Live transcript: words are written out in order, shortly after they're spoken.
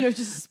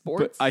just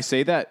sports. But I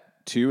say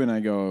that too, and I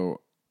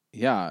go,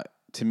 yeah,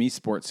 to me,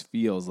 sports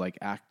feels like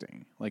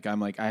acting. Like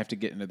I have to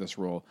get into this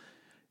role.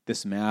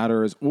 This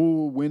matters.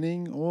 Oh,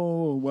 winning.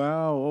 Oh,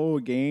 wow. Oh,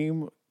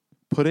 game.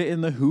 Put it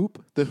in the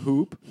hoop. The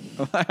hoop.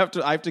 I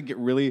have to get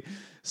really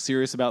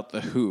serious about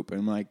the hoop,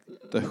 and like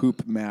the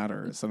hoop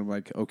matters. And I'm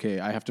like, okay,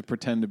 I have to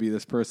pretend to be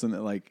this person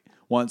that like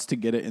wants to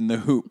get it in the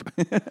hoop.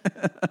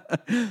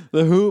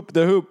 The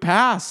hoop.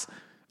 Pass.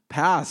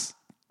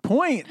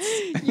 Points.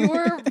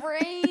 Your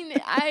brain.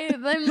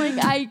 I'm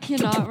like, I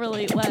cannot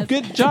relate less.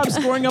 Good job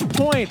scoring a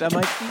point. I'm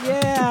like,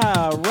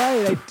 yeah,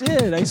 right. I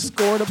did. I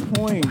scored a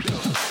point.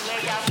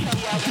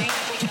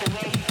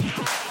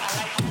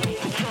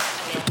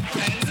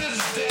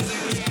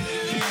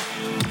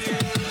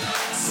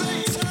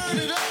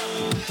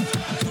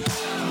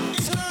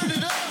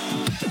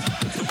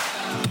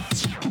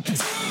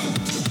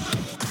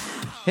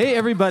 Hey,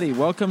 everybody.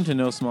 Welcome to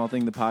No Small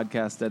Thing, the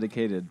podcast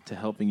dedicated to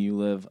helping you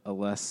live a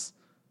less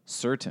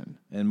certain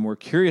and more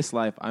curious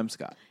life. I'm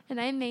Scott. And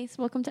I'm Mace.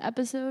 Welcome to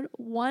episode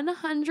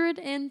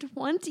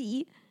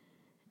 120.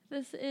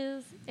 This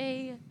is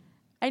a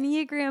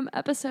Enneagram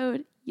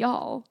episode,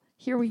 y'all.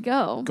 Here we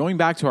go. Going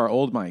back to our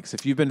old mics.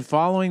 If you've been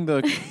following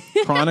the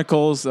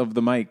chronicles of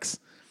the mics,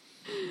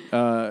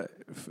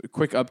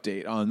 quick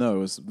update on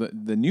those.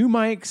 The new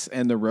mics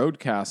and the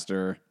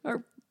Rodecaster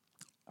are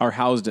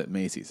housed at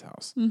Macy's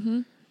house.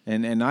 Mm-hmm.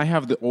 And I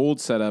have the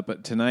old setup,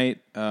 but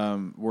tonight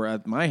we're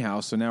at my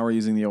house, so now we're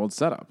using the old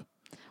setup.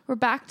 We're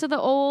back to the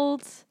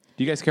old.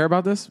 Do you guys care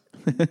about this?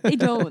 They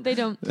don't.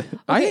 Okay.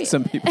 I think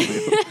some people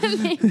do.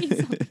 Maybe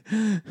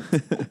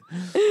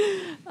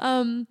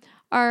some.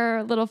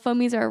 Our little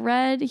foamies are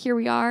red. Here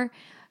we are.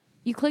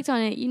 You clicked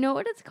on it. You know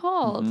what it's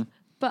called. Mm-hmm.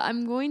 But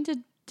I'm going to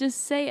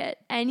just say it.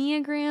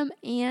 Enneagram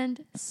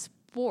and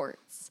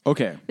sports.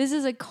 Okay. This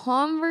is a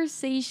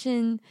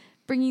conversation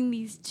bringing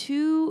these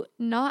two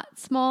not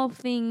small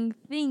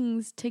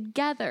things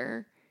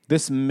together.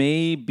 This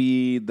may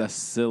be the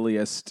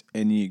silliest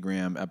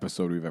Enneagram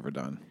episode we've ever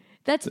done.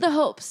 That's the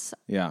hopes.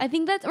 Yeah. I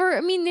think that's, or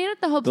I mean, they're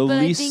not the hopes, but I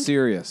think. The least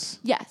serious.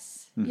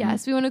 Yes. Mm-hmm.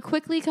 Yes. We want to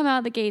quickly come out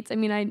of the gates. I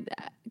mean, I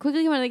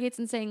quickly come out of the gates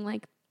and saying,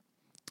 like,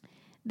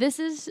 this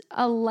is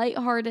a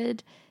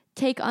lighthearted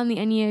take on the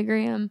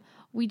Enneagram.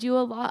 We do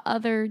a lot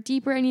other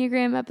deeper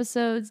Enneagram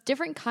episodes,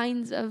 different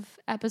kinds of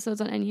episodes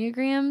on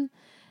Enneagram.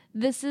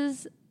 This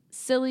is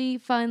silly,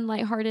 fun,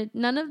 lighthearted.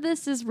 None of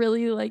this is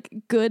really like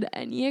good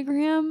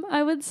Enneagram,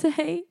 I would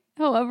say,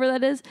 however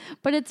that is,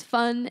 but it's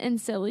fun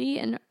and silly.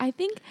 And I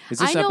think is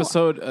this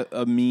episode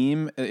a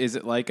meme? Is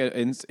it like an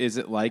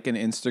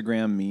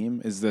Instagram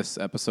meme? Is this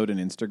episode an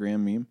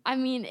Instagram meme? I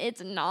mean,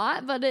 it's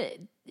not, but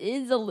it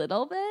is a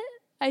little bit.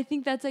 I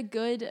think that's a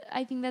good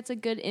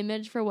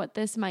image for what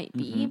this might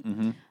be.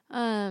 Mm-hmm,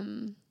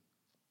 mm-hmm.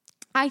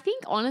 I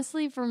think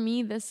honestly for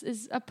me, this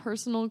is a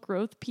personal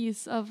growth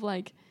piece of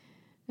like,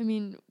 I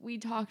mean,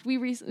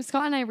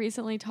 Scott and I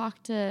recently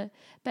talked to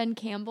Ben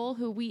Campbell,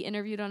 who we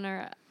interviewed on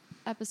our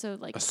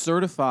episode. Like a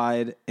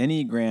certified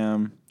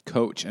Enneagram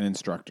coach and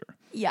instructor.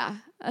 Yeah.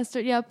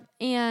 Yep.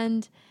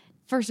 And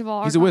first of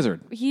all, he's a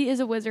wizard. He is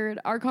a wizard.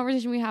 Our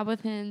conversation we had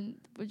with him,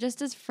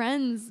 just as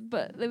friends,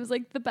 but it was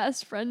like the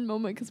best friend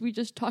moment because we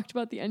just talked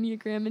about the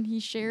Enneagram and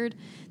he shared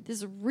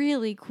this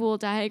really cool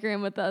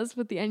diagram with us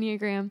with the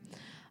Enneagram.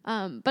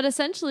 But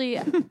essentially,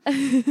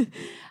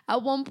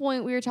 at one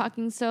point we were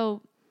talking,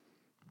 so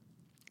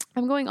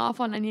I'm going off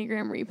on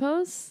Enneagram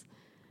reposts.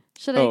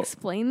 Should I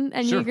explain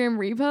Enneagram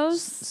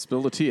reposts?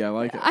 Spill the tea. I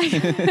like it.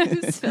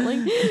 I'm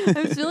spilling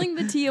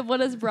the tea of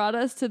what has brought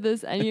us to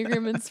this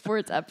Enneagram and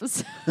sports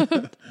episode.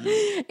 And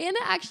it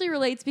actually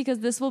relates because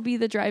this will be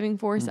the driving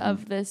force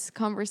of this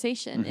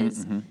conversation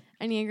is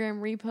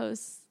Enneagram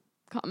reposts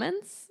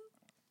comments.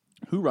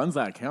 Who runs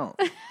that account?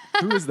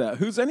 Who is that?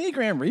 Who's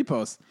Enneagram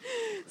reposts?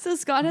 So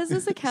Scott has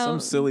this account.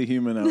 Some silly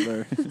human out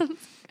there.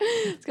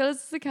 Scott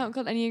has this account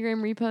called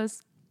Enneagram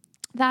reposts.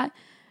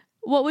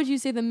 What would you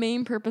say the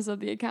main purpose of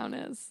the account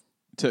is?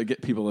 To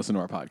get people to listen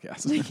to our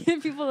podcast. To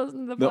get people to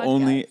listen to the podcast. The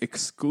only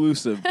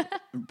exclusive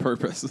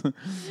purpose.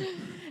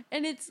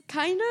 And it's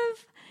kind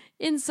of,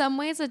 in some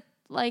ways,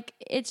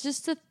 it's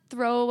just to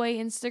throw away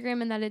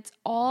Instagram and that it's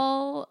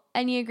all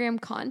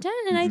Enneagram content.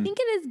 And I think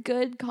it is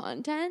good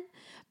content,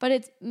 but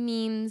it's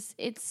memes,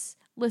 it's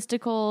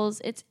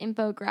listicles, it's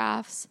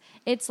infographics.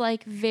 It's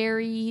like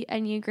very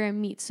Enneagram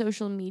meets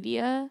social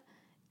media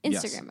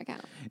Instagram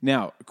account.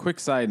 Now, quick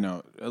side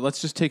note.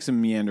 Let's just take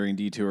some meandering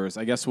detours.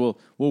 I guess we'll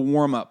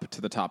warm up to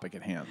the topic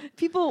at hand.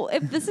 People,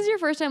 if this is your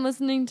first time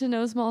listening to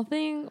No Small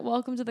Thing,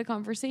 welcome to the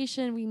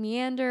conversation. We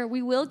meander.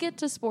 We will get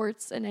to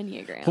sports and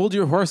Enneagram. Hold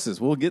your horses.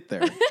 We'll get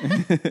there.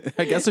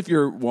 I guess if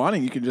you're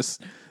wanting, you can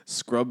just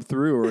scrub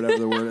through or whatever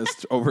the word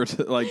is over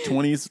to like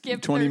 20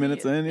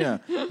 minutes in. Yeah.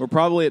 We're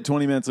probably at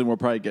 20 minutes and we'll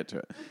probably get to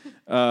it.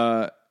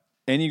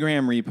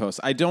 Enneagram reposts.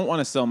 I don't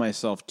want to sell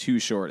myself too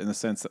short in the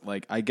sense that,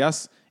 like, I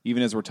guess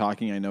even as we're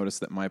talking, I notice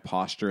that my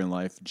posture in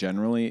life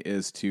generally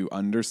is to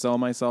undersell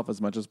myself as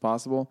much as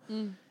possible.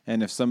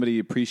 And if somebody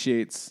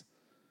appreciates,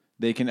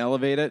 they can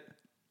elevate it.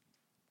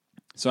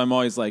 So I'm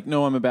always like,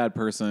 no, I'm a bad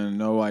person.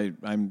 No,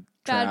 I'm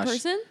Bad trash.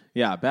 person?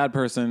 Yeah, bad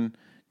person.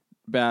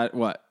 Bad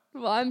what?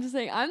 Well, I'm just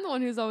saying, I'm the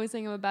one who's always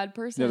saying I'm a bad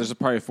person. Yeah, there's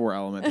probably 4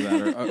 elements to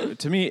that. Or,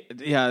 to me,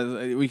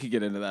 yeah, we could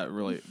get into that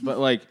really. But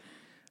like,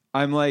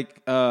 I'm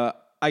like,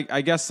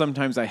 I guess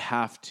sometimes I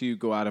have to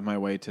go out of my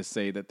way to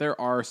say that there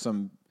are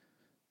some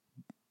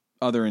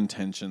other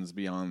intentions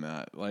beyond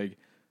that. Like,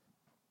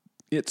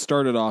 it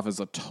started off as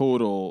a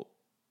total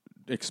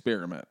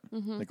experiment.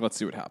 Like, let's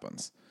see what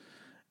happens.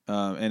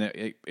 And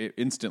it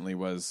instantly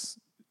was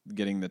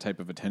getting the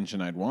type of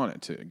attention I'd want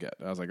it to get.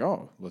 I was like,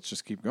 oh, let's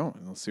just keep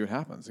going. Let's see what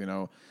happens, you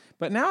know?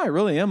 But now I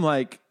really am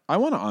like, I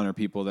want to honor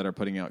people that are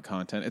putting out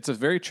content. It's a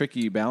very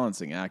tricky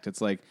balancing act. It's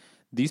like,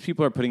 these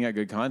people are putting out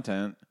good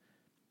content.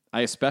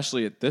 I,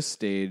 especially at this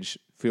stage,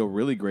 feel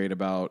really great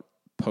about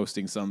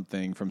posting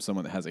something from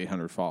someone that has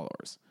 800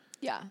 followers.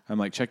 Yeah. I'm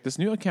like, check this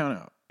new account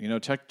out. You know,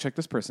 check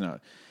this person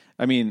out.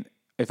 I mean,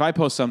 if I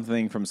post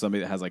something from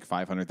somebody that has like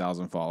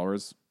 500,000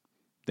 followers,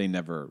 they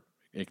never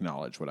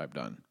acknowledge what I've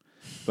done.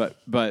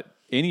 But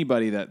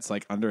anybody that's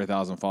like under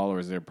 1,000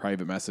 followers, they're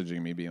private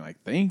messaging me being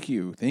like, thank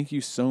you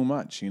so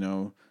much. You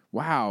know,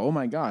 wow, oh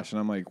my gosh. And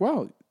I'm like,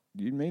 well,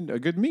 you made a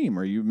good meme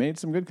or you made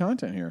some good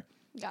content here.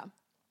 Yeah.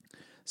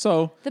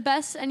 So the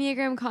best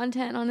Enneagram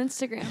content on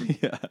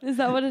Instagram. Yeah. Is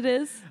that what it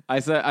is? I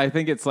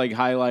think it's like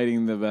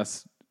highlighting the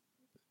best,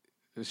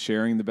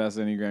 sharing the best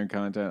Enneagram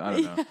content. I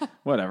don't know.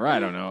 Whatever. I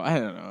don't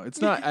know.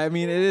 It's not, I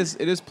mean, it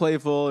is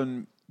playful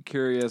and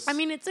curious. I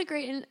mean, it's a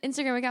great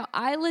Instagram account.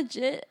 I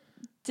legit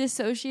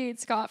dissociate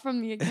Scott from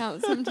the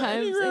account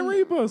sometimes and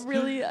repost.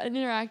 really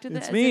interact with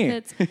It's it. me.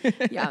 As if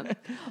it's, yeah.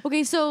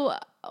 Okay, so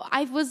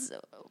I was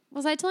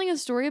I telling a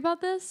story about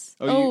this?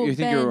 You think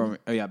Ben. you're?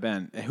 Oh yeah,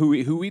 Ben, who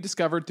we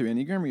discovered through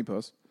Enneagram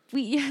repost.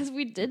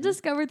 We did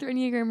discover through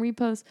Enneagram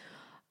repost.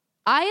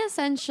 I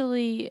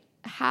essentially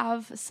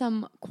have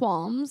some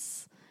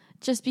qualms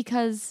just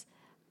because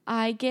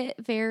I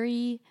get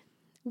very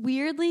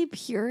weirdly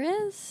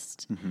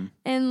purist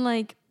and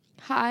like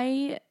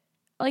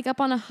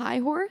up on a high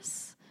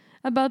horse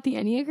about the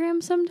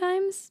Enneagram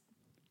sometimes.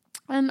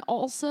 And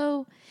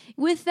also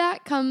with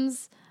that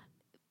comes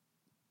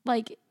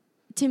like,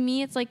 to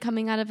me, it's like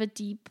coming out of a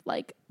deep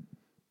like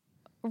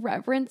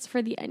reverence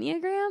for the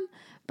Enneagram.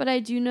 But I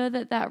do know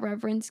that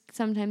reverence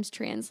sometimes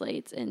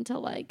translates into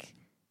like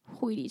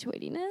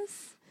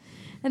hoity-toityness.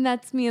 And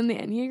that's me on the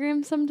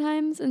Enneagram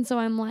sometimes. And so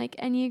I'm like,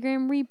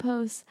 Enneagram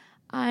reposts,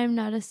 I'm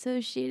not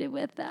associated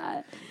with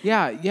that.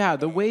 Yeah.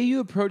 The way you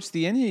approach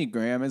the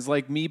Enneagram is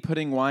like me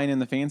putting wine in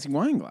the fancy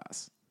wine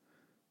glass.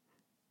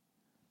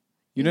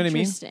 You know what I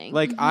mean? Interesting.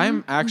 Like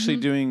I'm actually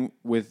doing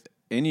with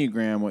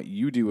Enneagram what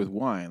you do with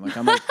wine. Like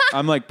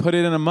I'm like put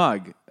it in a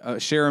mug,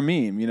 share a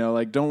meme. You know,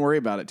 like don't worry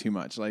about it too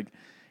much. Like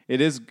it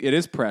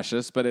is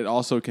precious, but it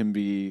also can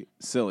be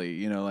silly.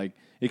 You know, like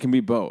it can be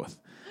both.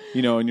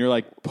 You know, and you're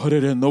like, put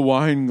it in the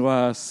wine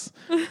glass.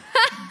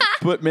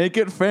 But make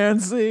it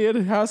fancy. It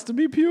has to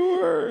be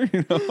pure.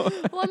 You know?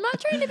 Well, I'm not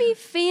trying to be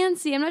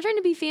fancy.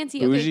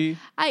 Bougie?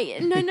 Okay.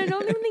 No, I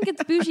don't even think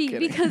it's bougie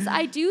because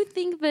I do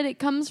think that it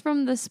comes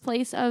from this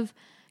place of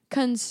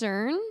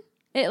concern.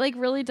 It like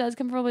really does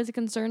come from a place of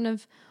concern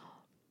of,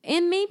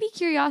 and maybe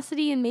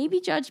curiosity and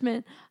maybe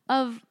judgment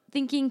of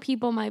thinking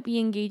people might be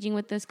engaging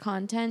with this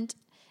content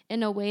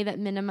in a way that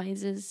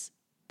minimizes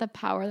the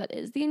power that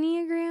is the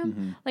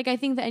Enneagram. Like I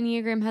think the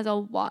Enneagram has a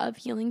lot of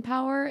healing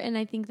power, and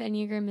I think the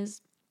Enneagram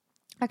is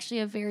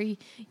actually a very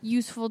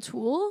useful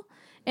tool.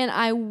 And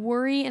I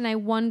worry and I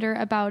wonder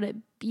about it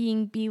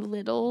being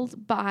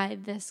belittled by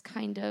this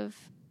kind of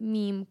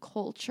meme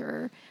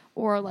culture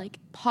or like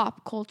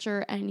pop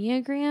culture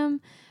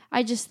Enneagram.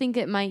 I just think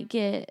it might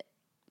get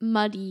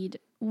muddied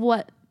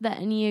what the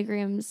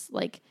Enneagram's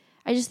like.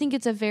 I just think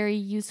it's a very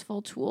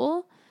useful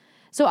tool.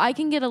 So I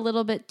can get a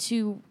little bit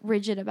too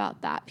rigid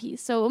about that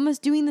piece. So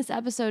almost doing this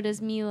episode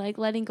is me like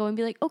letting go and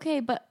be like,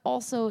 okay, but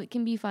also it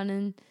can be fun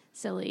and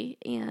silly.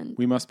 And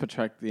we must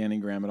protect the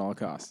Enneagram at all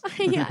costs.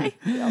 Yeah, I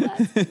feel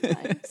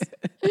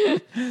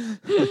that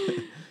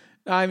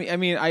sometimes. I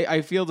mean,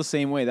 I feel the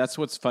same way. That's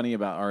what's funny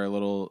about our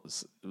little,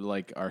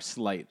 like our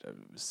slight,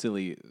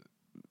 silly,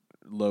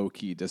 low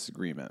key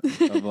disagreement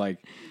of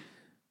like,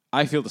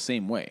 I feel the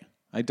same way.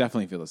 I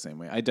definitely feel the same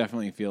way. I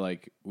definitely feel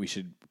like we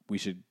should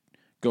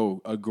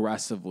go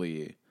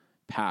aggressively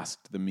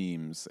past the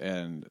memes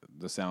and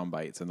the sound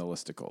bites and the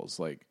listicles.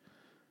 Like,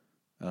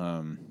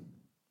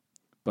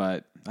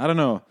 but I don't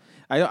know.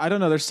 I don't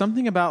know. There's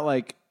something about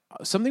like,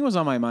 something was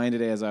on my mind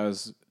today as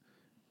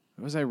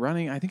was I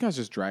running? I think I was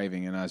just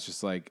driving and I was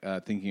just like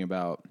thinking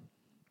about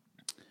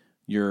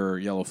your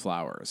yellow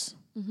flowers.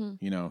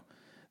 You know,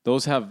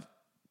 those have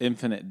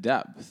infinite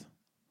depth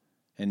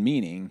and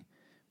meaning,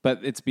 but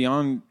it's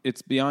beyond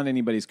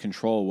anybody's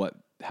control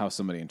how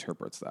somebody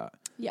interprets that.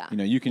 Yeah. You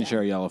know, you can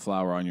share a yellow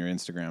flower on your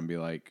Instagram and be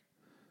like,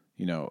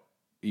 you know,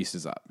 East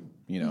is up,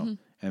 you know,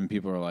 and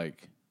people are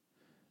like,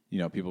 you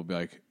know, people be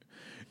like,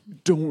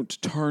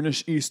 don't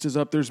tarnish East is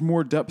up. There's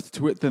more depth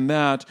to it than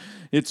that.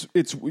 It's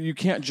you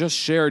can't just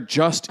share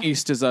just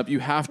East is up. You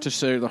have to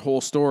share the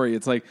whole story.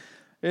 It's like,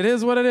 it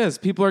is what it is.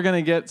 People are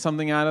going to get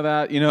something out of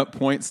that. You know, it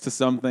points to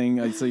something.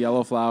 It's a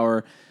yellow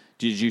flower.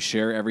 Did you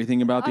share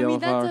everything about the I yellow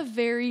mean, flower? that's a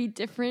very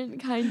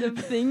different kind of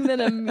thing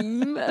than a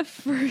meme,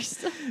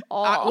 first of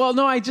all. Well,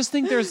 no, I just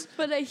think there's...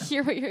 But I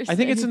hear what you're saying. I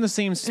think it's in the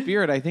same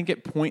spirit. I think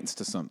it points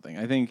to something.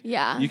 I think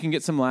Yeah. you can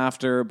get some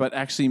laughter, but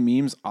actually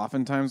memes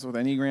oftentimes with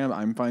Enneagram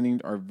I'm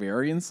finding are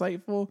very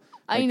insightful.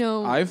 I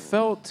know. I've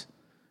felt,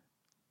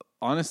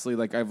 honestly,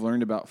 like I've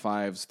learned about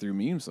fives through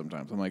memes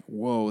sometimes. I'm like,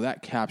 whoa,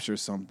 that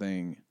captures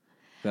something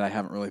that I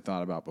haven't really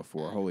thought about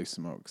before. Holy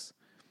smokes.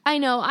 I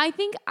know. I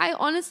think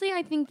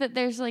that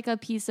there's like a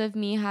piece of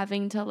me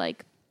having to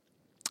like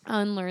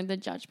unlearn the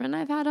judgment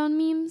I've had on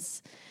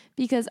memes,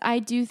 because I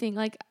do think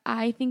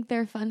I think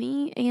they're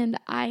funny and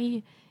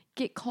I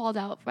get called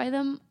out by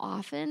them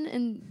often,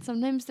 and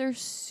sometimes they're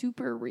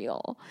super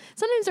real.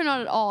 Sometimes they're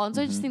not at all. And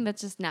so I just think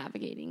that's just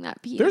navigating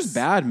that piece. There's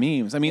bad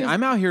memes. I mean,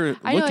 I'm out here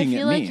looking at memes. I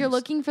feel like you're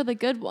looking for the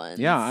good ones.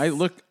 Yeah, I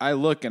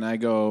look and I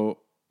go,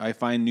 I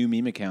find new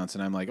meme accounts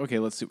and I'm like, okay,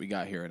 let's see what we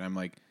got here. And I'm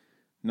like,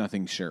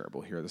 nothing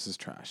shareable here. This is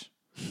trash.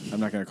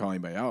 I'm not going to call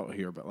anybody out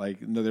here, but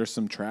like, no, there's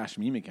some trash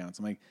meme accounts.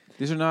 I'm like,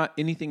 these are not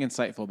anything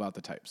insightful about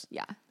the types.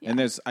 Yeah.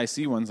 And I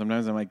see one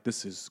sometimes. I'm like,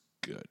 this is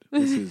good.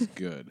 This is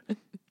good.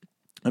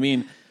 I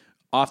mean,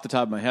 off the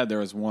top of my head, there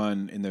was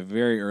one in the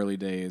very early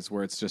days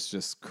where it's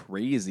just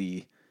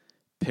crazy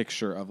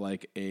picture of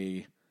like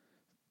a,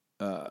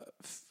 I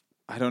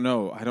don't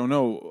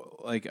know,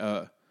 like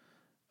a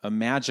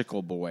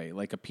magical boy,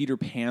 like a Peter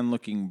Pan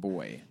looking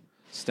boy,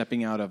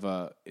 stepping out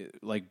of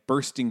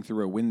bursting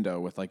through a window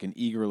with like an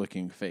eager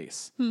looking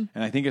face. And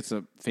I think it's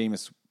a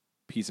famous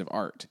piece of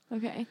art.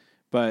 Okay.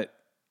 But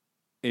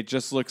it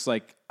just looks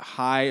like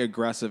high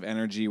aggressive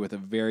energy with a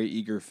very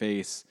eager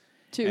face.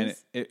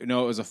 Twos. And it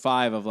was a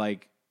 5 of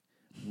like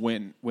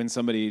when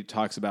somebody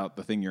talks about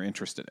the thing you're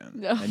interested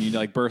in, and you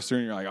like burst through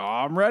and you're like, oh,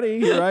 I'm ready.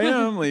 Here I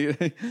am.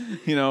 Like,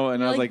 and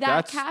I was like, that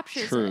that's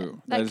captures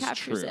true. It. That is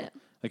captures true. it.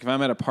 Like if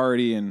I'm at a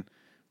party and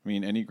I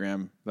mean,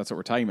 Enneagram, that's what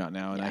we're talking about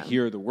now. And I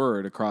hear the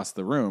word across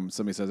the room.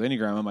 Somebody says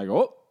Enneagram. I'm like,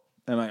 oh,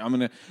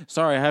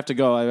 sorry, I have to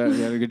go. I got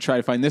to try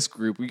to find this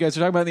group. You guys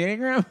are talking about the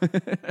Enneagram?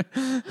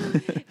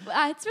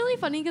 It's really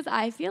funny because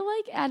I feel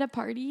like at a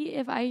party,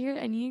 if I hear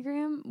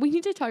Enneagram, we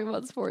need to talk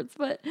about sports,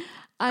 but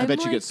I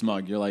bet you get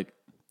smug. You're like,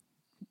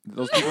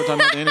 those people are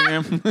talking about the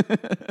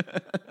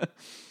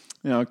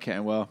Enneagram? Okay,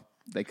 well,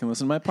 they can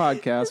listen to my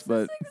podcast,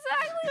 but...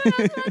 Exactly what I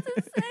was about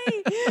to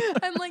say.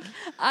 I'm like,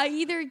 I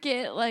either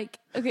get like,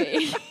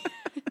 okay.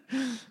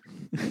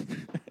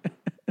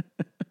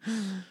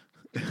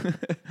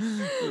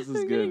 This is I'm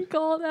good. getting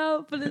called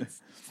out, but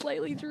it's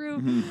slightly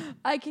true.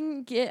 I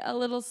can get a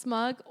little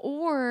smug,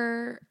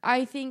 or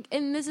I think,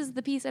 and this is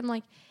the piece, I'm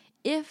like,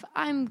 if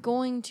I'm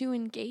going to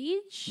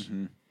engage,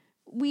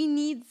 we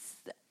need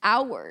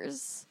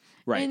hours.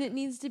 Right. And it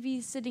needs to be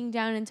sitting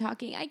down and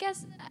talking. I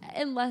guess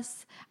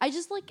unless I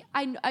just like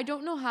I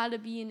don't know how to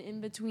be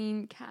in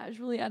between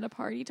casually at a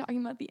party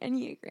talking about the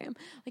Enneagram.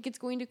 Like it's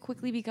going to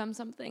quickly become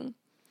something.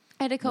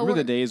 I had a coworker.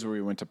 Remember the days where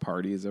we went to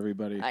parties,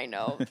 everybody? I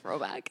know,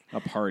 throwback.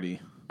 A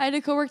party. I had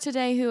a coworker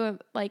today who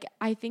like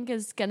I think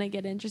is gonna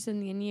get interested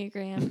in the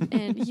Enneagram,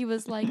 and he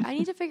was like, "I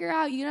need to figure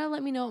out. You gotta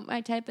let me know what my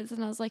type is."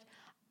 And I was like,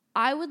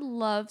 "I would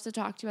love to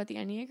talk to you about the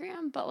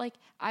Enneagram, but like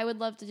I would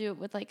love to do it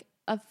with like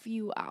a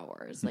few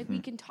hours. Like we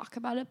can talk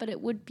about it, but it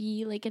would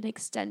be like an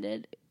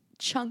extended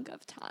chunk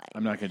of time.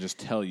 I'm not gonna just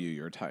tell you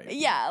your type.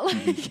 Yeah,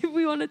 like if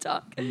we want to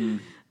talk.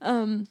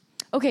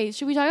 Okay,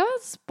 should we talk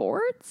about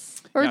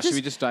sports? Or Yeah, should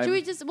we just dive?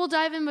 We'll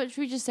dive in, but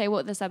should we just say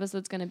what this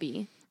episode's gonna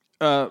be?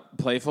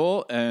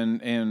 Playful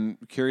and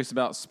curious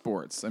about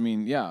sports. I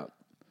mean, yeah.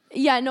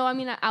 Yeah, no, I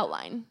mean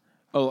outline.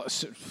 Oh,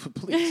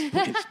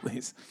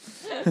 please.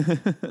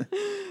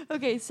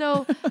 Okay,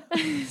 so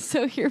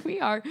here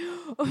we are.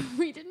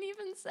 We didn't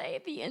even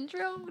say the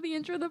intro.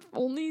 The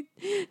only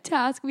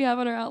task we have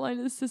on our outline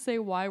is to say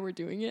why we're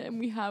doing it, and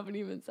we haven't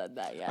even said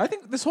that yet. I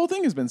think this whole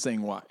thing has been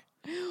saying why.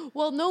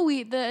 Well, no,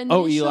 the initial...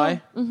 Oh, Eli?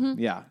 Mm-hmm.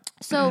 Yeah.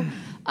 So,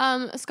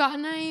 Scott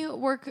and I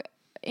work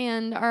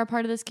and are a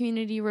part of this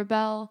community,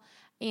 Rebel,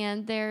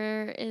 and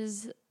there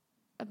is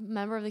a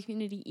member of the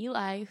community,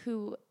 Eli,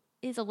 who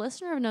is a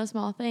listener of No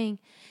Small Thing,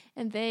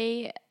 and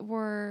they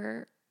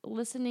were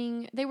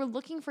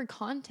looking for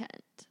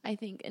content, I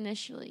think,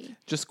 initially.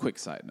 Just quick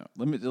side note.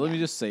 Let me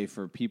just say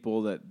for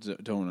people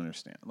that don't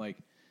understand, like,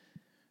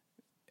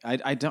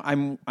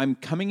 I'm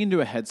coming into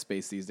a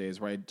headspace these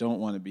days where I don't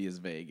want to be as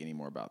vague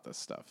anymore about this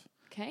stuff.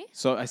 Okay.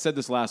 So I said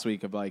this last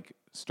week of like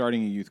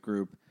starting a youth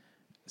group.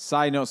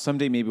 Side note,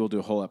 someday maybe we'll do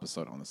a whole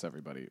episode on this,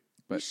 everybody.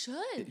 But we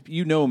should.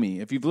 You know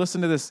me. If you've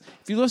listened to this,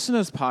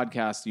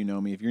 podcast, you know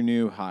me. If you're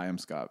new, hi, I'm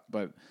Scott.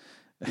 But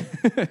you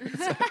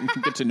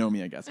can get to know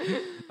me, I guess.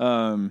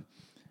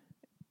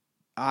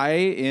 I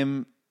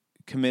am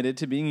committed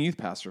to being a youth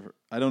pastor.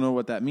 I don't know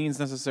what that means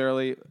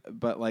necessarily,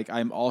 but like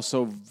I'm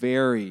also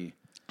very...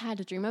 I had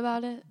to dream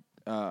about it.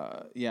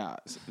 Yeah,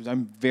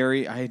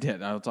 I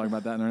did. I'll talk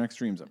about that in our next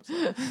Dreams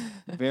episode.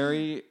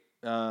 Very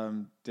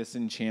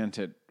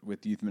disenchanted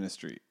with youth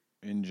ministry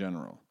in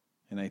general.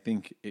 And I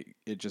think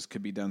it just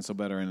could be done so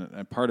better. And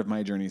a part of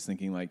my journey is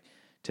thinking like,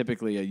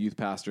 typically a youth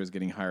pastor is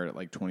getting hired at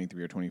like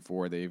 23 or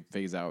 24. They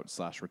phase out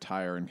 /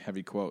 retire in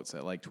heavy quotes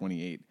at like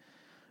 28.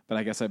 But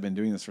I guess I've been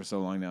doing this for so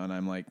long now, and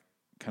I'm like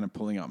kind of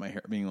pulling out my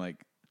hair, being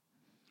like,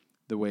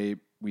 the way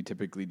we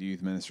typically do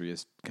youth ministry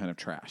is kind of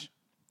trash.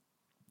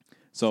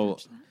 So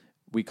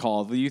we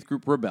call the youth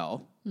group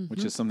Rebel,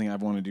 which is something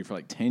I've wanted to do for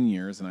like 10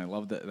 years, and I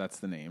love that that's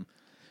the name.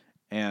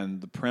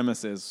 And the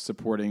premise is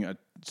supporting a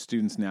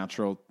student's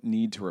natural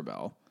need to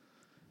rebel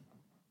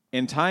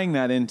and tying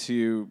that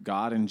into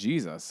God and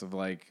Jesus of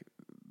like,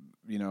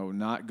 you know,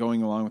 not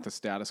going along with the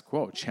status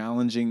quo,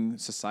 challenging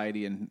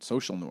society and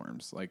social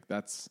norms. Like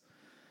that's,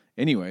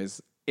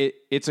 anyways,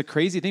 it's a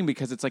crazy thing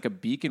because it's like a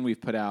beacon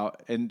we've put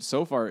out. And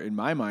so far in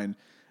my mind,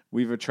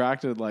 we've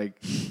attracted like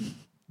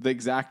the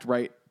exact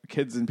right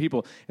kids and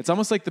people. It's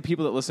almost like the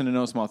people that listen to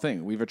No Small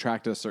Thing. We've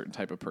attracted a certain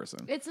type of person.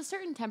 It's a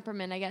certain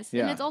temperament, I guess.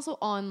 Yeah. And it's also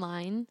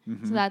online.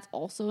 So that's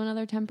also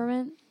another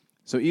temperament.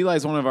 So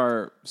Eli's one of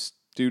our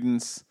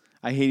students.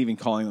 I hate even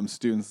calling them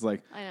students.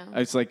 Like, I know.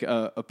 It's like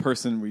a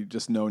person we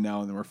just know now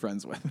and then we're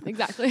friends with.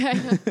 Exactly. I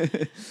know.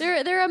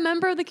 They're a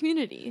member of the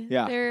community.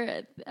 Yeah.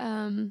 They're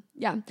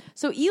yeah.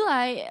 So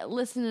Eli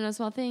listened to No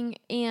Small Thing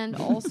and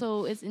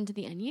also is into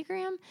the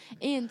Enneagram.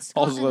 And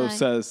Scott Also and I,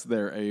 says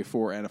they're a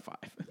 4 and a 5.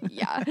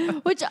 yeah.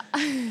 Which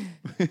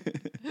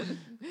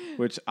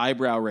Which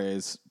eyebrow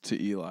raise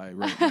to Eli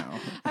right now.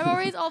 I've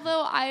always,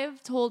 although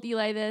I've told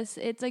Eli this,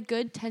 it's a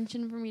good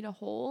tension for me to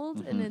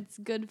hold and it's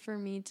good for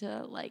me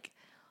to like.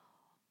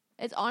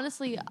 It's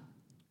honestly,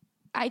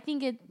 I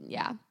think it,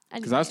 yeah.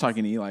 Because I was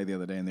talking to Eli the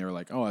other day and they were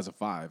like, oh, as a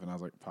 5. And I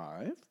was like,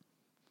 5?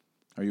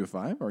 Are you a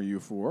 5? Are you a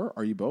 4?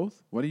 Are you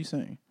both? What are you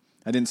saying?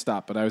 I didn't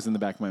stop, but I was in the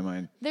back of my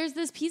mind. There's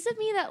this piece of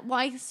me that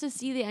likes to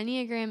see the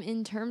Enneagram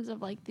in terms of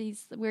like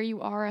these, where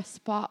you are a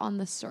spot on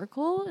the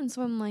circle. And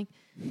so I'm like,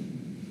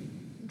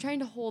 I'm trying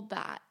to hold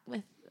that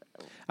with.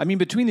 I mean,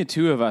 between the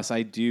two of us,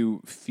 I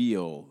do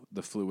feel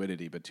the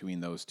fluidity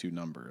between those two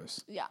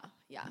numbers. Yeah,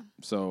 yeah.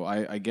 So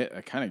I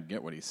kind of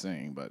get what he's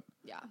saying, but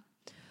yeah.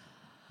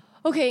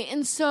 Okay,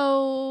 and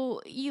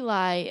so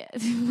Eli,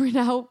 he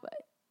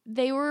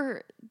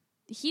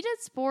did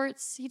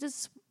sports,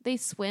 they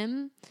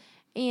swim,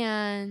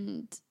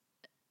 and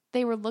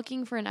they were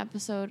looking for an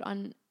episode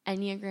on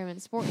Enneagram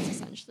and sports,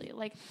 essentially,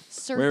 like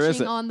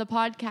searching on the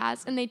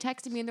podcast, and they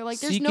texted me and they're like,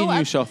 "There's Seeking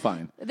you shall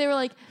find." They were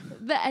like,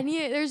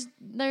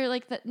 they're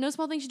like, No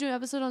Small Thing should do an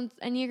episode on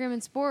Enneagram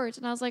and sports,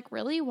 and I was like,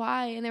 really?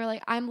 Why? And they were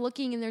like, I'm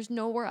looking, and there's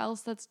nowhere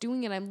else that's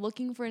doing it. I'm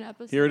looking for an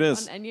episode Here it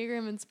is. on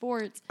Enneagram and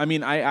sports. I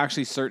mean, I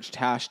actually searched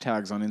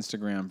hashtags on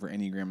Instagram for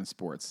Enneagram and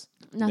sports.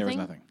 There was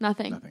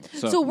nothing.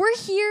 So we're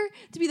here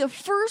to be the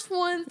first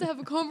ones to have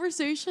a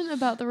conversation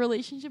about the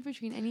relationship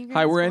between Enneagram.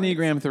 Hi, and we're sports.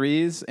 Enneagram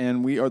 3s,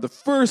 and we are the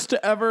first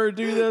to ever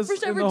do this.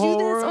 First in ever the do whole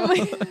this. world.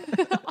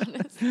 Oh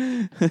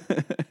my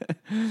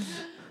honest.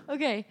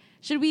 Okay.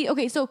 Should we?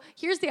 Okay. So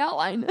here's the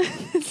outline.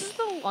 This is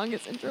the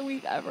longest intro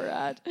we've ever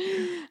had.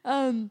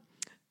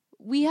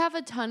 We have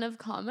a ton of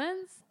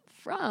comments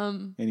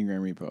from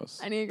Enneagram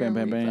reposts. Enneagram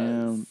bam, bam,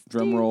 reposts. bam.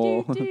 Drum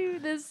roll.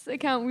 This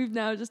account we've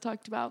now just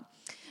talked about.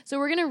 So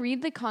we're going to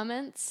read the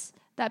comments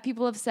that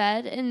people have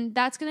said, and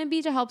that's going to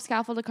be to help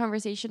scaffold a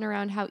conversation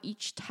around how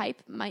each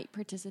type might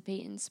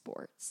participate in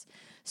sports.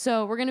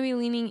 So we're going to be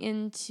leaning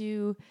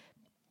into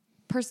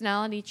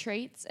personality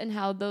traits and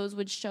how those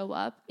would show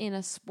up in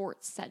a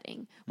sports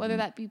setting, whether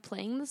that be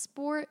playing the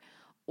sport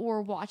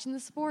or watching the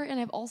sport.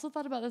 And I've also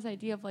thought about this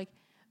idea of like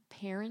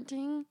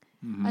parenting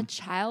a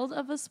child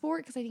of a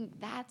sport, because I think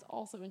that's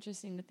also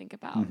interesting to think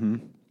about.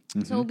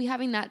 So we'll be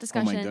having that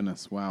discussion. Oh my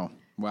goodness. Wow.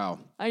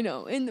 I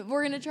know. And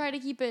we're going to try to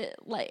keep it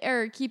light,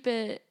 or keep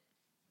it,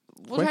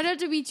 we'll Quick? try not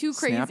to be too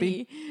crazy.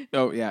 Snappy?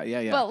 Oh,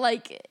 yeah. But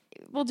like,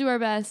 we'll do our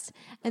best.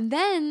 And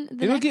then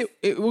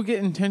it will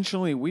get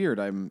intentionally weird,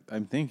 I'm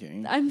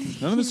thinking. None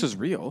of this is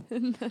real.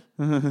 None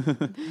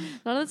of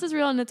this is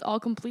real, and it's all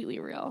completely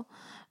real.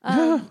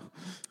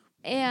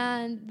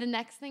 And the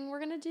next thing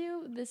we're going to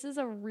do, this is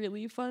a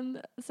really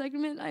fun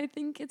segment, I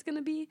think it's going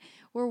to be,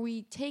 where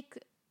we take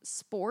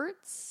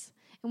sports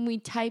and we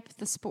type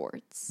the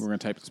sports. We're going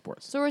to type the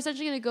sports. So we're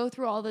essentially going to go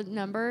through all the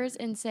numbers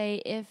and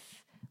say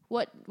if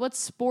what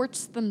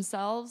sports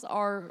themselves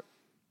are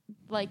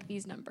like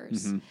these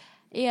numbers.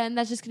 And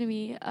that's just going to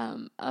be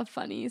a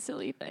funny,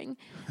 silly thing.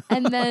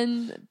 And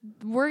then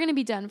we're going to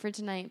be done for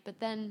tonight. But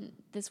then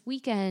this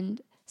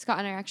weekend, Scott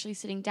and I are actually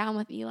sitting down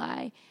with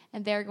Eli,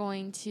 and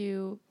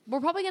we're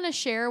probably going to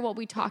share what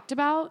we talked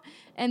about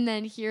and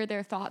then hear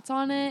their thoughts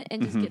on it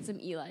and just get some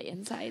Eli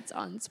insights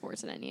on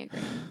sports and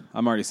Enneagram.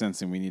 I'm already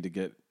sensing we need to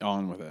get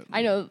on with it.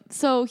 I know.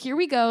 So here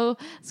we go.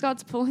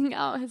 Scott's pulling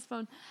out his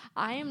phone.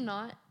 I am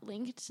not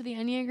linked to the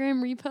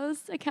Enneagram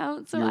repost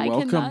account, so I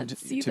cannot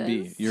see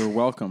this. You're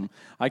welcome.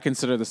 I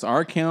consider this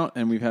our account,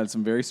 and we've had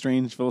some very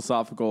strange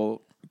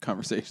philosophical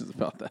conversations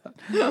about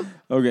that.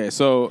 Okay,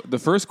 so the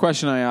first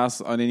question I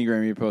asked on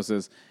Enneagram repost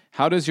is,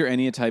 How does your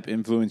Enya type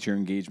influence your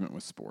engagement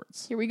with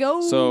sports? Here we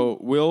go. So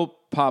we'll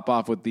pop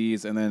off with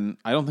these, and then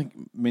I don't think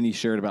many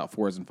shared about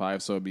 4s and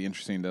 5s, so it'd be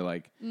interesting to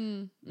like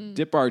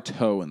dip our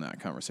toe in that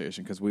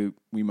conversation because we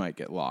might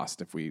get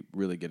lost if we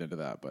really get into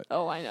that. But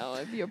oh, I know.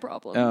 It'd be a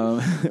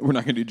problem. we're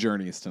not going to do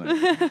journeys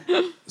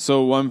tonight.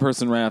 So one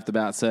person right off the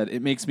bat said,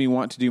 it makes me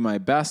want to do my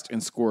best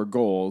and score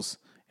goals,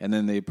 and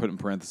then they put in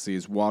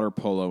parentheses, water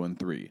polo in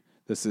 3.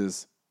 This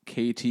is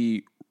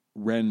Katie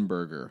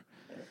Renberger.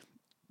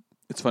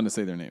 It's fun to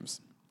say their names.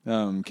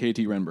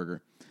 KT Renberger.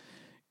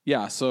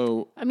 Yeah,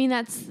 so... I mean,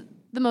 that's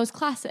the most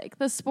classic.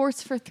 The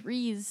sports for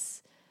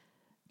 3s.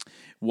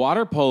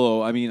 Water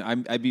polo, I mean,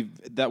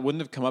 that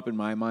wouldn't have come up in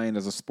my mind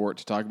as a sport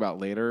to talk about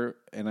later,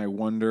 and I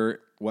wonder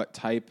what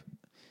type.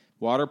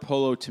 Water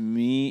polo, to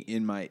me,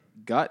 in my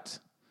gut,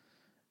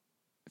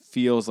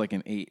 feels like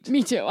an 8.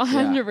 Me too,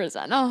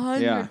 100%.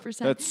 100%. Yeah,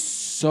 that's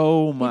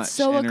so much It's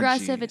so energy.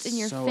 aggressive. It's in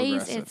your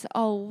face. Aggressive. It's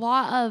a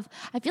lot of...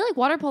 I feel like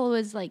water polo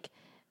is like...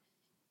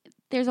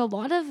 There's a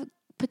lot of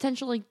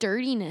potential like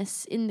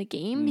dirtiness in the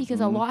game because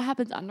a lot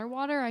happens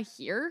underwater, I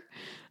hear.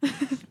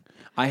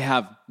 I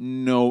have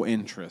no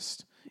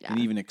interest in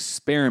even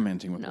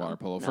experimenting with water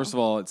polo. First of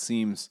all, it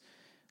seems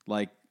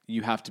like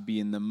you have to be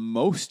in the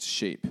most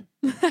shape.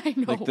 I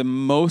know. Like the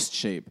most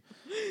shape.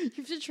 You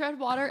have to tread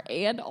water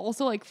and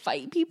also like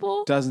fight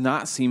people. Does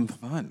not seem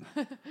fun.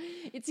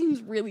 It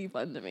seems really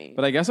fun to me.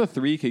 But I guess a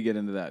 3 could get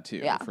into that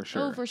too, for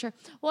sure. Oh, for sure.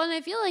 Well, and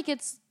I feel like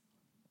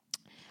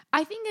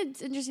I think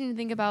it's interesting to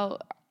think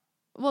about.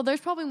 Well, there's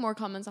probably more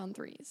comments on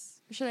 3s.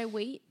 Should I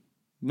wait?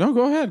 No,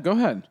 go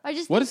ahead.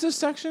 What is this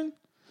section?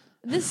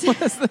 What is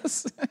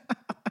this?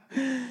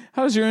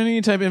 How does your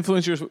any type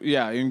influence your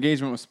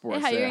engagement with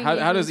sports?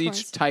 How does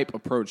each type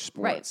approach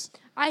sports?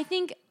 Right. I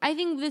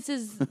think this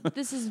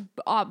is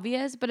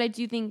obvious, but I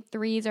do think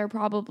 3s are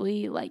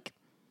probably like.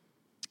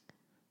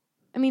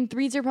 I mean,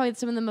 3s are probably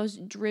some of the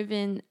most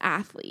driven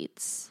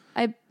athletes.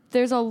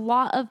 There's a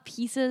lot of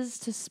pieces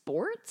to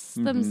sports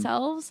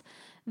themselves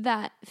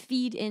that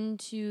feed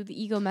into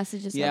the ego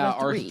messages. Yeah, of a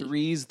 3. are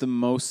 3s the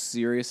most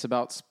serious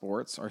about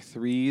sports? Are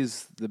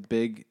 3s the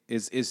big?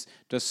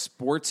 Does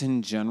sports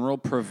in general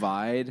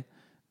provide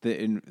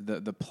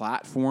the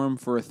platform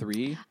for a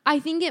 3? I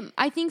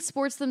think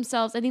sports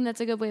themselves. I think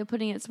that's a good way of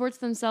putting it. Sports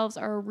themselves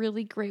are a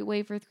really great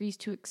way for 3s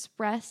to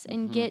express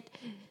and get.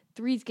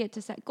 3s get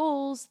to set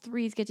goals.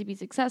 3s get to be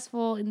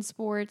successful in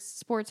sports.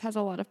 Sports has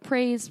a lot of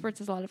praise. Sports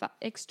has a lot of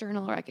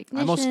external recognition.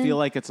 I almost feel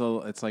like it's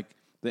like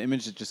the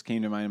image that just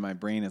came to mind in my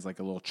brain is like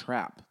a little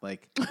trap.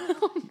 Like,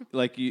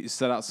 like you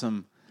set out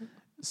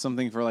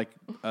something for like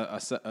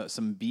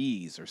some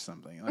bees or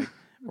something, like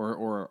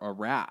or a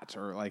rat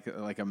or like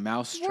a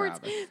mouse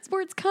trap.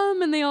 Sports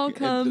come and they all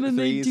come and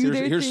they do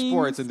their here's things.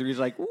 Sports and 3's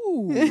like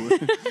ooh.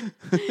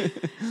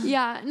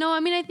 Yeah, no, I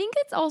mean I think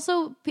it's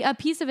also a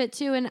piece of it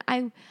too, and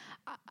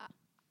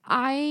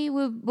I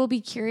will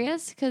be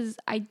curious because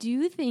I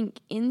do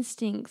think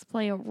instincts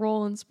play a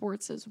role in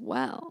sports as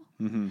well.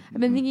 I've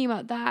been thinking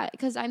about that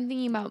because I'm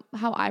thinking about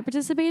how I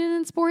participated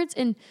in sports,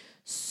 and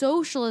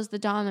social is the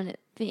dominant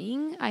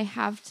thing I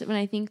have to when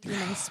I think through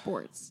my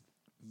sports.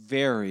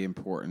 Very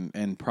important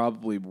and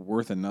probably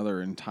worth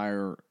another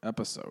entire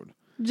episode.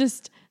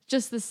 Just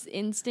this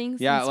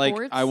instincts. Yeah, in like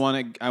sports. I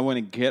want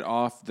to get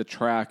off the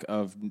track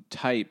of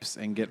types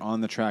and get on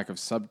the track of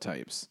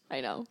subtypes.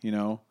 I know.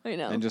 I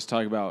know. And just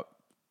talk about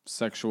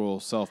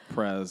sexual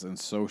self-pres and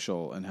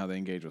social and how they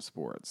engage with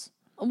sports.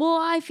 Well,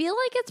 I feel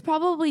like it's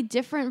probably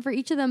different for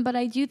each of them, but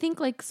I do think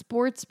like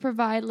sports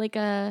provide like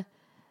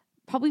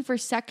probably for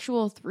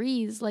sexual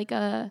 3s, like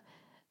a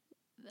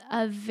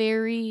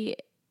very,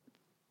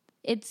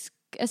 it's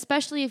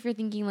especially if you're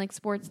thinking like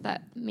sports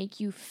that make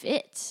you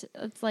fit.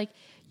 It's like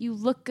you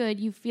look good,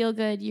 you feel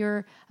good,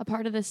 you're a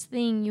part of this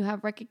thing, you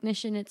have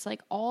recognition. It's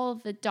like all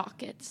of the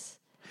dockets.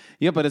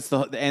 Yeah, but it's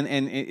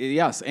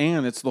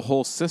it's the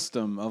whole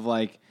system of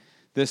like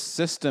this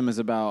system is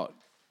about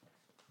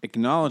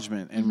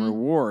acknowledgement and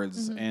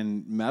rewards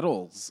and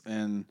medals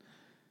and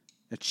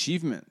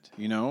achievement,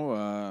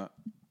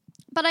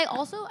 But I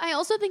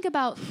also think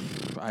about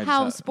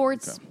how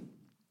sports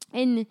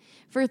and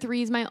for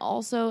 3s might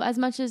also, as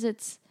much as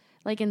it's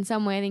like in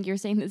some way, I think you're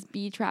saying this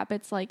bee trap.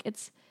 It's like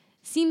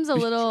seems a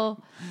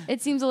little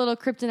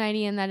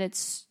kryptonite in that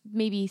it's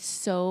maybe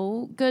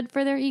so good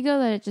for their ego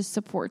that it just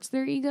supports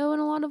their ego in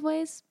a lot of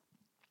ways.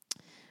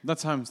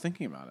 That's how I'm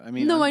thinking about it. I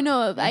mean, I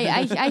know.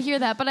 I hear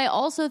that, but I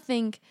also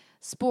think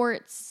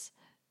sports,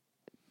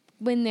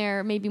 when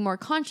they're maybe more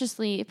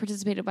consciously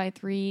participated by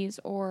 3s,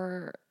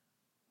 or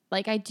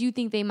like I do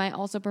think they might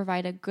also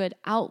provide a good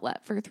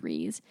outlet for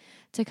 3s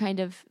to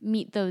kind of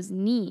meet those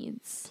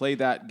needs. Play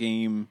that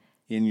game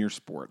in your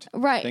sport.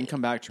 Right. Then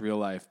come back to real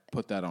life,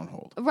 put that on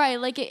hold. Right.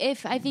 Like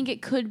if I think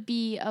it could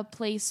be a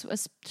place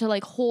to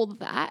like hold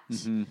that.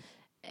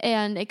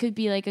 And it could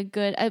be like a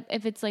good,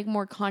 if it's like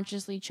more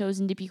consciously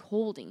chosen to be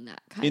holding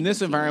that kind of in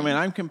this environment,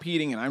 feeling. I'm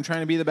competing and I'm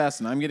trying to be the best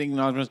and I'm getting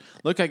acknowledgement.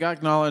 Look, I got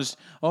acknowledged.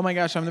 Oh my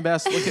gosh, I'm the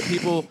best. Look at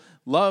people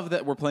love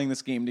that we're playing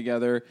this game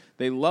together.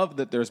 They love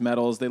that there's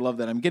medals. They love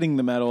that I'm getting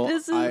the medal.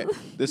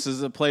 This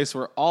is a place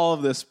where all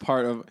of this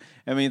part of,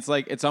 I mean,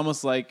 it's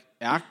almost like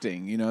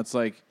acting, you know, it's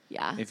like,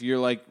 if you're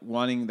like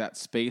wanting that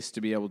space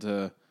to be able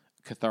to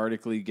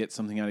cathartically get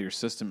something out of your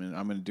system, and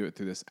I'm going to do it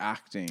through this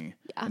acting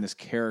and this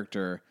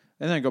character,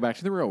 and then I go back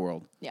to the real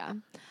world. Yeah.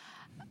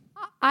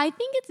 I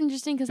think it's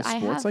interesting because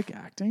sports like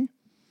acting?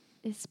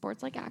 Is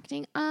sports like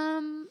acting?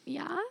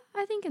 Yeah,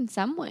 I think in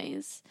some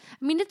ways.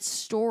 I mean, it's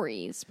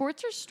stories.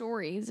 Sports are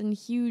stories in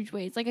huge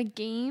ways. Like a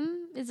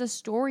game is a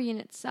story in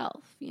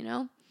itself, you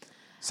know?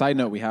 Side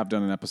note, we have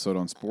done an episode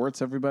on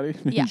sports, everybody,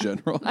 in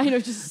general. I know,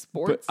 just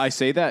sports. But I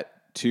say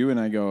that too, and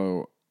I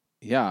go,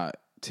 yeah,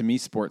 to me,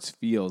 sports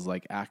feels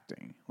like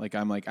acting. Like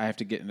I'm like, I have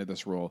to get into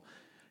this role.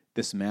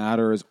 This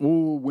matters.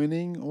 Oh,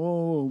 winning.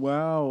 Oh,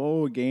 wow.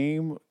 Oh, a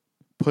game.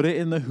 Put it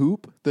in the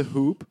hoop. The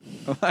hoop.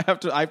 I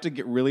have to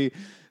get really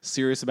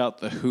serious about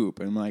the hoop,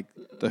 and like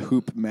the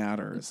hoop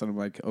matters. And I'm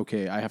like,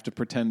 okay, I have to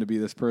pretend to be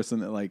this person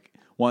that like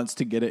wants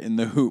to get it in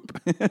the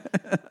hoop.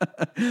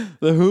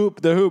 The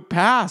hoop.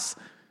 Pass.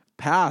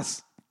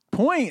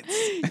 Points.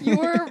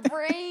 Your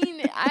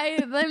brain.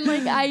 I'm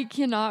like, I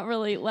cannot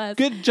relate less.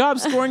 Good job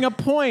scoring a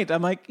point.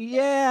 I'm like,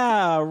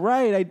 yeah,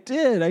 right. I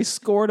did. I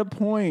scored a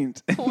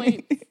point.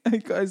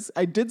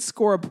 I did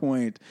score a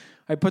point.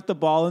 I put the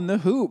ball in the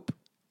hoop.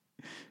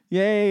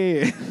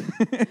 Yay.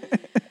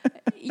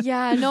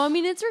 Yeah, no, I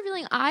mean, it's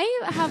revealing.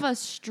 I have a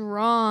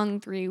strong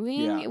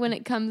 3-wing when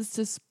it comes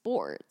to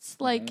sports.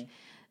 Like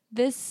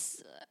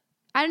this,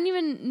 I don't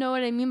even know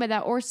what I mean by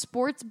that. Or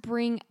sports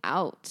bring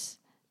out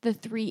the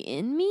 3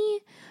 in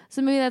me.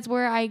 So maybe that's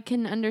where I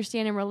can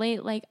understand and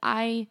relate. Like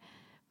I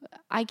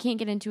can't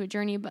get into a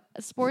journey, but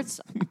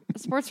sports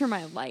were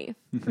my life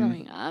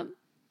growing up.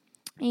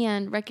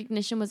 And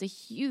recognition was a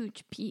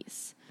huge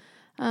piece.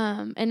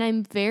 And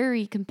I'm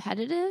very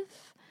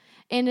competitive.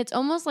 And it's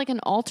almost like an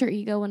alter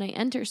ego when I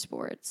enter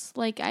sports.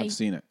 Like I've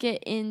seen it.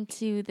 Get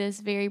into this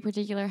very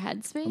particular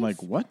headspace. I'm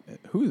like, what?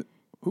 Who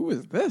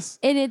is this?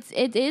 And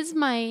it's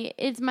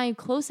my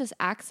closest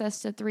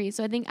access to 3.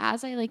 So I think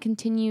as I like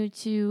continue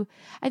to,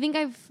 I think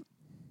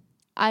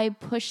I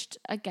pushed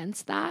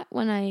against that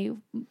when I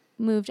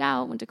moved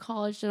out, went to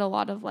college, did a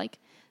lot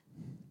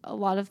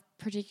of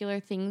particular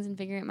things and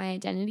figuring out my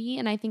identity.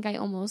 And I think I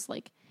almost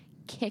like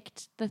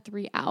kicked the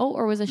 3 out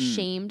or was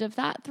ashamed of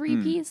that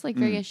 3 piece, like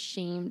very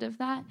ashamed of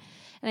that.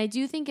 And I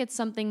do think it's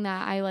something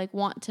that I like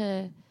want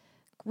to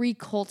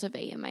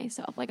recultivate in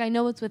myself. Like I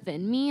know it's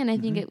within me, and I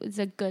think it was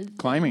a good thing.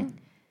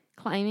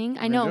 Climbing.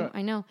 I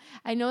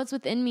know it's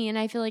within me, and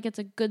I feel like it's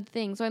a good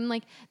thing. So I'm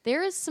like,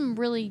 there is some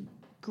really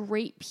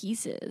great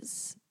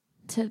pieces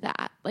to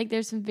that. Like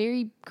there's some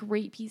very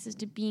great pieces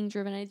to being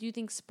driven. I do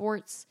think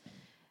sports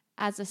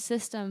as a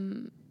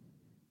system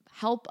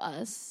help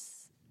us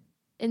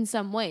in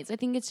some ways. I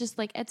think it's just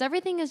like,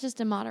 everything is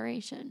just in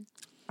moderation.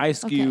 I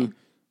skew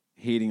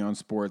hating on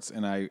sports,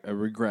 and I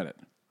regret it.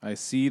 I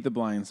see the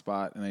blind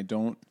spot, and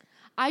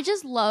I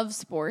just love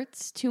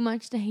sports too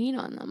much to hate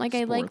on them. Like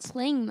I like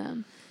playing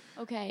them.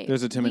 Okay.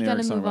 There's a Tim and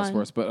Eric song about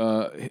sports, but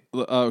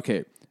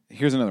okay.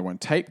 Here's another one.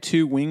 Type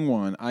 2 Wing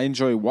 1. I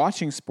enjoy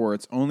watching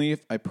sports only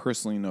if I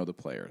personally know the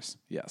players.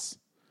 Yes.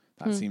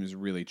 That seems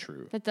really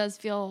true. That does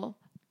feel...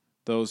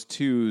 Those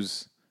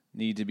 2s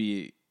need to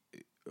be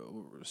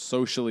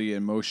socially,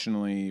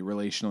 emotionally,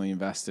 relationally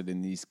invested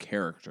in these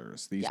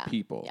characters, these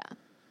people. Yeah.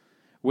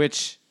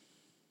 Which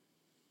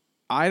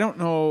I don't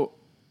know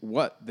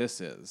what this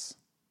is,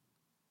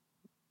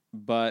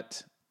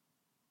 but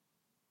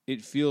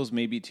it feels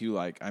maybe too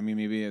like, I mean,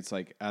 maybe it's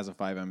like as a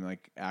 5, I'm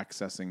like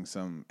accessing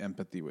some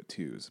empathy with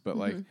 2s. But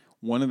like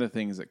one of the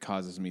things that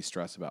causes me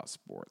stress about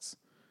sports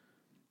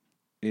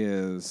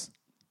is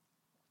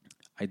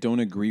I don't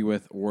agree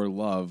with or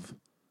love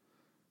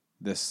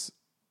this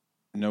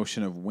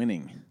notion of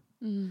winning.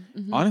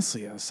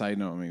 Honestly, a side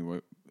note, I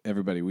mean,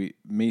 everybody,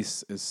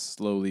 Mace is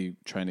slowly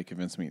trying to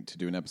convince me to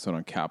do an episode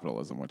on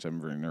capitalism, which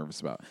I'm very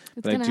nervous about.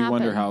 But I do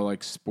wonder how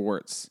like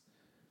sports...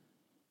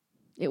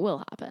 It will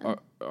happen.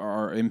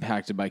 Are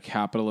impacted by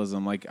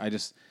capitalism. Like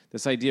this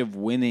idea of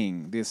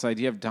winning, this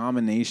idea of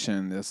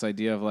domination, this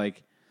idea of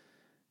like,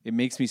 it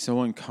makes me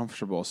so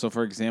uncomfortable. So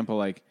for example,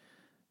 like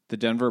the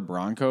Denver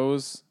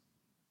Broncos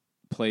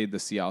played the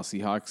Seattle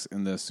Seahawks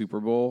in the Super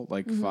Bowl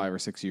like 5 or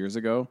 6 years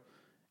ago.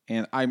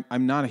 And I'm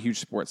not a huge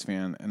sports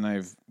fan, and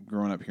I've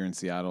grown up here in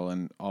Seattle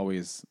and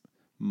always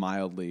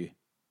mildly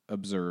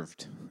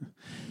observed,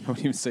 I wouldn't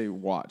even say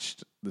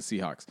watched, the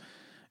Seahawks.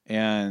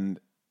 And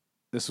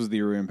this was the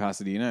year in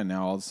Pasadena, and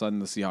now all of a sudden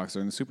the Seahawks are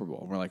in the Super Bowl.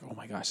 And we're like, oh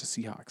my gosh, the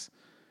Seahawks,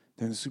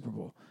 they're in the Super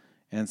Bowl.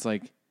 And it's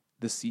like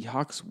the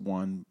Seahawks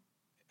won.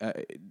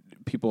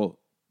 People,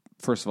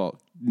 first of all,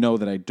 know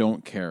that I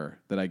don't care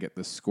that I get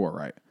this score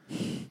right.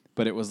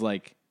 But it was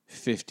like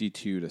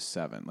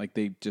 52-7. Like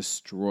they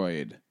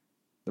destroyed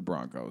the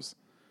Broncos,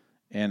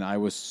 and I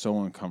was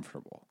so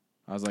uncomfortable.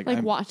 I was like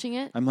watching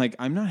it. I'm like,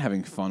 I'm not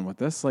having fun with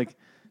this. Like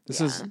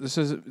this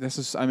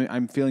is. I mean,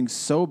 I'm feeling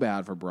so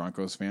bad for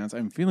Broncos fans.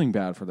 I'm feeling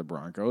bad for the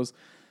Broncos.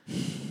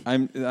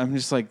 I'm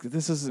just like,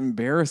 this is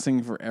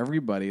embarrassing for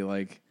everybody.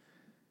 Like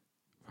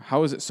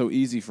how is it so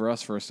easy for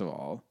us, first of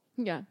all?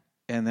 Yeah.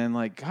 And then,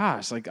 like,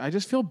 gosh, like, I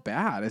just feel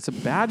bad. It's a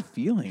bad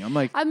feeling. I'm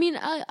like, I mean,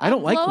 I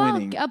don't like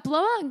winning. A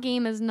blowout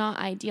game is not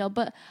ideal,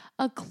 but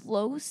a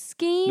close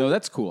game. No,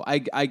 that's cool.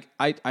 I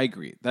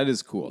agree. That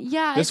is cool.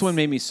 Yeah, this one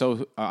made me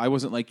so. I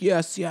wasn't like,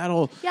 yeah,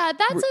 Seattle. Yeah,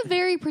 that's a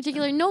very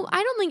particular. No,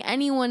 I don't think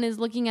anyone is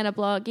looking at a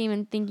blowout game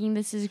and thinking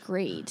this is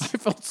great. I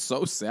felt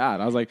so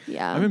sad. I was like,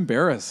 Yeah. I'm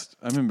embarrassed.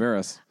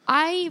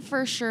 I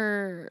for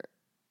sure.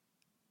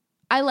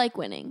 I like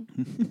winning.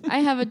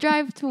 I have a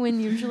drive to win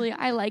usually.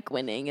 I like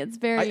winning. It's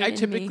very. I in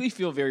typically me.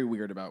 feel very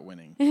weird about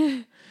winning.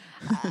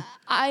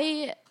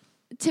 I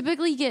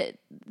typically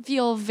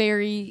feel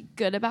very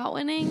good about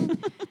winning,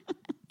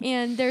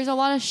 and there's a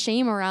lot of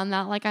shame around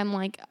that. Like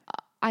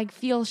I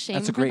feel shame.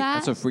 That's a for great.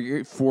 that. That's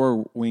a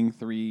 4 wing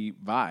 3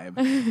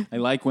 vibe. I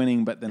like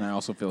winning, but then I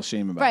also feel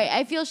shame about it. Right.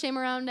 I feel shame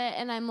around it,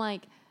 and I'm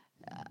like,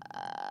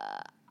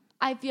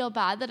 I feel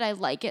bad that I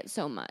like it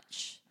so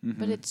much,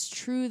 but it's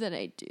true that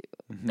I do.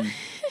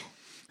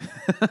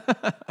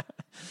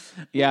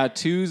 Yeah,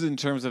 twos in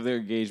terms of their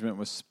engagement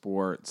with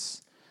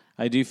sports.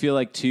 I do feel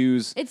like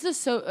twos. It's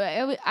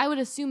I would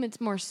assume it's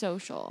more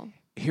social.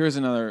 Here's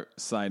another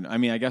side. I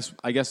mean, I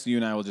guess you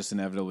and I will just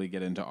inevitably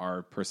get into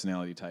our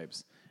personality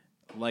types.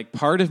 Like,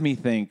 part of me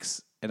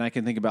thinks, and I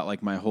can think about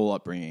like my whole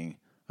upbringing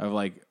of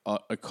like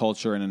a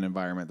culture and an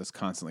environment that's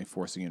constantly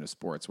forcing you into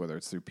sports, whether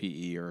it's through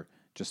PE or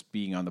just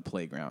being on the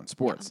playground.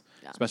 Sports,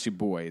 especially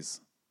boys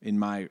in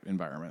my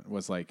environment,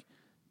 was like,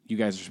 you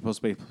guys are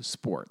supposed to play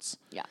sports.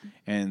 Yeah.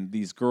 And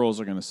these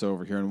girls are going to sit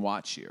over here and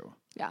watch you.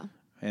 Yeah.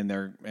 And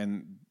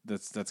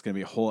that's going to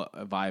be a whole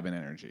vibe and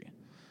energy.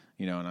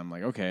 You know, and I'm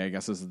like, okay, I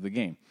guess this is the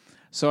game.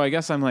 So I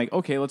guess I'm like,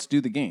 okay, let's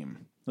do the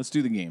game.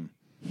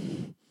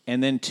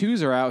 And then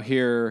twos are out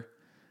here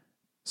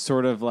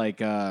sort of like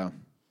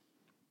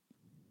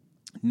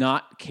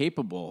not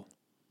capable.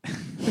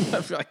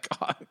 I feel like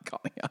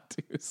calling out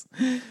twos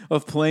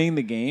of playing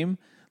the game.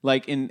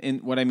 Like,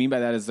 in what I mean by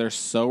that is they're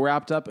so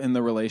wrapped up in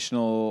the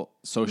relational,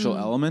 social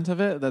element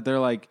of it that they're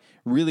like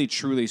really,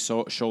 truly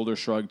shoulder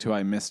shrug to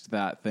I missed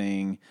that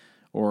thing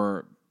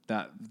or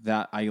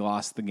that I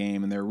lost the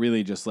game. And they're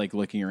really just like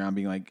looking around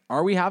being like,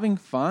 are we having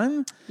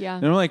fun? Yeah.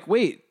 And I'm like,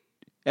 wait,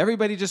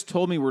 everybody just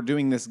told me we're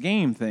doing this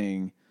game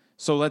thing.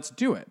 So let's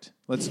do it.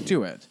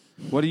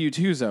 What are you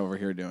twos over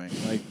here doing?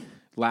 Like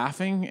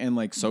laughing and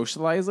like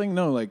socializing?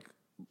 No, like,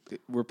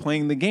 we're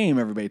playing the game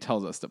everybody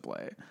tells us to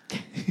play.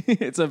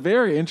 It's a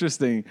very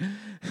interesting.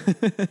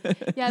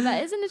 Yeah,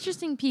 that is an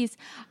interesting piece.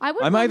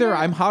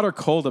 I'm hot or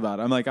cold about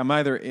it. I'm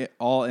either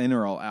all in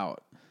or all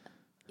out.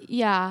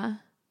 Yeah.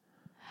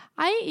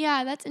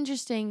 That's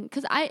interesting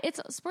because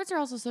sports are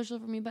also social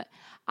for me, but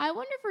I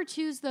wonder for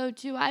twos though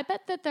too. I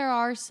bet that there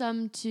are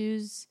some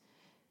twos.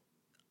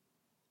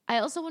 I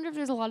also wonder if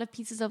there's a lot of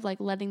pieces of like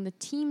letting the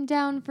team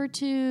down for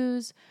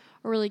twos,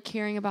 or really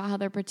caring about how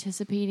they're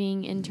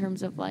participating in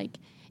terms of like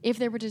if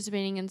they're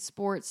participating in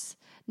sports,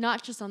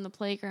 not just on the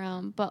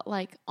playground, but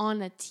like on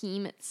a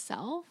team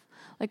itself.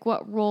 Like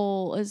what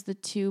role is the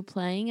two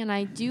playing? And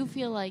I do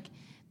feel like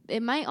they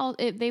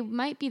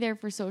might be there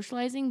for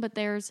socializing, but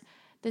there's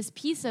this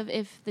piece of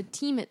if the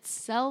team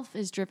itself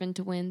is driven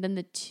to win, then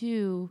the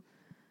two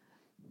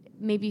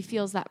maybe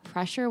feels that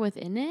pressure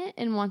within it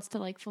and wants to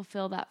like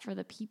fulfill that for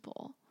the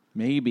people.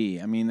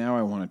 Maybe. I mean, now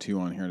I want a two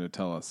on here to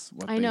tell us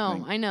what they think.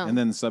 I know. And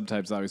then the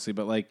subtypes, obviously.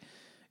 But like,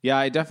 yeah,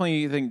 I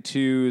definitely think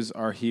twos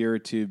are here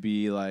to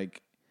be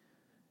like,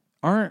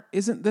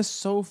 isn't this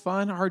so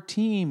fun? Our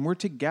team, we're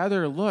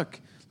together.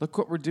 Look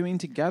what we're doing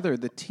together.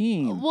 The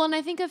team. Well, and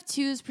I think of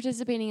twos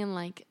participating in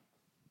like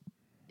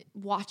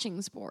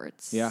watching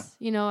sports. Yeah.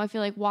 You know, I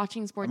feel like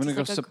watching sports I'm is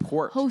gonna like go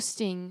support.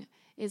 hosting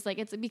is like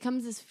it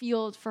becomes this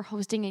field for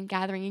hosting and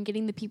gathering and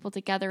getting the people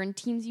together, and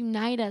teams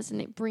unite us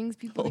and it brings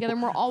people together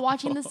and we're all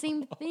watching the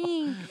same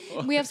thing.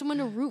 We have someone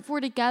to root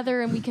for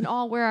together and we can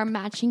all wear our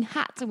matching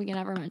hats and we can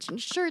have our matching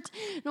shirts.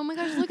 And oh my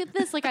gosh, look at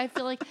this. Like I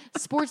feel like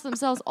sports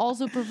themselves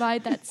also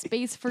provide that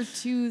space for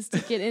twos to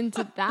get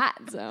into that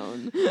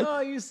zone. Oh,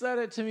 you said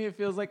it to me. It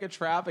feels like a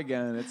trap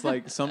again. It's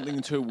like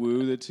something to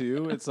woo the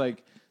two. It's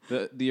like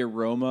the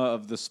aroma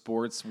of the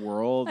sports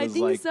world is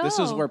like, this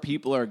is where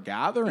people are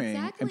gathering.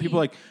 Exactly. And people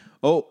are like,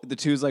 oh, the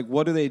two's like,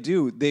 what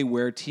do? They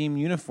wear team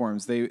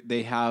uniforms.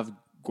 They have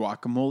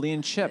guacamole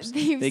and chips.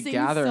 They sing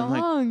gather. songs.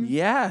 I'm like,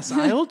 yes,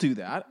 I'll do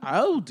that.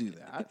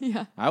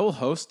 Yeah. I will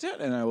host it,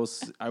 and I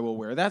will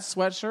wear that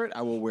sweatshirt.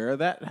 I will wear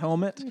that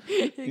helmet.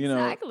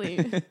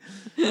 Exactly.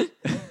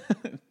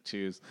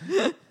 Choose.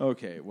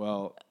 Okay,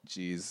 well,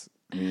 geez.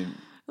 I mean,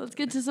 Let's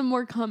get to some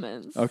more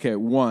comments. okay,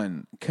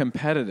 1,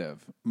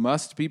 competitive.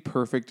 Must be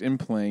perfect in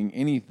playing.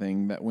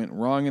 Anything that went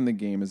wrong in the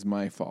game is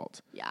my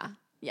fault. Yeah.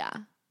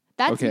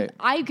 That's Okay.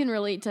 I can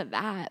relate to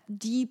that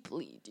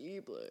deeply.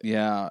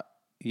 Yeah.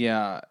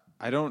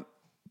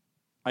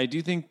 I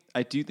do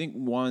think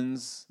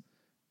ones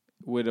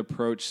would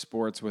approach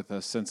sports with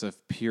a sense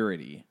of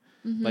purity.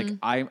 Mm-hmm. Like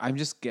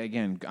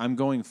I'm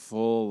going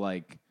full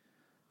like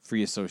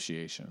free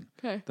association.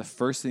 Okay. The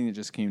first thing that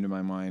just came to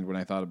my mind when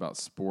I thought about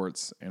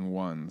sports and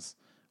ones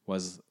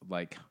was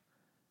like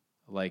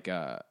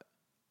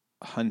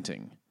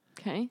hunting,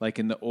 Okay. like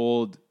in the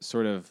old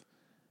sort of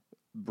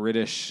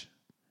British,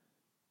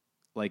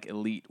 like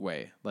elite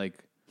way.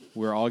 Like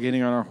we're all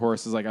getting on our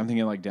horses. Like I'm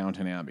thinking like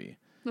Downton Abbey.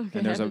 Okay.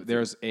 And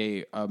there's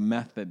a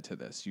method to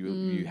this.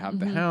 You have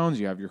the hounds,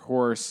 you have your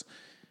horse.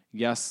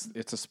 Yes,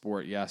 it's a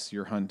sport. Yes,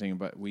 you're hunting,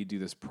 but we do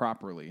this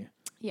properly.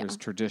 Yeah. There's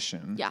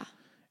tradition. Yeah.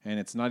 And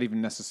it's not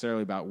even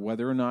necessarily about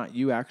whether or not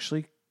you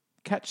actually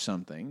catch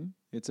something.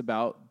 It's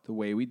about the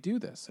way we do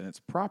this, and it's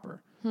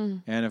proper.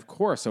 And of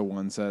course, so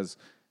one says,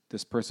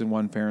 this person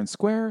won fair and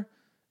square.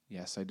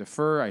 Yes, I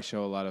defer. I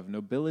show a lot of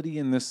nobility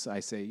in this. I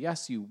say,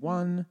 yes, you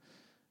won.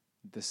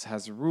 This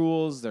has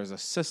rules. There's a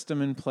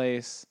system in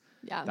place.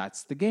 Yeah.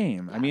 That's the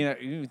game. I mean,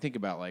 you think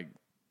about like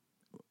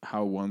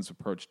how one's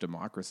approach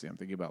democracy. I'm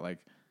thinking about like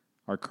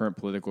our current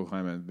political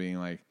climate being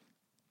like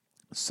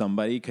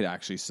somebody could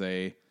actually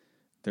say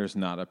there's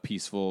not a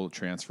peaceful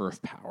transfer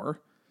of power.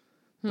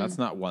 That's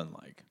not one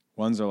like.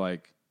 Ones are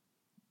like,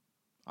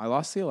 I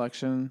lost the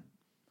election.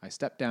 I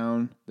stepped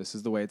down. This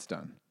is the way it's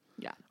done.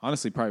 Yeah.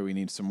 Honestly, probably we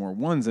need some more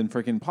ones in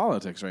freaking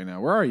politics right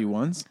now. Where are you,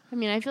 ones? I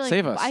mean, I feel like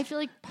Save us. I feel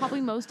like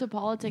probably most of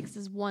politics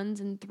is 1s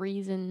and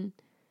 3s and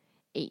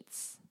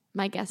 8s.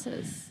 My guess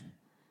is.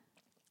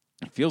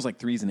 It feels like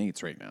 3s and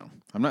 8s right now.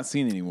 I'm not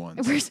seeing any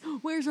ones.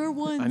 Where's our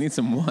ones? I need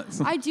some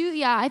ones. I do,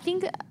 yeah. I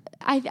think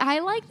I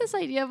like this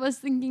idea of us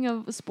thinking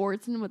of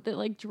sports and what that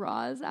like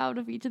draws out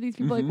of each of these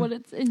people, like what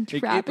it's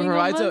entrapping.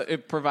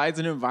 It provides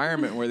an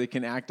environment where they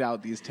can act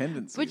out these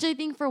tendencies. Which I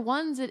think for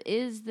ones it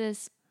is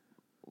this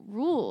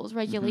rules,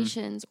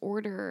 regulations,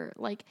 order,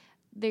 like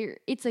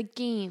it's a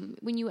game.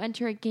 When you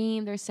enter a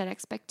game, there's set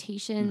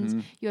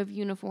expectations. You have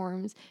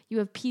uniforms. You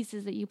have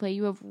pieces that you play.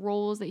 You have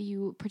roles that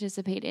you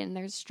participate in.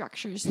 There's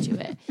structures to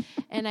it.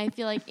 And I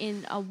feel like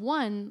in a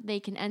 1,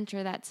 they can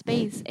enter that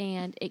space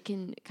and it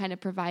can kind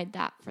of provide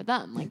that for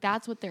them. Like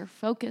that's what they're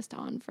focused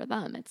on for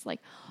them. It's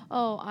like,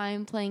 oh,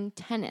 I'm playing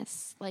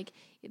tennis. Like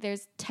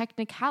there's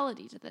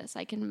technicality to this.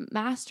 I can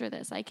master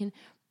this. I can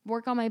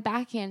work on my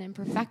backhand and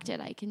perfect it.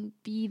 I can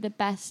be the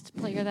best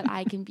player that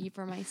I can be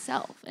for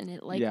myself, and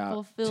it like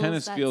fulfills.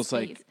 Tennis that feels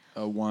space. like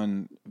a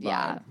 1 vibe.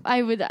 Yeah,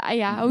 I would.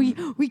 Yeah,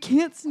 we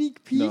can't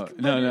sneak peek.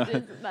 No.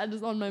 That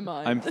is on my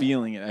mind. I'm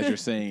feeling it as you're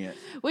saying it.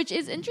 Which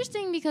is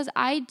interesting because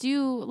I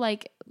do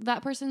like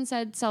that person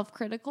said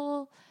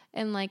self-critical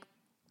and like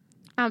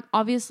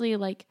obviously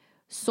like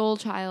soul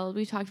child.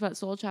 We talked about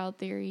soul child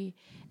theory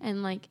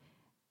and like.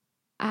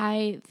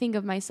 I think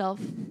of myself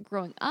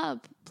growing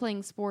up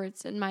playing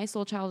sports and my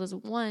soul child is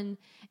 1.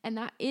 And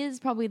that is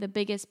probably the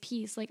biggest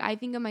piece. Like I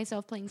think of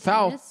myself playing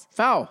tennis.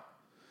 Foul.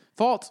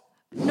 Fault.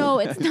 No,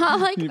 it's not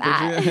like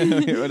that.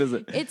 What is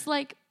it? It's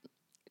like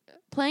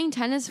playing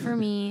tennis for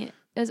me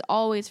is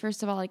always,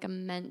 first of all, like a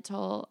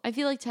mental. I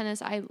feel like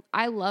tennis,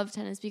 I love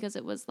tennis because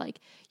it was like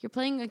you're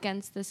playing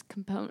against this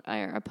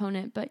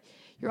opponent, but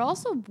you're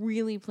also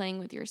really playing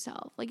with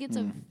yourself. Like it's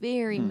a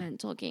very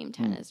mental game,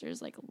 tennis.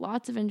 There's like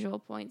lots of individual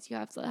points. You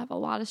have to have a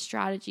lot of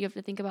strategy. You have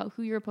to think about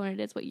who your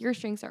opponent is, what your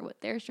strengths are, what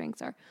their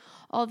strengths are,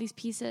 all these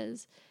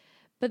pieces.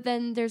 But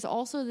then there's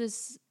also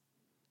this,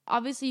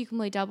 obviously you can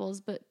play doubles,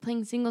 but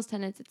playing singles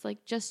tennis, it's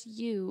like just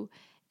you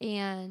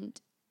and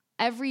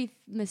every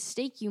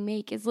mistake you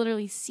make is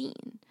literally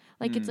seen.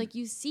 Like it's like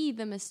you see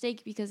the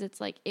mistake because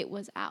it's like it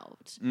was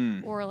out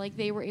or like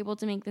they were able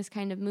to make this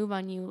kind of move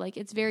on you. Like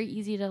it's very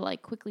easy to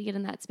like quickly get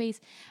in that space.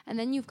 And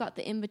then you've got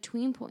the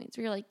in-between points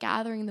where you're like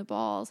gathering the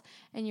balls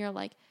and you're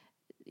like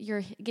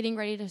you're getting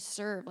ready to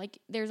serve. Like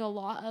there's a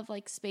lot of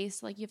like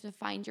space, like you have to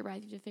find your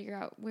breath, you have to figure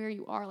out where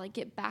you are, like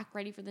get back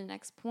ready for the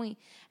next point.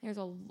 And there's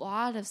a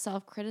lot of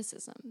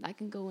self-criticism that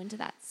can go into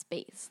that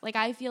space. Like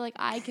I feel like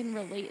I can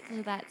relate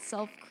to that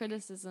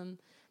self-criticism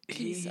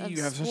piece of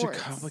You have sports. such a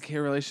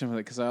complicated relationship with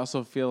it because I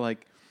also feel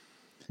like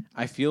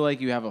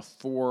you have a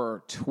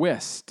 4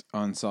 twist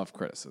on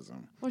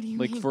self-criticism. What do you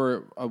like mean?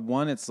 For a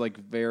 1, it's like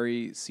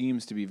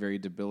seems to be very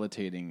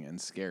debilitating and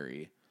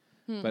scary.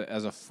 But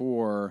as a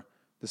 4,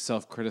 the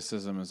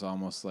self-criticism is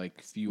almost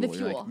like fuel. The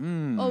You're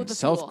fuel. like, the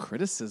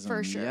self-criticism.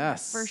 For sure.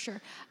 Yes. For sure.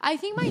 I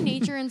think my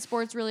nature in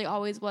sports really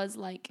always was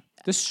like,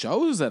 This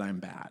shows that I'm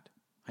bad.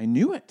 I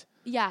knew it.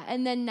 yeah,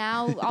 and then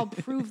now I'll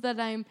prove that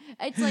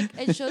it's like,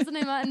 it shows that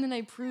I'm not, and then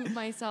I prove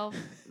myself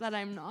that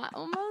I'm not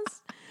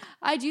almost.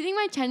 I do think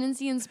my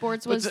tendency in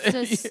sports was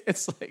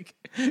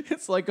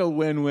it's like a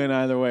win-win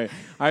either way.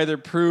 Either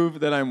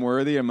prove that I'm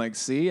worthy, I'm like,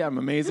 see, I'm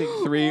amazing,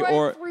 3,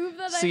 or prove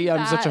that see,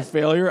 I'm such a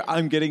failure,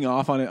 I'm getting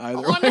off on it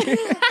either way.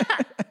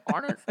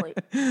 Honestly.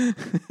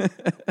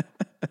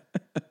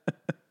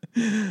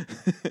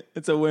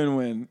 It's a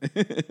win-win.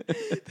 That's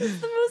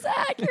the most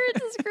accurate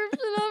description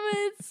of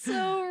it. It's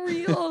so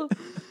real.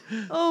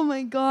 Oh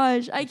my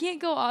gosh. I can't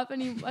go off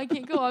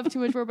too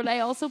much more, but I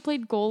also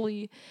played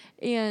goalie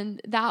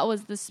and that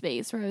was the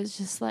space where I was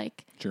just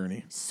like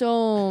Journey.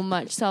 So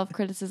much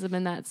self-criticism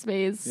in that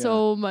space. Yeah.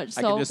 So much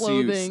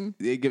self-loathing.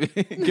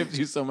 It gives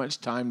you so much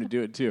time to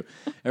do it too.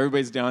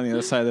 Everybody's down on the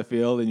other side of the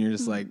field and you're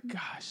just like,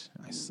 gosh,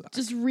 I suck.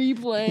 Just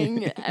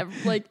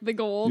replaying like the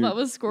goal that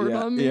was scored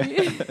on me.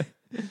 Yeah.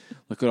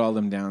 look at all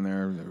them down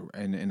there,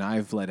 and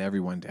I've let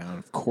everyone down.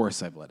 Of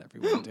course I've let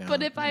everyone down.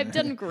 But if I've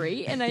done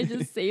great and I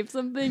just saved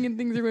something and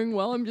things are going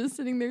well, I'm just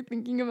sitting there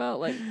thinking about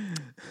like,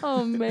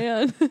 oh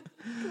man.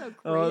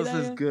 This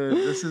is good.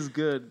 This is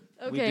good.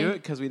 Okay. We do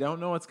it because we don't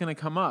know what's going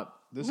to come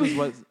up. This is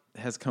what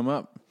has come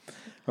up.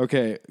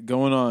 Okay,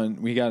 going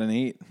on. We got an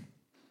 8.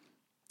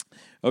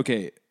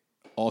 Okay,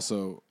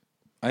 also,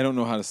 I don't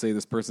know how to say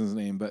this person's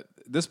name, but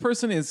this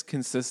person is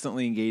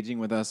consistently engaging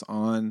with us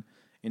on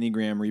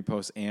Enneagram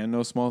reposts and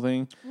No Small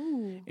Thing.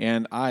 Ooh.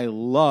 And I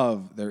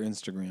love their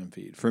Instagram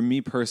feed. For me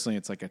personally,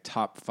 it's like a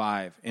top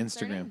 5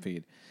 Instagram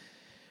feed.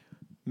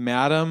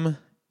 Madam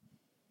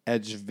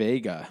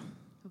Edgevega.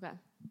 Okay.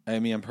 I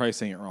mean, I'm probably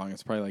saying it wrong.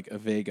 It's probably like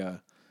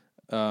Avega.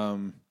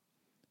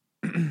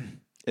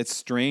 It's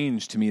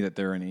strange to me that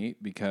they're an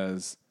 8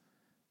 because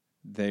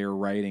their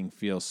writing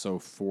feels so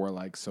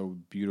so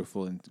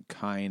beautiful and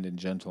kind and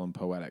gentle and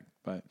poetic.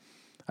 But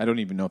I don't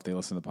even know if they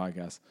listen to the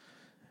podcast.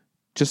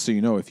 Just so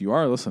you know, if you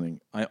are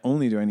listening, I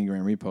only do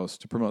Enneagram reposts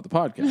to promote the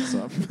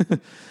podcast.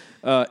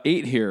 So,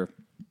 8 here.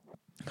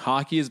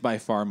 Hockey is by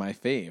far my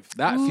fave.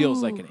 That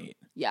feels like an 8.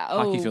 Yeah,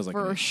 Hockey feels like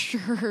for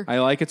sure. I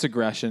like its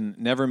aggression.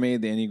 Never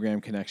made the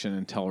Enneagram connection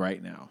until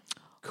right now.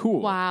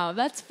 Cool. Wow,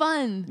 that's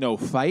fun. No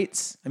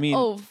fights. I mean,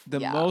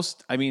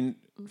 most. I mean,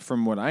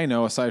 from what I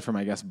know, aside from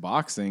I guess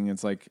boxing,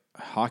 it's like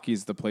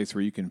hockey's the place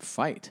where you can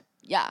fight.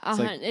 Yeah,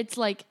 it's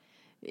like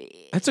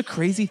that's a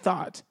crazy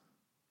thought.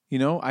 You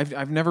know,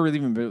 I've never really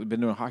even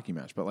been to a hockey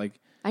match, but like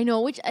I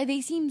know, which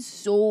they seem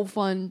so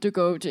fun to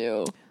go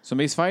to.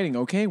 Somebody's fighting.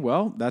 Okay,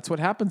 well, that's what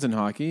happens in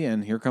hockey,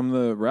 and here come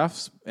the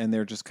refs, and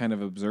they're just kind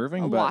of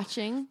observing,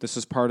 watching. This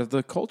is part of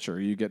the culture.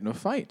 You get in a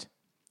fight.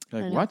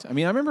 Like what? I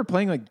mean, I remember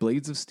playing like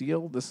Blades of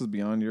Steel. This is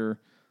beyond your.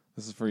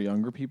 This is for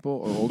younger people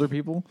or older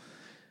people.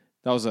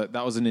 That was a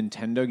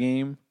Nintendo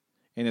game,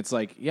 and it's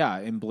like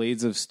in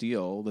Blades of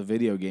Steel, the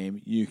video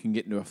game, you can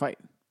get into a fight.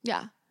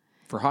 Yeah.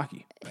 For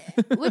hockey.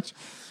 Which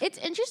it's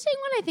interesting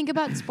when I think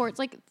about sports.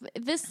 Like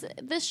this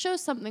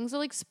shows something. So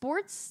like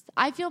sports,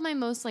 I feel my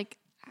most like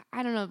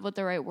I don't know what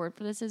the right word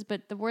for this is,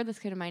 but the word that's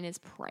coming to mind is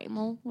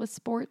primal with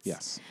sports.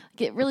 Yes.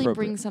 Like it really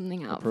brings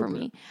something out for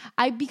me.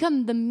 I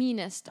become the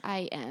meanest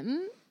I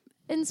am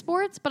in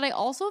sports, but I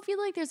also feel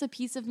like there's a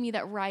piece of me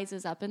that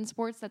rises up in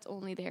sports that's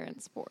only there in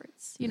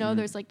sports. You know,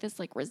 there's like this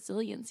like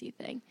resiliency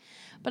thing.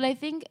 But I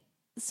think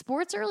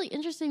sports are really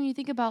interesting when you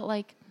think about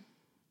like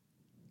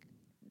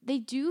they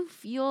do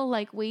feel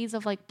like ways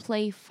of like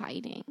play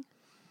fighting.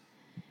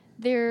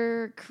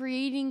 They're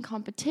creating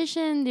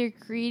competition. They're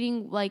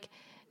creating like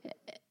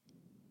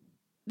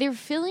they're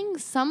filling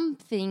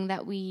something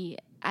that we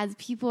as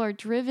people are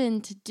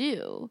driven to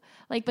do.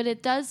 Like, but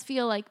it does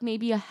feel like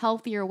maybe a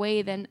healthier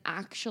way than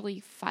actually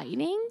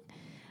fighting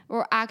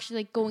or actually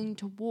like going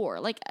to war.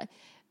 Like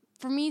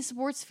for me,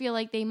 sports feel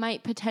like they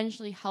might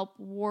potentially help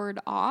ward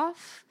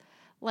off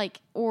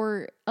like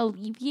or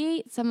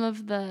alleviate some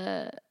of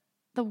the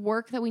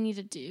work that we need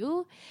to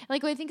do.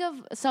 Like when I think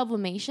of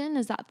sublimation,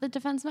 is that the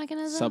defense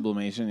mechanism?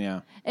 Sublimation, yeah.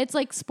 It's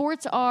like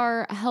sports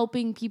are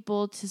helping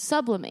people to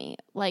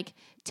sublimate, like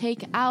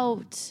take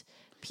out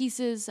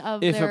pieces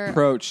of if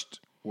approached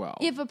well.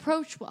 If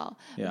approached well.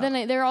 Yeah.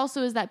 Then there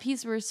also is that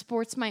piece where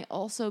sports might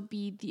also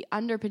be the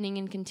underpinning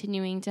and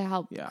continuing to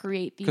help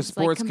create these. Because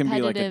sports can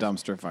be like a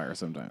dumpster fire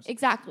sometimes.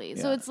 Exactly.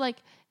 Yeah. So it's like,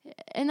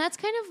 and that's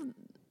kind of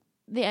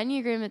the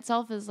Enneagram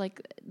itself is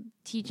like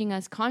teaching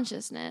us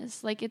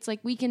consciousness. Like it's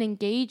like we can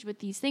engage with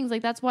these things.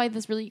 Like that's why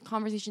this really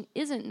conversation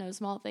isn't no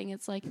small thing.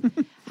 It's like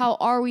how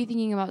are we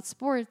thinking about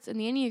sports and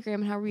the Enneagram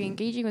and how are we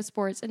engaging with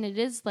sports? And it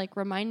is like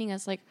reminding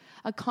us like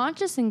a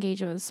conscious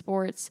engagement with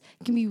sports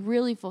can be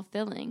really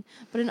fulfilling,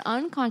 but an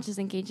unconscious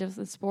engagement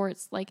with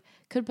sports like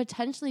could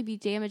potentially be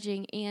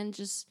damaging and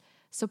just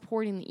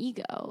supporting the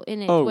ego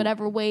in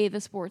whatever way the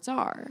sports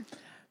are.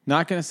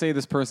 Not going to say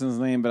this person's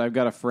name, but I've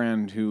got a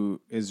friend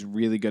who is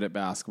really good at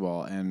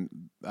basketball, and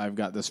I've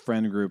got this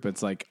friend group.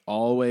 It's like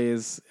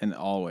always and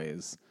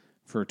always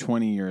for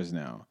 20 years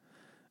now.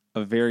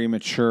 A very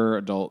mature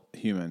adult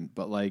human,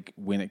 but like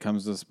when it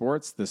comes to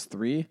sports, this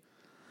 3,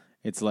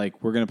 it's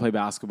like we're going to play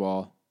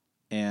basketball,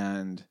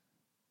 and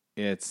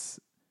it's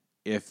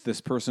if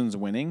this person's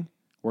winning,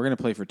 we're going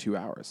to play for 2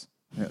 hours.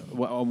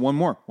 One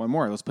more.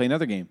 Let's play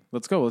another game.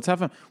 Let's go. Let's have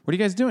fun. What are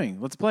you guys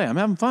doing? Let's play. I'm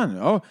having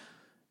fun.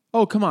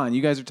 Oh, come on.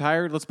 You guys are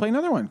tired. Let's play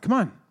another one. Come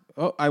on.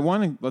 Oh, I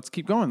won. Let's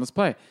keep going. Let's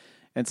play.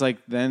 And it's like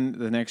then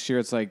the next year,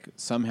 it's like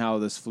somehow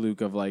this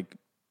fluke of like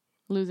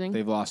losing.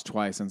 They've lost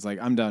twice. And it's like,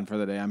 I'm done for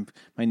the day.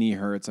 My knee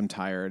hurts. I'm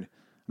tired.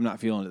 I'm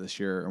not feeling it this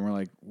year. And we're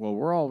like, well,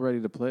 we're all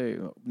ready to play.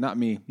 Not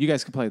me. You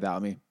guys can play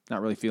without me.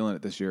 Not really feeling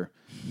it this year.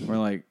 We're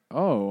like,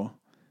 oh,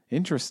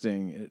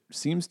 interesting. It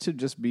seems to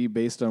just be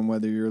based on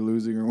whether you're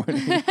losing or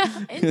winning.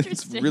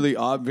 It's really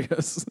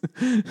obvious.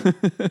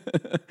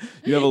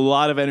 You have a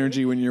lot of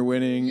energy when you're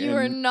winning. You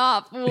are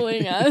not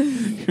fooling us.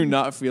 You're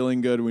not feeling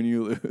good when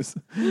you lose.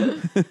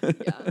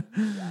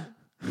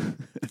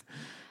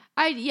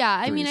 I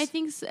mean, I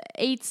think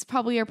 8s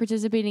probably are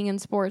participating in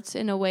sports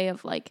in a way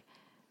of like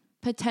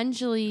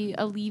potentially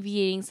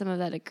alleviating some of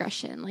that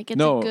aggression. Like it's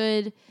No. a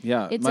good,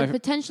 Yeah. it's a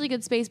potentially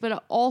good space,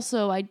 but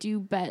also I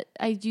do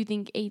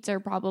think 8s are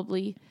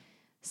probably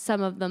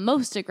some of the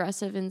most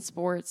aggressive in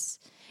sports.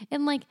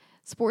 And like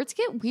sports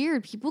get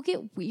weird. People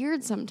get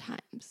weird sometimes.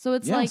 So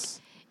it's like,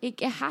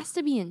 it has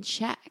to be in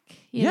check,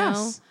 you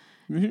know?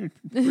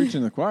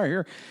 Preaching the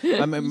choir here.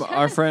 I mean,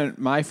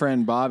 my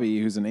friend Bobby,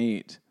 who's an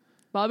 8,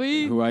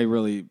 Bobby, who I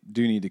really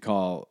do need to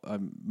call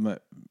one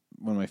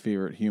of my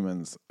favorite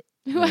humans.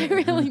 who I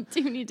really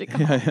do need to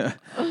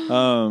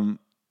call.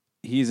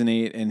 He's an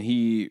 8, and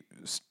he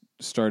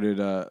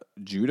started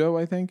judo,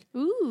 I think.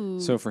 Ooh.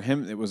 So for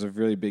him, it was a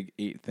really big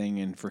 8 thing,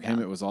 and for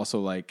him, it was also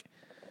like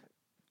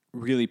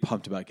really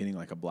pumped about getting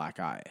like a black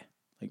eye.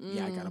 Like,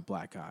 yeah, I got a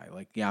black eye.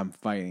 Like, yeah, I'm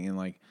fighting, and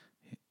like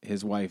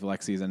his wife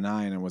Lexi is a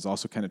 9 and was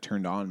also kind of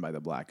turned on by the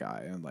black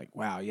eye, and like,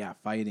 wow, yeah,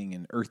 fighting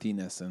and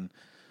earthiness and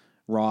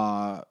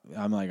raw.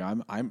 I'm like,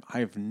 I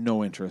have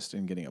no interest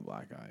in getting a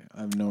black eye.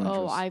 I have no interest.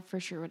 Oh, I for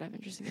sure would have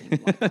interest in getting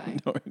a black eye.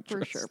 No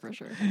interest. For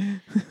sure.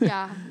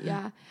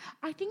 Yeah.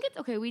 I think it's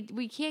okay.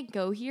 We can't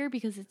go here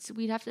because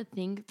we'd have to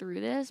think through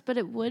this, but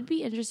it would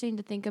be interesting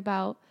to think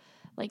about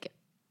like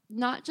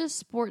not just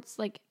sports,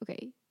 like,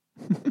 okay,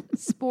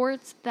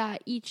 sports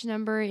that each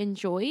number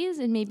enjoys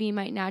and maybe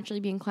might naturally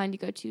be inclined to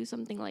go to,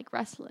 something like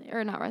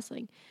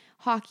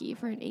hockey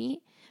for an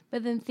 8,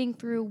 but then think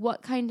through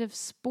what kind of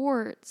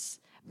sports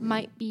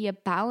might be a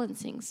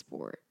balancing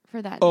sport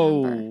for that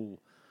number. You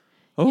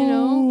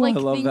know, like I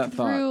love think that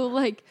through thought.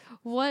 like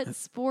what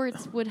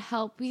sports would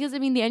help, because I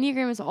mean the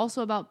Enneagram is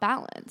also about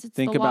balance. It's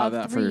Think the law about of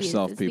that for threes.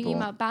 yourself, it's people. Thinking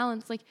about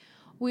balance, like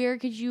where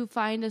could you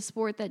find a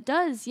sport that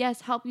does,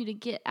 yes, help you to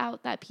get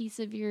out that piece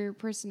of your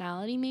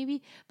personality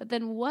maybe, but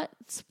then what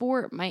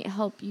sport might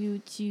help you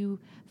to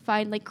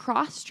find like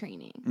cross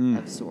training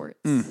of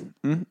sorts?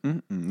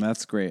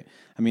 That's great.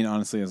 I mean,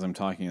 honestly, as I'm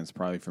talking, it's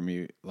probably for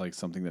me like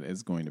something that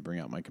is going to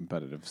bring out my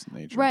competitive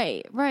nature.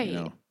 Right. You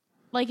know?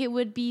 Like it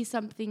would be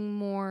something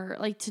more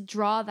like to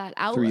draw that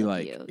out of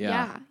you.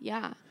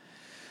 Yeah.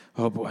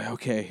 Oh boy.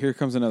 Okay. Here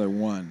comes another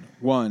one.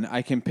 1,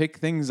 I can pick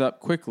things up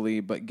quickly,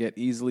 but get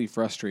easily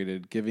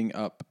frustrated, giving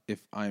up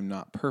if I'm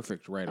not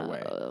perfect right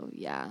away. Oh,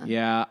 yeah.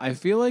 Yeah. I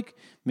feel like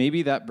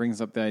maybe that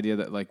brings up the idea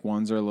that like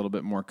 1s are a little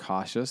bit more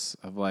cautious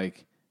of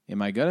like,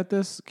 am I good at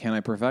this? Can I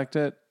perfect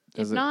it?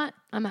 If not,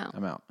 I'm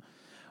out.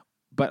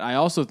 But I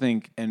also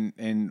think,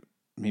 and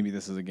maybe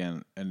this is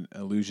again an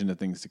allusion to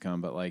things to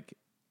come, but like,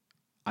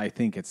 I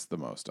think it's the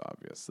most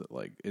obvious that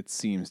like it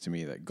seems to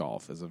me that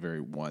golf is a very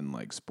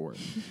 1-leg sport.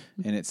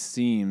 And it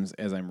seems,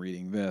 as I'm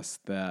reading this,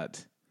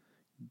 that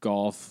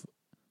golf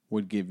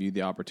would give you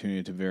the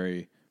opportunity to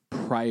very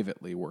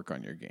privately work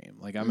on your game.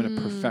 Like, I'm going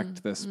to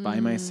perfect this by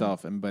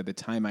myself, and by the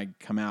time I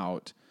come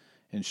out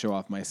and show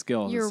off my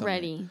skills, You're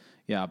ready.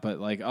 Yeah, but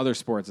like other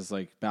sports, it's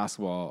like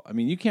basketball. I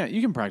mean, you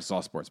can practice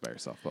all sports by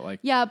yourself, but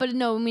like Yeah, but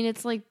no, I mean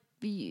it's like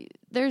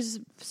there's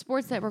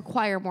sports that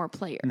require more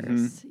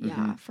players.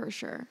 Yeah, for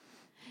sure.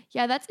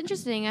 Yeah, that's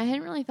interesting. I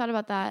hadn't really thought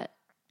about that.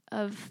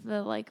 Of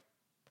the like,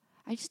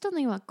 I just don't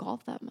think about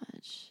golf that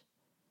much.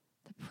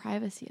 The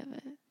privacy of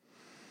it.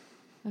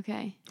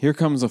 Okay. Here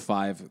comes a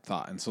 5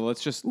 thought, and so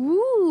let's just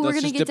we're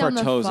gonna get dip down our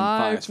the toes in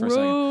 5 5s for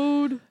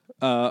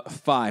a second.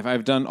 5.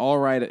 I've done all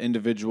right at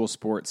individual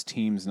sports,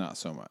 teams not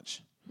so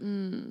much.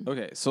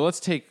 Okay, so let's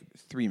take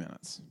 3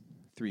 minutes.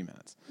 3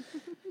 minutes.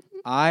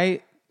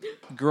 I,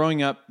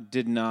 growing up,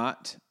 did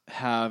not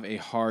have a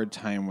hard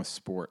time with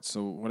sports.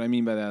 So what I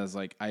mean by that is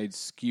like I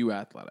skew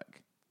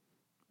athletic.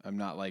 I'm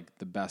not like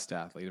the best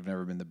athlete. I've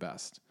never been the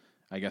best.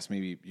 I guess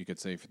maybe you could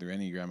say through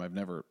Enneagram, I've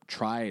never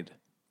tried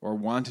or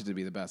wanted to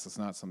be the best. It's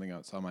not something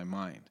that's on my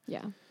mind.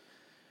 Yeah.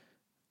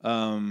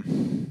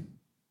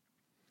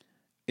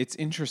 It's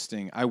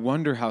interesting. I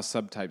wonder how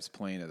subtypes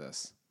play into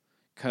this.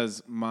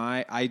 Because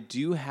I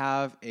do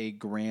have a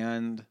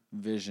grand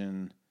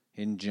vision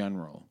in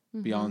general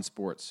beyond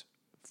sports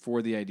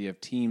for the idea of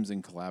teams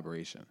and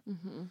collaboration.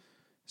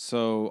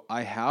 So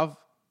I have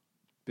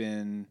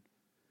been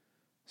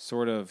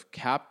sort of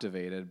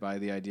captivated by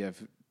the idea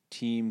of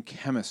team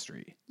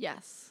chemistry.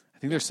 Yes. I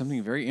think there's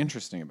something very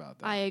interesting about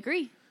that. I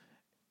agree.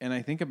 And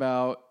I think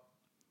about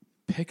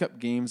pickup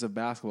games of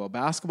basketball.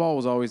 Basketball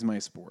was always my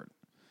sport.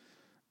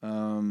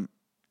 And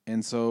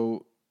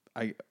so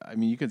I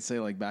mean, you could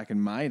say like back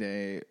in my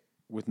day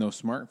with no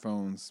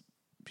smartphones,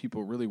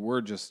 people really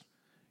were just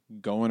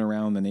going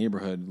around the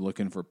neighborhood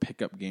looking for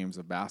pickup games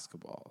of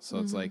basketball. So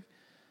it's like,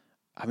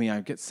 I mean,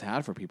 I get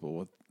sad for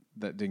people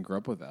that didn't grow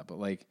up with that, but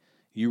like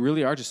you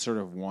really are just sort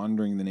of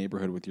wandering the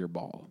neighborhood with your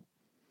ball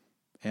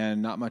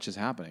and not much is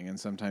happening. And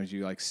sometimes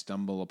you like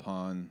stumble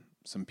upon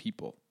some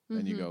people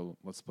and you go,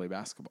 let's play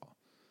basketball.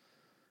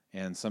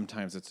 And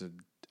sometimes it's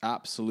an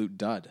absolute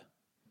dud.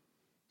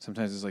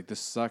 Sometimes it's like,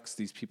 this sucks.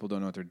 These people don't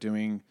know what they're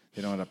doing.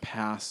 They don't know how to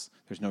pass.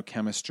 There's no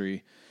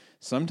chemistry.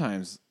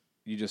 Sometimes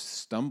you just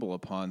stumble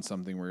upon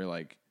something where you're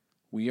like,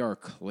 we are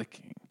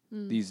clicking.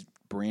 These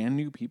brand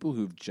new people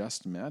who've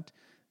just met,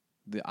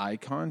 the eye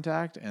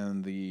contact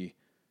and the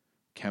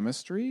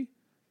chemistry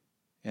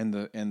and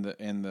the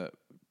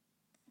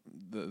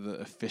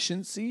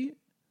efficiency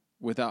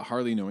without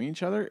hardly knowing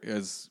each other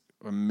is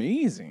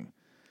amazing.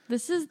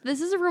 This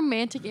is a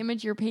romantic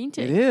image you're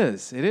painting. It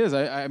is. It is.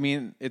 I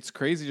mean, it's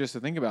crazy just to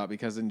think about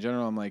because in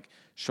general, I'm like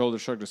shoulder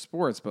shrug to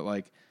sports, but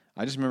like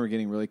I just remember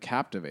getting really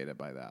captivated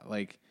by that.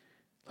 Like,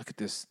 look at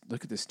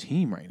this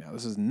team right now.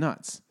 This is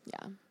nuts.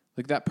 Yeah.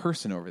 Like that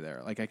person over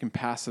there. Like I can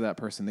pass to that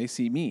person. They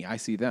see me. I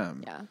see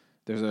them. Yeah.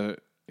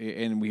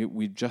 And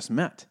we just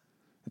met.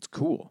 It's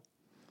cool.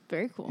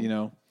 Very cool. You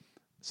know?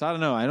 So I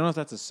don't know. I don't know if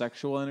that's a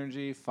sexual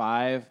energy.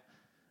 5.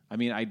 I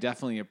mean, I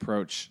definitely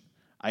approach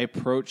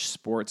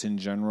sports in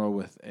general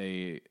with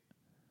a,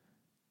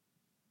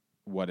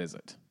 what is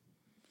it?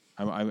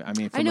 I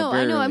mean, from I know.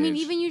 early I mean,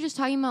 age. even you just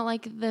talking about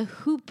like the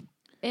hoop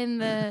in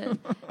the,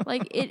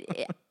 like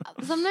it,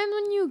 sometimes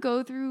when you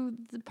go through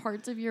the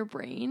parts of your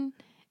brain,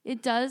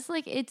 it does,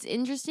 like, it's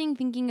interesting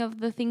thinking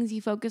of the things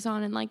you focus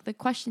on and like the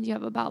questions you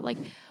have about, like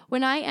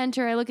when I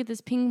look at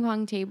this ping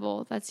pong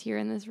table that's here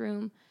in this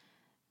room.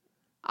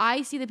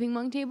 I see the ping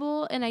pong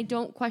table and I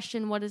don't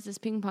question what is this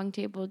ping pong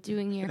table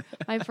doing here.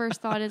 My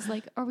first thought is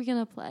like, are we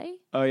gonna play?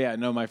 Oh yeah,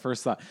 no. My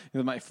first thought,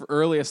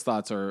 earliest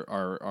thoughts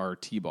are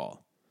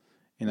t-ball,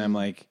 and I'm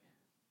like,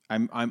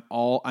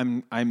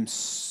 I'm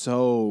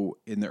so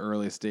in the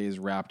earliest days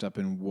wrapped up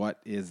in what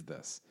is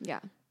this?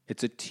 Yeah,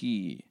 it's a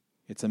tee,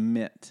 it's a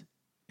mitt,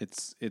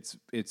 it's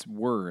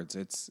words,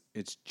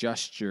 it's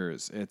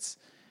gestures,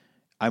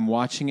 I'm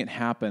watching it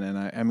happen, and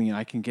I mean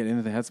I can get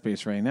into the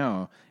headspace right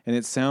now, and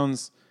it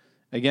sounds.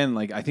 Again,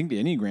 like I think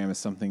the Enneagram is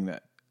something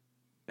that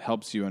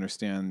helps you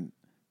understand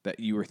that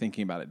you were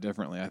thinking about it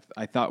differently.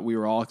 I thought we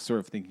were all sort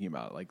of thinking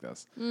about it like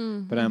this.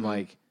 But I'm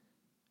like,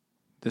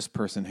 this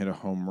person hit a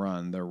home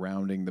run. They're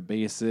rounding the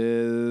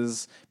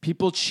bases.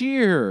 People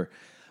cheer.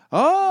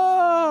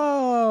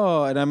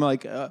 Oh! And I'm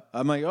like, oh!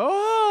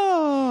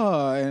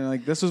 And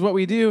like, this is what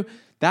we do.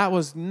 That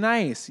was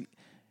nice.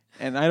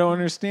 And I don't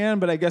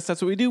understand, but I guess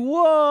that's what we do.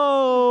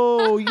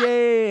 Whoa,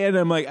 yay. And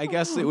I'm like, I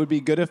guess it would be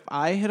good if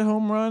I hit a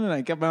home run. And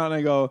I come out and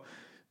I go,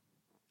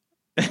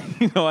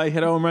 I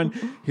hit a home run.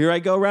 Here I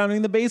go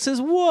rounding the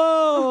bases.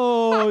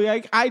 Whoa,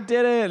 like, I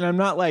did it. And I'm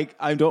not like,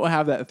 I don't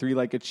have that 3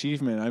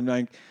 achievement. I'm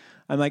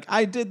like,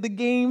 I did the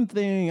game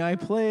thing. I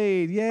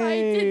played. Yay.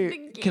 I did the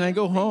game Can I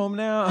go home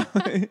now?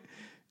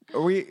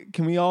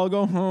 Can we all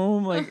go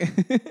home? Like,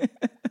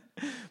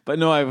 but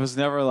no, I was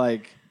never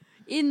like,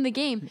 in the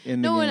game.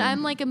 And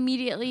I'm like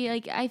immediately,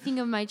 like I think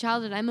of my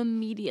childhood, I'm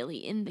immediately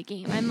in the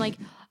game. I'm like,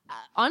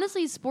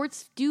 honestly,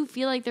 sports do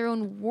feel like their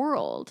own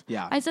world.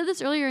 Yeah. I said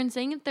this earlier in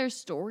saying that they're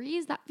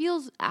stories, that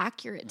feels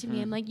accurate to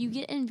me. I'm like, you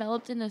get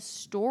enveloped in a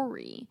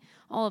story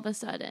all of a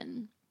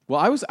sudden. Well,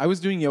 I was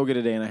doing yoga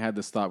today and I had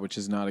this thought, which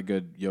is not a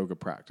good yoga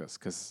practice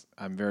because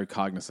I'm very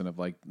cognizant of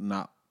like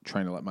not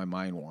trying to let my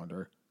mind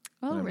wander.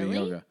 Oh, when I'm doing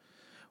really? yoga.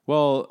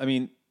 Well, I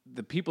mean,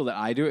 the people that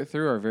I do it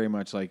through are very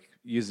much like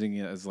using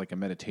it as like a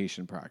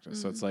meditation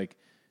practice. So it's like,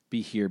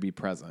 be here, be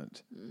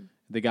present.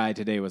 The guy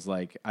today was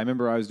like, I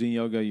remember I was doing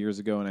yoga years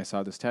ago and I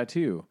saw this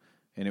tattoo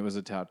and it was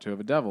a tattoo of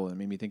a devil. And it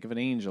made me think of an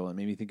angel. It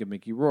made me think of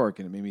Mickey Rourke.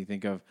 And it made me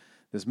think of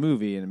this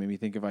movie. And it made me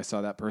think if I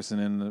saw that person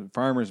in the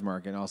farmer's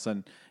market. And all of a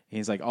sudden,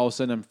 he's like, all of a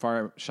sudden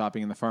I'm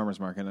shopping in the farmer's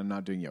market and I'm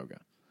not doing yoga.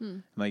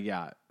 I'm like,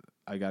 yeah,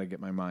 I got to get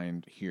my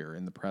mind here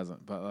in the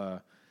present.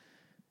 But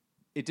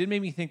it did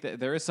make me think that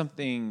there is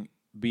something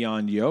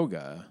beyond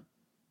yoga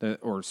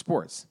or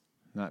sports,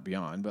 not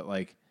beyond, but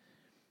like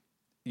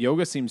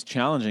yoga seems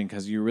challenging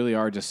because you really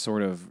are just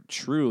sort of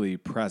truly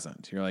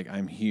present. You're like,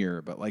 I'm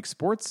here. But like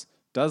sports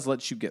does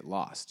let you get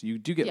lost. You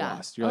do get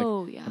lost. You're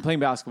like, I'm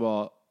playing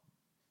basketball.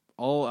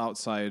 All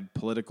outside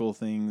political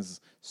things,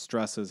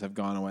 stresses have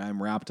gone away.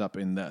 I'm wrapped up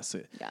in this.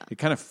 It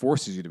kind of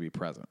forces you to be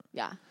present.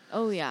 Yeah.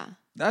 Oh, yeah.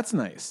 That's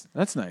nice.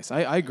 That's nice.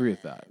 I agree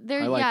with that.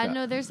 I like that.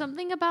 No, there's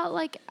something about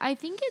like, I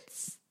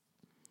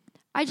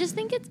just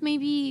think it's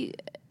maybe,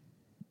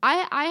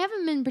 I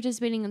haven't been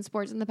participating in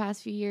sports in the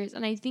past few years,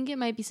 and I think it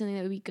might be something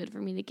that would be good for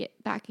me to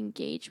get back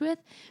engaged with,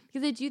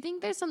 because I do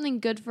think there's something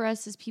good for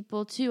us as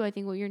people too. I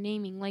think what you're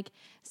naming, like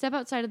step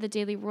outside of the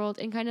daily world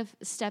and kind of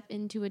step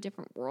into a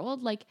different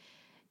world. Like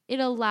it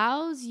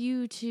allows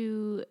you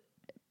to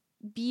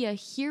be a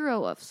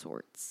hero of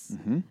sorts,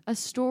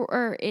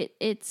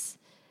 it's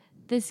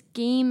this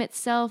game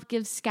itself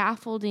gives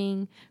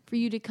scaffolding for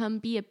you to come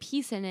be a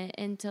piece in it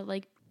and to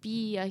like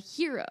be a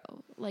hero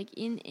like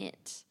in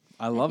it.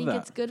 I love that. I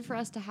think it's good for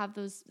us to have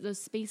those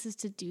spaces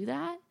to do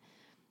that.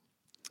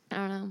 I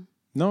don't know.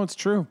 No, it's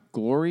true.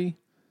 Glory.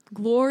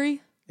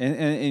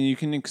 And you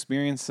can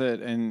experience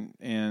it and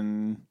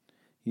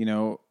you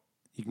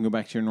can go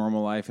back to your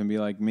normal life and be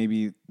like,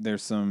 maybe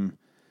this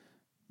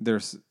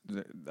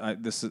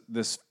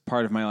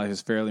part of my life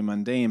is fairly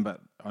mundane,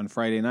 but on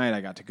Friday night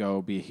I got to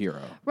go be a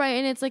hero. Right,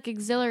 and it's like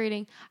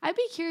exhilarating. I'd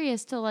be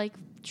curious to like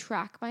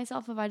track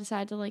myself if I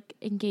decide to like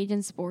engage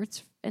in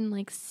sports and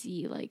like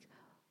see like,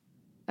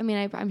 I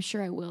mean, I'm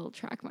sure I will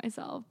track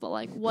myself, but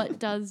like what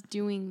does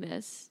doing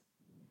this,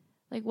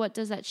 like what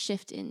does that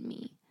shift in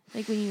me?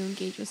 Like when you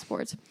engage with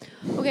sports.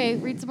 Okay,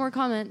 read some more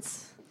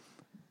comments.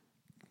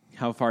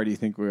 How far do you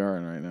think we are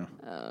in right now?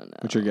 Oh no.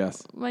 What's your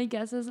guess? My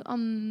guess is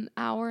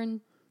hour and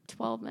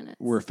 12 minutes?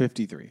 We're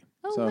 53.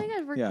 Oh So, my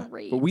God, we're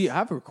great. But we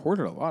have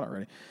recorded a lot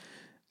already.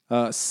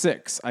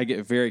 6, I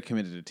get very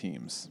committed to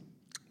teams.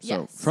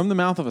 So Yes. from the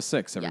mouth of a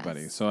 6,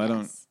 everybody. Yes, So I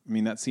yes.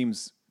 mean, that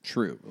seems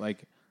true.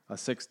 Like a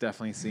 6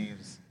 definitely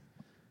seems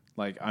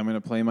like I'm going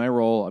to play my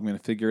role. I'm going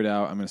to figure it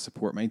out. I'm going to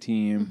support my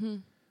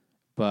team,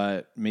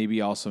 but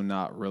maybe also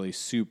not really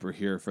super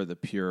here for the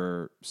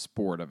pure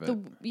sport of it.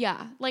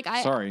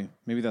 Sorry,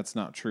 maybe that's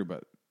not true,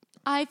 but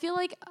I feel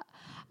like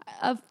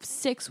a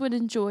 6 would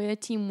enjoy a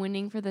team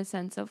winning for the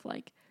sense of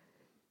like,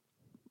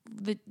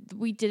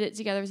 we did it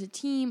together as a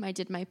team. I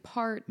did my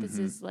part. This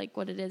is like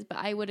what it is. But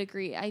I would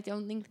agree.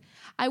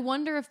 I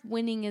wonder if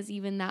winning is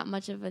even that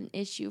much of an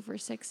issue for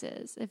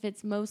 6s. If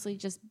it's mostly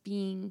just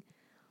being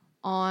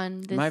on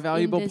this. my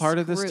valuable in this part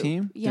of this group.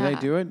 team. Yeah. Did I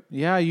do it?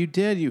 Yeah, you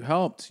did. You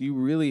helped. You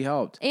really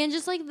helped. And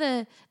just like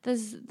the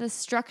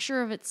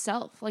structure of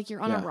itself, like you're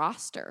on a Yeah.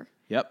 roster.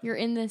 Yep. You're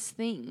in this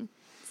thing.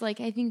 It's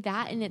like I think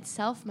that in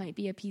itself might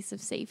be a piece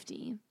of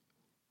safety.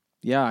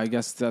 Yeah, I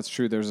guess that's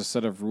true. There's a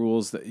set of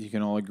rules that you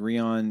can all agree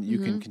on. You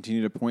can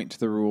continue to point to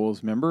the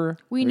rules. Remember?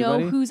 We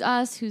everybody? know who's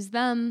us, who's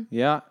them.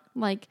 Yeah.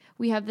 Like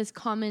we have this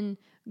common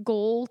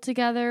goal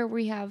together.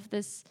 We have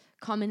this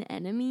common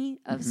enemy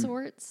of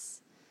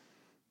sorts.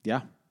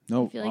 Yeah.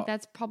 No. I feel like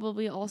that's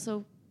probably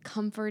also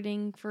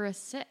comforting for a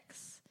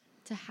 6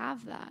 to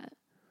have that.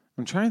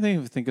 I'm trying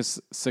to think of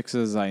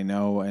 6s I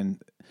know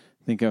and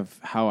think of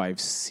how I've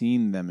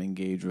seen them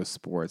engage with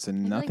sports,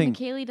 and I nothing.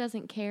 feel like McKaylee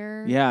doesn't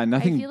care. Yeah,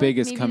 nothing I feel big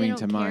like is maybe coming they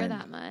to don't care mind.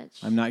 that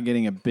much. I'm not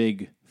getting a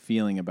big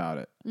feeling about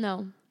it.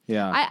 No.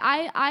 Yeah.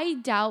 I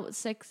doubt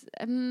 6.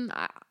 I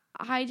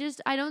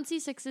don't see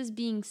 6s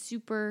being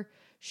super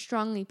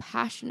strongly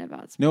passionate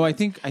about sports. No, I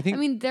think. I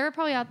mean, they're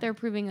probably out there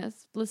proving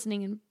us,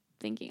 listening and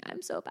thinking,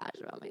 I'm so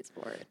passionate about my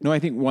sport. No, I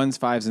think 1s,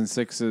 5s, and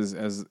 6s,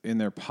 as in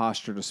their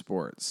posture to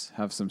sports,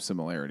 have some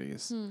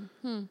similarities.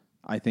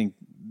 I think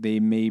they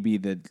may be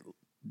the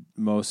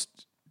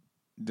most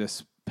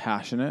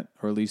dispassionate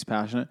or least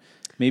passionate.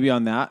 Maybe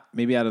on that.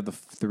 Maybe out of the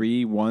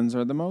 3, 1s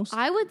are the most.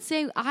 I would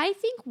say I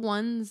think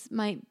 1s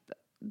might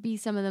be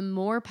some of the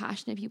more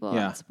passionate people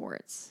Yeah. about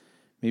sports.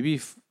 Maybe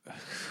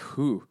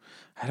who?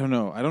 I don't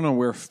know. I don't know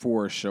where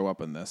 4s show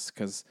up in this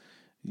because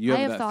you I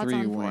have have that thoughts 3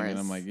 on wing, 4s. and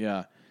I'm like,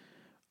 yeah.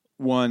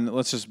 1,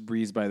 let's just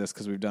breeze by this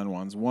because we've done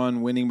 1s.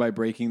 1, winning by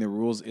breaking the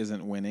rules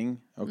isn't winning.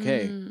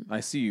 Okay,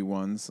 I see you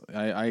 1s.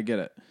 I get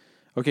it.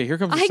 Okay, here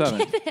comes the 7.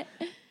 Get it.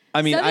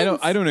 I mean, I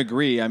 7s don't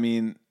agree. I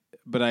mean,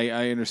 but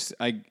I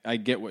understand. I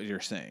get what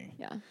you're saying.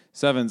 Yeah.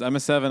 7s. I'm a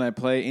 7. I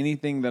play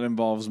anything that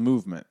involves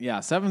movement. Yeah,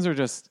 7s are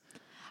just.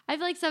 I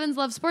feel like 7s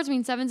love sports. I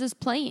mean, 7s is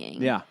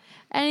playing. Yeah.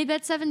 And I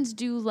bet 7s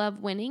do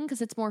love winning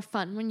because it's more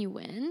fun when you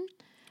win.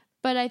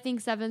 But I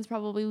think 7s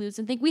probably lose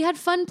and think we had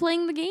fun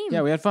playing the game.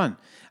 Yeah, we had fun.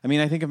 I mean,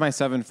 I think of my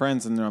 7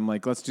 friends, and I'm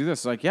like, let's do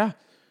this. They're like, yeah.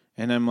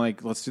 And I'm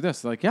like, let's do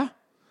this. They're like, yeah.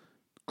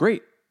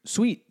 Great.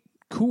 Sweet.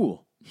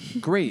 Cool.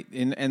 Great.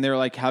 And they're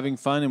like having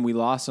fun, and we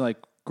lost. And like,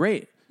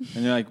 great.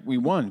 And they're like, we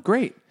won.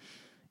 Great.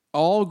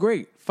 All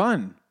great.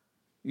 Fun.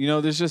 You know,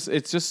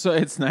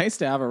 it's nice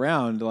to have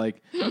around.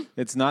 Like,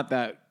 it's not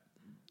that,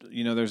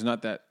 there's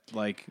not that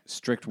like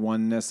strict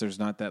oneness. There's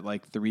not that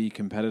like 3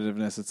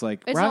 competitiveness. It's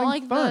like, It's we're not having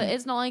like fun.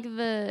 it's not like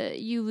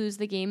you lose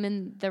the game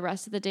and the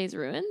rest of the day's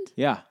ruined.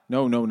 Yeah.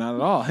 No, not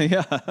at all.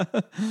 Yeah.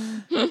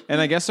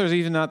 And I guess there's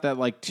even not that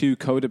like too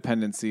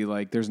codependency.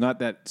 Like there's not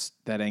that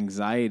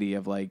anxiety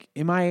of like,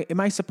 am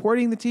I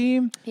supporting the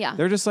team? Yeah.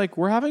 They're just like,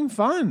 we're having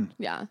fun.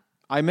 Yeah.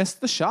 I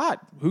missed the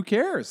shot. Who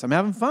cares? I'm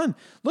having fun.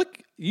 Look,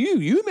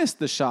 you missed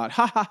the shot.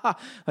 Ha ha ha.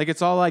 Like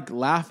it's all like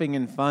laughing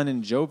and fun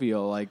and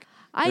jovial. Like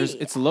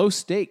it's low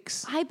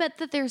stakes. I bet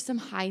that there's some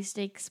high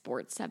stakes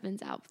sports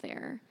 7s out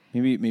there.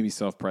 Maybe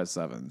self-press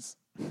 7s.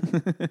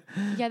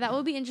 Yeah, that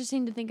would be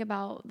interesting to think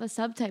about the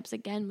subtypes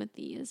again with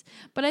these.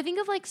 But I think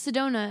of like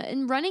Sedona,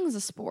 and running's a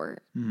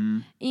sport. Mm-hmm.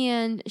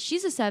 And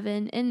she's a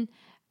 7. And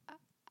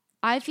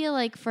I feel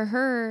like for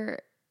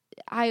her,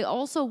 I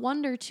also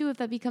wonder too if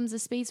that becomes a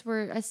space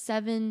where a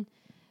 7,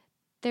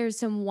 there's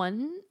some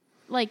 1.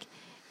 Like,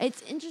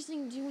 it's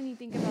interesting too when you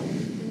think about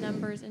the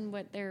numbers and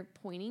what they're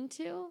pointing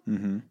to.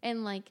 Mm-hmm.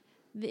 And like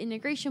the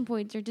integration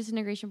points or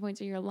disintegration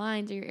points or your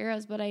lines or your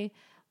arrows. But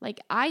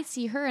I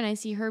see her, and I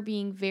see her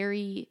being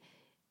very,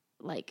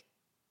 like,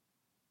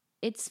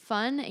 it's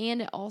fun,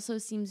 and it also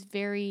seems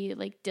very,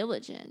 like,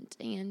 diligent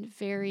and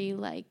very,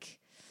 like...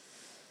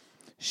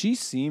 She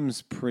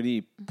seems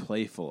pretty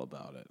playful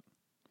about it.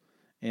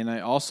 And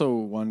I also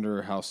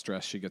wonder how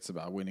stressed she gets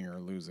about winning or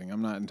losing.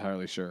 I'm not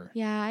entirely sure.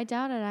 Yeah, I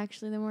doubt it,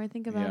 actually, the more I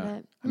think about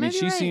it. I mean,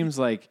 she seems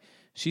like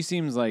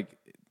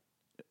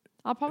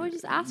I'll probably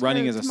just ask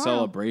running her is a tomorrow.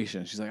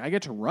 celebration. She's like, I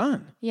get to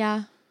run.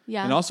 Yeah.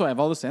 Yeah. And also I have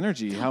all this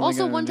energy. How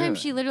also, am I one do time it?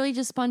 she literally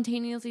just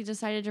spontaneously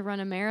decided to run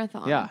a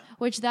marathon. Yeah.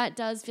 Which that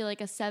does feel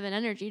like a 7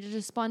 energy to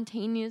just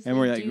spontaneously And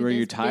were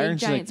you this tired? big, And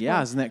she's giant like, yeah,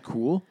 sport. isn't that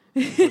cool?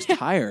 I was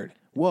tired.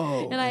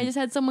 Whoa. And I just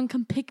had someone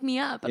come pick me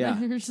up. And Yeah.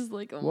 I was just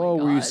like, oh whoa, my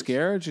gosh. were you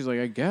scared? She's like,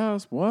 I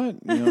guess. What?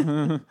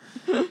 You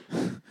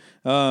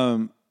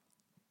know?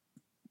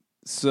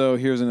 So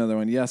here's another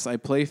one. Yes, I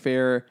play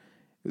fair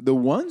The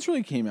ones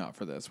really came out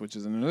for this, which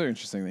is another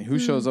interesting thing. Who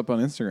shows up on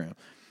Instagram?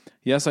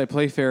 Yes, I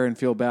play fair and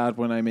feel bad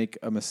when I make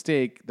a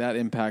mistake. That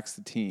impacts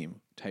the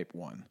team. Type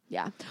 1.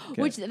 Yeah.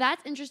 Okay. Which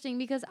that's interesting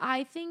because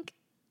I think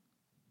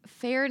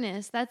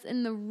fairness, that's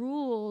in the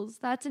rules.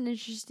 That's an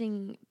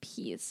interesting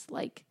piece.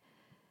 Like,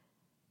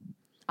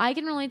 I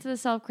can relate to the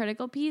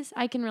self-critical piece.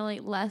 I can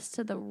relate less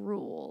to the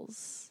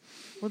rules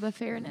or the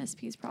fairness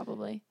piece,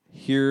 probably.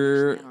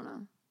 Here, Actually, I don't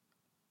know.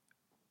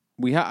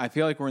 I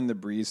feel like we're in the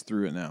breeze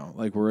through it now.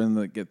 Like we're in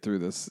the get through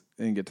this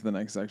and get to the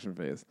next section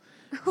phase.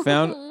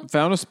 Found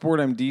a sport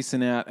I'm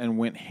decent at and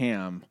went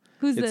ham.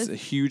 Who's It's this? a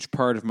huge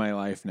part of my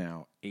life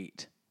now.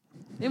 8.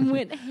 And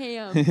went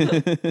ham.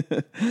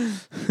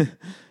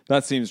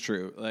 That seems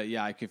true.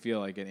 Yeah, I could feel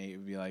like an 8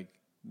 would be like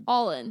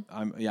All in.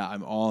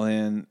 I'm all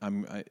in.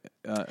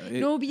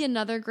 It would be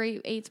another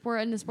great 8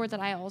 sport, and the sport that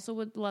I also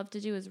would love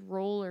to do is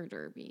roller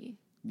derby.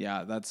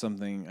 Yeah, that's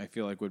something I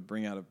feel like would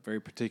bring out a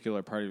very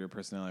particular part of your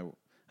personality.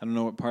 I don't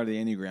know what part of the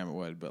Enneagram it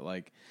would, but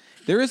like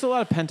there is a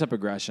lot of pent up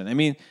aggression. I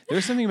mean,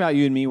 there's something about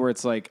you and me where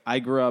it's like I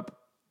grew up.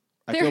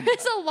 There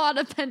is a lot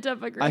of pent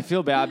up aggression. I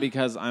feel bad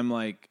because I'm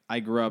like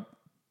I grew up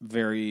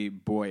very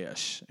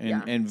boyish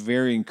and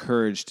very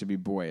encouraged to be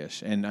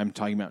boyish, and I'm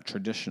talking about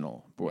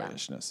traditional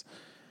boyishness. Yeah.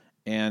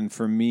 And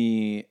for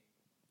me,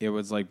 it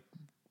was like,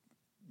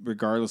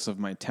 regardless of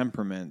my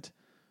temperament,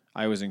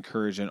 I was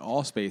encouraged in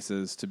all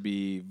spaces to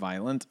be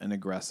violent and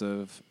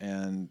aggressive,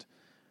 and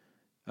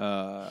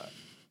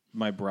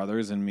my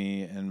brothers and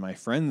me and my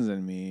friends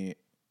and me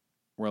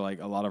were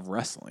like a lot of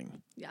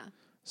wrestling. Yeah.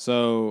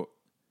 So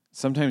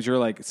sometimes you're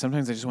like,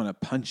 sometimes I just want to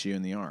punch you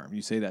in the arm.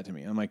 You say that to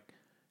me. I'm like,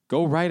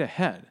 go right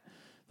ahead.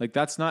 Like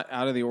that's not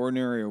out of the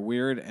ordinary or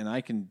weird, and I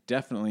can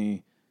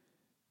definitely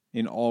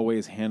in all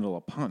ways handle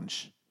a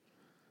punch.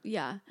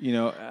 Yeah. You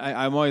know,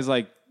 I'm always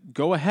like,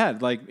 go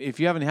ahead. Like if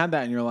you haven't had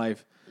that in your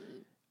life,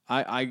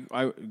 I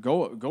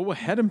go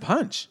ahead and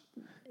punch.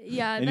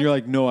 Yeah. And you're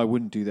like, no, I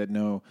wouldn't do that.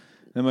 No.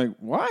 And I'm like,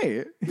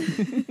 why? I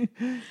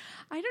don't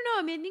know.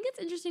 I mean, I think it's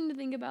interesting to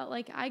think about.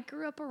 Like, I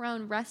grew up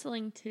around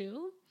wrestling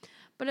too,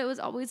 but it was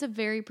always a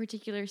very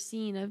particular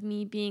scene of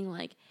me being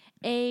like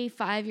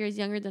 5 years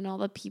younger than all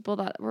the people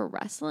that were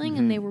wrestling,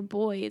 and they were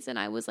boys, and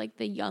I was like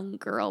the young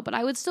girl, but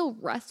I would still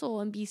wrestle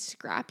and be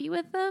scrappy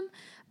with them.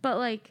 But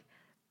like,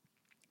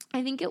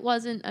 I think it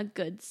wasn't a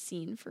good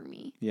scene for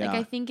me. Yeah. Like,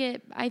 I think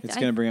it's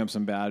going to bring up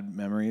some bad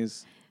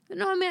memories.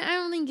 No, I mean, I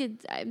don't think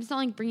it's not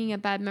like bringing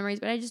up bad memories,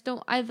 but I just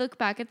don't, I look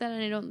back at that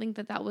and I don't think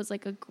that was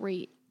like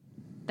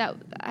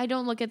I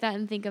don't look at that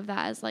and think of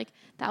that as like,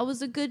 that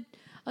was a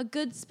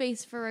good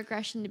space for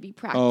aggression to be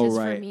practiced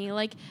for me.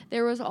 Like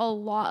there was a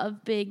lot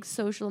of big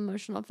social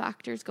emotional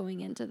factors going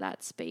into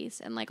that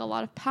space and like a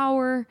lot of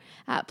power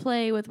at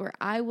play with where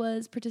I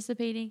was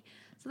participating.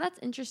 So that's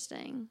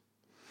interesting.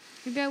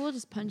 Maybe I will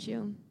just punch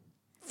you.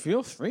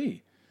 Feel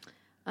free.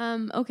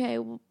 Okay.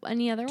 Well,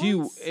 any other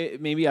ones?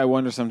 Maybe I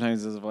wonder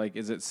sometimes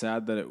is it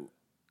sad that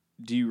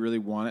do you really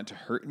want it to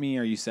hurt me?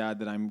 Are you sad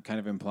that I'm kind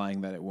of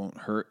implying that it won't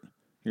hurt?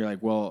 You're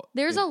like, well,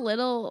 there's a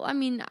little, I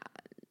mean,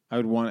 I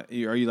would want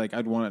it. Are you like,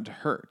 I'd want it to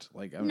hurt?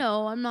 Like,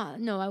 no, I'm not.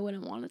 No, I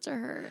wouldn't want it to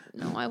hurt.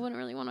 No, I wouldn't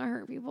really want to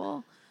hurt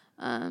people.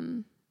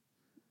 No,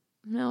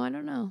 I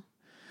don't know.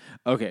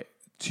 Okay.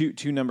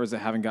 Two numbers that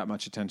haven't got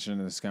much attention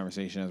in this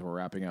conversation as we're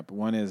wrapping up.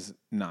 One is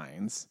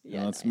 9s.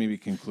 Yeah, let's maybe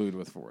conclude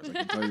with 4s. I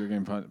can tell you're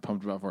getting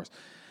pumped about 4s.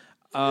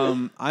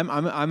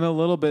 I'm a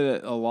little bit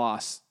at a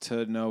loss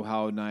to know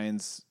how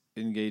 9s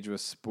engage with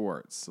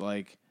sports.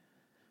 Like,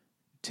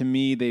 to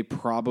me, they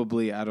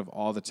probably out of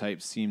all the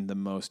types seem the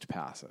most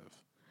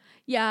passive.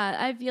 Yeah,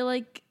 I feel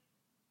like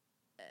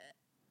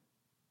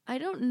I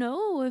don't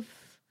know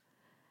if.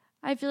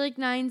 I feel like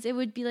 9s, it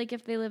would be like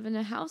if they live in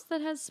a house that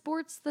has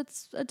sports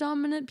that's a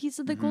dominant piece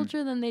of the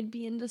culture, then they'd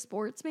be into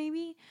sports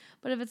maybe.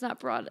 But if it's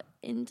not brought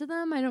into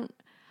them, I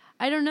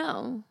don't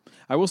know.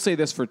 I will say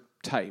this for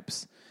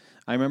types.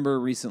 I remember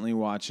recently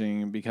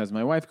watching, because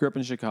my wife grew up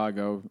in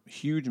Chicago,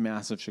 huge,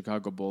 massive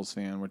Chicago Bulls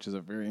fan, which is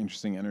a very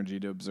interesting energy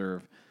to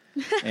observe.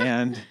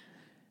 And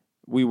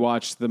we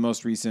watched the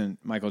most recent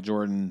Michael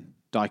Jordan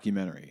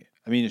documentary.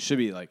 I mean, it should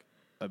be like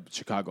a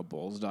Chicago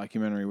Bulls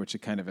documentary, which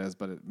it kind of is,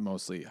 but it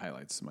mostly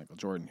highlights Michael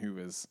Jordan, who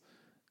is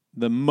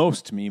the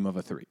most meme of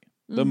a 3.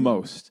 The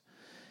most.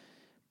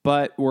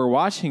 But we're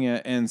watching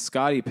it, and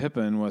Scottie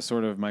Pippen was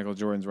sort of Michael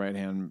Jordan's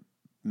right-hand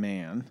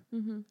man.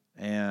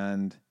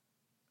 And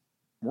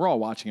we're all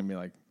watching him be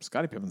like,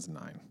 Scottie Pippen's a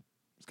 9.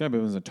 Scottie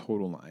Pippen's a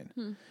total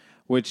 9.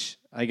 Which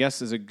I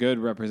guess is a good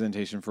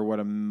representation for what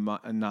a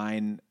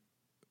 9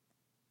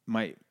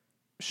 might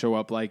show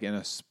up like in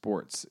a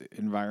sports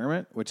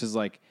environment, which is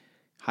like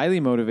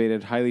highly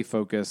motivated, highly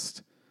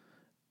focused,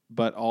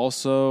 but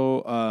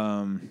also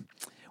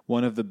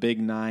one of the big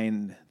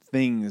 9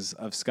 things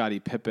of Scottie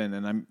Pippen.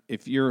 And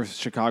if you're a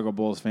Chicago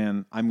Bulls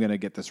fan, I'm going to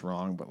get this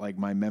wrong, but like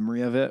my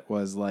memory of it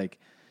was like,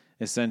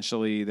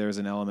 essentially there's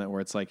an element where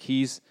it's like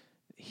he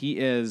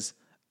is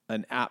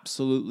an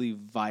absolutely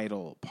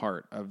vital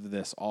part of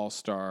this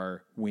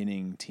all-star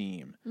winning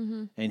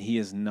team. And he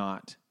is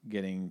not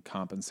getting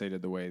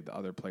compensated the way the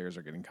other players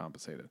are getting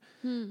compensated.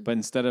 But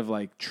instead of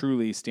like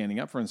truly standing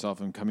up for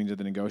himself and coming to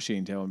the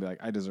negotiating table and be like,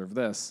 I deserve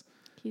this,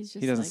 He's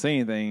just he doesn't say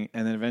anything.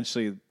 And then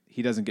eventually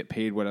he doesn't get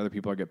paid what other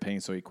people are getting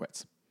paid, so he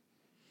quits.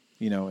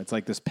 You know, it's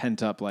like this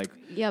pent up, like,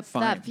 Yep,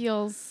 fine. that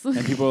feels.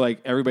 And people are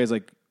like, everybody's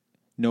like,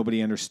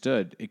 nobody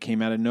understood. It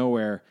came out of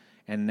nowhere.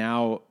 And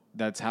now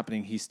that's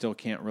happening. He still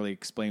can't really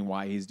explain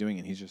why he's doing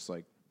it. He's just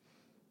like,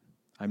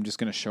 I'm just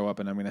going to show up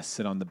and I'm going to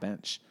sit on the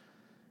bench.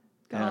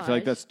 And I feel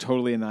like that's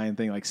totally a Nyan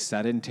thing, like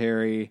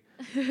sedentary,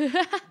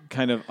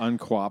 kind of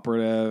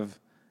uncooperative,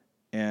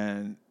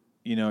 and,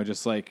 you know,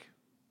 just like,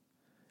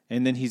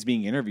 and then he's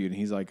being interviewed and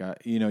he's like,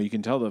 you know, you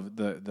can tell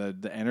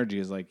the energy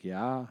is like,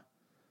 yeah,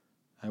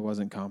 I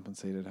wasn't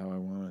compensated how I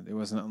wanted. It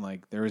wasn't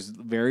like, there was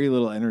very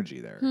little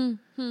energy there.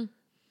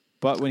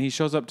 But when he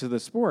shows up to the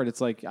sport, it's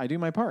like, I do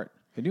my part.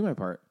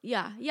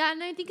 Yeah.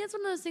 And I think it's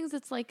one of those things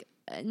that's like,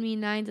 I mean,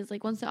 Nines is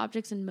like once the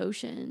object's in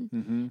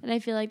motion. And I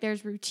feel like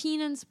there's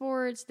routine in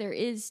sports. There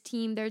is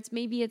team.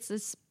 Maybe it's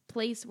this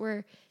place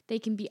where they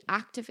can be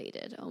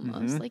activated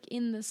almost like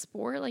in the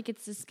sport. Like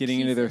it's this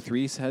getting into their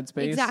three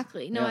headspace.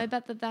 Exactly. No, I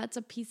bet that's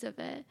a piece of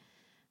it.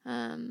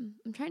 I'm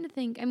trying to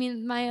think. I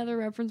mean, my other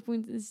reference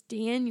point is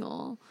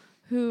Daniel,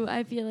 who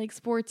I feel like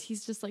sports,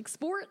 he's just like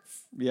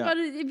sports. Yeah. But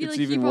I feel it's like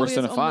even he worse probably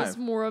than has a almost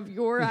 5. more of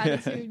your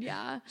attitude.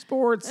 Yeah.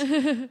 Sports.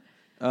 And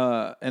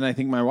I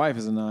think my wife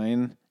is a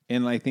 9.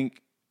 And I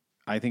think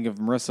if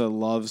Marissa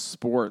loves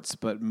sports,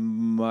 but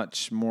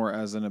much more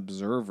as an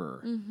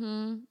observer.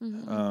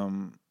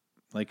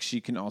 Like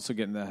she can also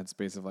get in that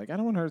headspace of like, I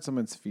don't want to hurt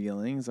someone's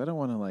feelings. I don't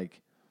want to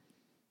like,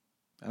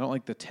 I don't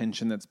like the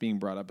tension that's being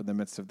brought up in the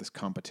midst of this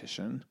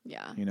competition.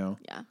 Yeah. You know?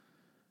 Yeah.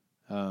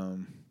 All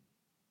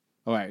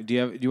right. Do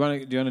you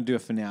want to do a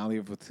finale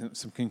with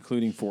some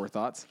concluding 4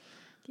 thoughts?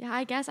 Yeah,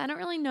 I guess I don't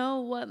really know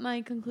what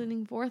my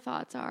concluding 4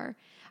 thoughts are.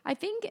 I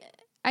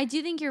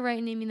do think you're right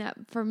in naming that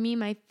for me,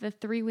 the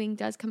 3-wing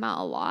does come out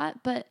a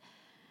lot, but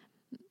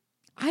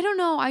I don't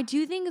know. I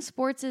do think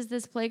sports is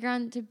this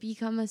playground to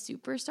become a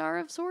superstar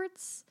of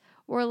sorts,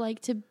 or like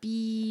to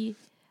be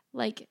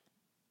like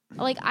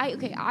I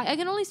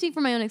can only speak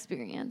from my own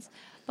experience,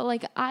 but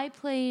like I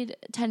played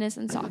tennis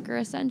and soccer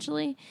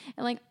essentially,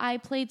 and like I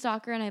played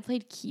soccer and I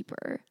played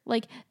keeper.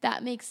 Like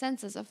that makes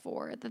sense as a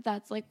 4.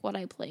 That's like what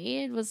I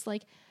played was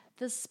like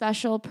the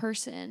special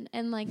person,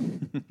 and like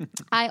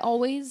I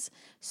always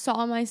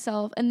saw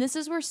myself, and this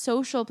is where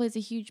social plays a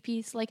huge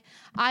piece. Like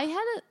I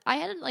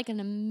had like an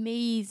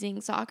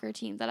amazing soccer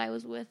team that I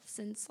was with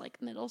since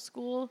like middle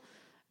school,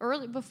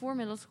 before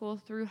middle school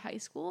through high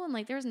school, and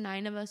like there was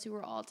 9 of us who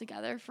were all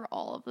together for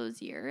all of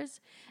those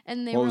years.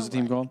 And what was the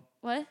team called?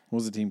 What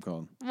was the team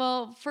called?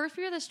 Well, first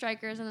we were the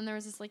Strikers, and then there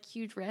was this like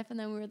huge riff, and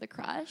then we were the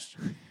Crush.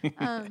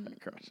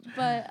 Crush.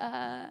 But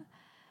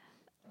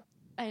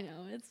I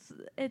know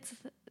it's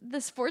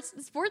the sports.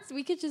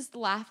 We could just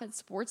laugh at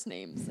sports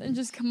names and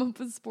just come up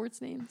with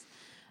sports names.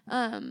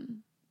 But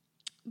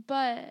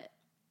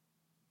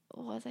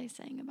what was I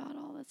saying about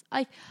all this?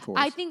 I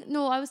think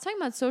I was talking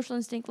about social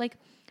instinct. Like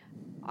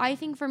I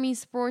think for me,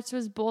 sports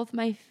was both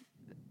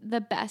the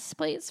best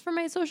place for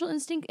my social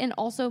instinct, and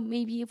also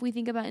maybe if we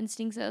think about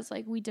instincts as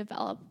like we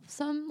develop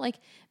some, like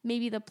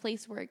maybe the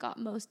place where it got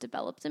most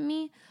developed in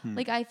me.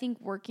 Like I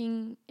think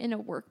working in a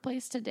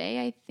workplace today,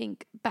 I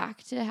think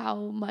back to how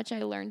much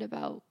I learned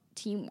about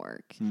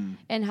teamwork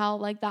and how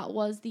like that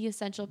was the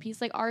essential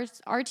piece. Like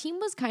our team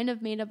was kind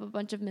of made up of a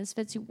bunch of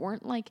misfits who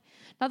weren't like,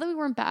 not that we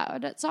weren't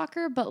bad at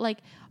soccer, but like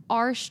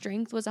our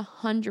strength was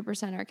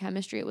 100% our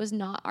chemistry. It was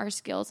not our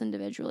skills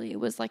individually. It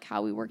was like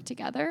how we worked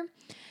together.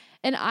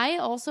 And I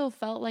also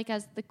felt like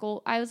as the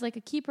goal, I was like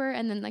a keeper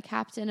and then the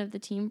captain of the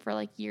team for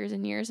like years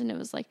and years. And it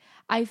was like,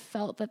 I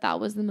felt that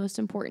was the most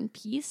important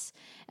piece.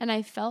 And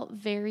I felt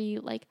very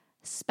like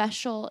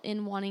special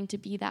in wanting to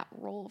be that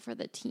role for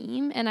the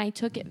team. And I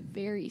took it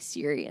very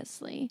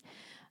seriously.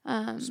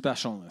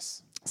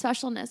 Specialness.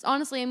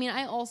 Honestly, I mean,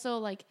 I also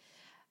like,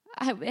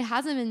 it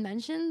hasn't been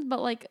mentioned,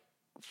 but like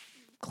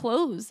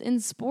clothes in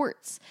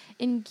sports,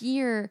 in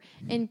gear,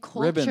 in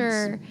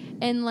culture, ribbons.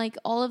 And like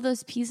all of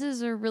those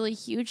pieces are really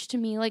huge to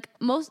me. Like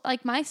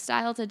my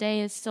style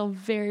today is still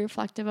very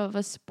reflective of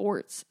a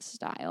sports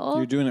style.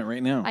 You're doing it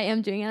right now. I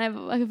am doing it.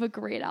 I have a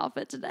great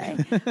outfit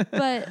today.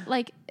 But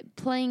like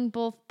playing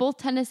both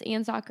tennis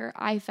and soccer,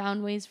 I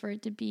found ways for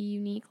it to be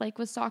unique. Like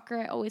with soccer,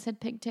 I always had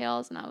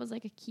pigtails, and that was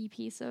like a key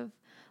piece of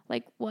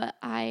like what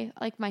I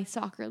like my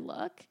soccer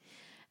look.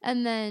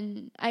 And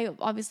then I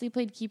obviously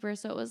played keeper,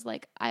 so it was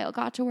like I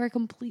got to wear a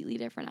completely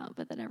different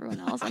outfit than everyone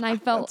else, and I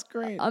felt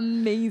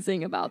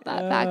amazing about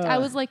that fact. I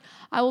was like,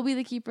 I will be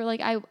the keeper. Like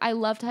I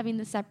loved having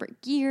the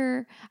separate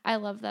gear. I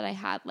loved that I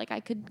had like I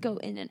could go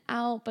in and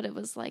out, but it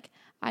was like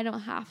I don't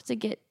have to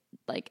get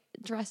like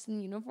dressed in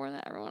the uniform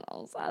that everyone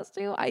else has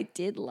to. I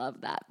did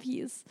love that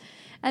piece.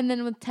 And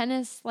then with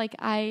tennis, like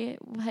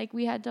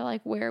we had to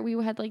like we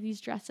had like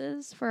these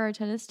dresses for our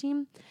tennis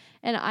team,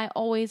 and I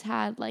always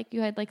had like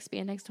you had like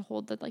spandex to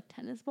hold the like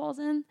tennis balls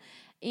in.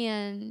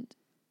 And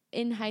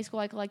in high school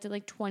I collected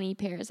like 20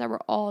 pairs that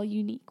were all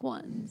unique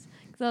ones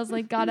because because I was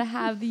like, gotta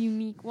have the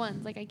unique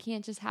ones. Like I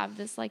can't just have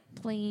this like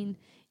plain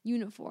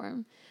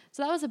uniform.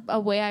 So that was a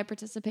way I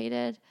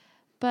participated.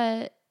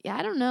 But yeah,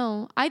 I don't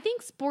know. I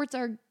think sports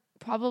are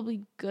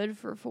probably good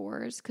for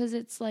 4s because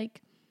it's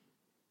like,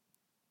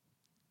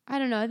 I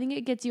don't know. I think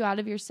it gets you out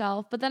of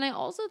yourself. But then I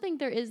also think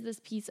there is this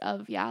piece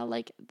of,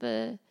 like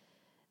the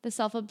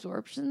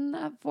self-absorption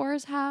that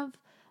 4s have.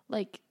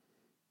 Like,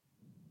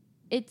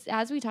 it's,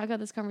 as we talk about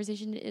this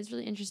conversation, it is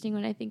really interesting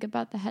when I think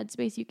about the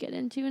headspace you get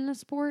into in a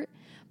sport.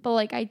 But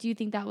like, I do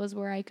think that was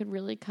where I could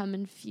really come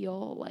and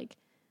feel like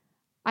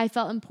I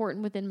felt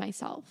important within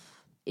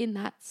myself in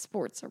that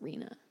sports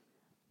arena.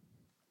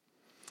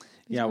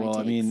 Yeah, well,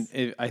 I mean,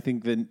 I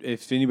think that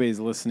if anybody's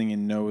listening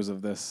and knows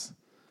of this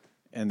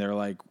and they're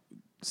like,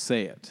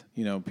 say it,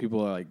 you know,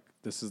 people are like,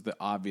 this is the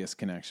obvious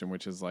connection,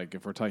 which is like,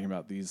 if we're talking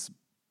about the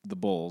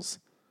Bulls,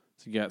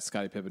 so you got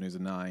Scottie Pippen, who's a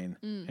 9,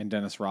 and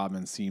Dennis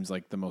Rodman seems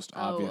like the most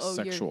obvious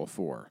sexual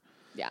 4.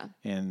 Yeah.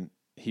 And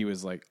he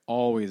was like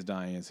always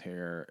dyeing his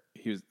hair.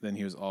 He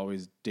was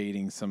always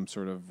dating some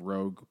sort of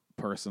rogue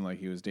person. Like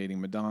he was dating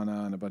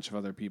Madonna and a bunch of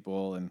other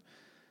people, and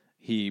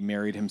he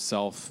married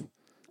himself.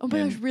 Oh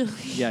my gosh, really?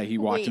 Yeah, he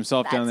walked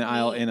himself down the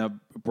aisle in a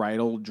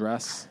bridal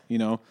dress, you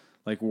know,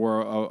 like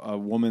wore a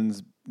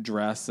woman's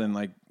dress and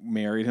like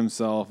married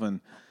himself,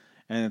 and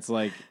it's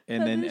like,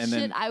 and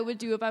then I would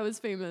do if I was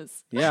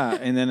famous. Yeah,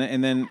 and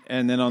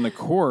then on the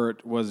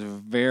court was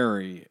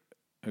very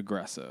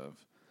aggressive,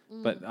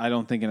 but I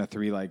don't think in a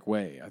 3-like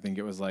way. I think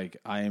it was like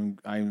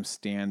I'm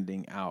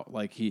standing out.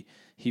 Like he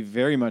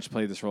very much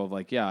played this role of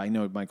like, yeah, I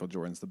know Michael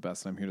Jordan's the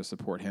best, and I'm here to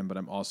support him, but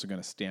I'm also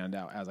going to stand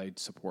out as I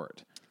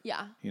support.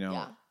 Yeah, you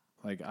know,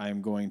 like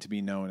I'm going to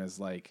be known as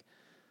like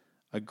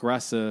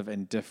aggressive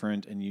and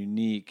different and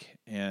unique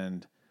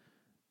and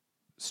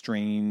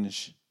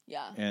strange.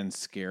 Yeah. And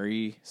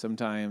scary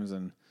sometimes.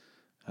 And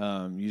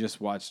you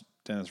just watch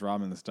Dennis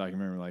Rodman, this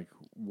documentary, like,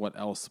 what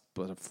else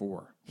but a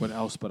 4? What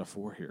else but a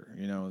 4 here?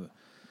 You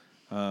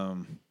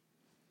know?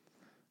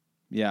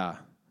 Yeah.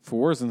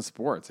 4s in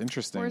sports.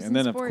 Interesting. And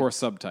then, of course,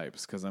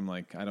 subtypes, because I'm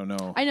like, I don't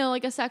know. I know,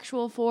 like a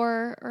sexual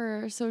 4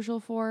 or a social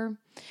 4.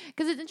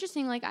 Because it's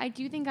interesting. Like, I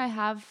do think I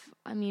have,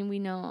 I mean, we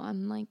know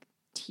I'm like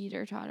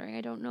teeter-tottering. I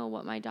don't know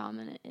what my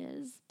dominant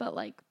is, but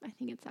like, I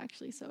think it's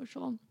actually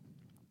social.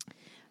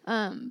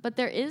 But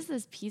there is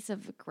this piece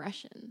of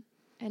aggression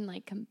and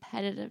like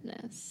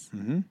competitiveness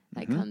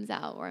that comes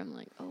out where I'm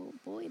like, oh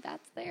boy,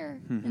 that's there.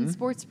 And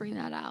sports bring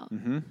that out.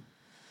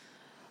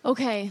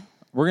 Okay.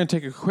 We're going to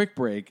take a quick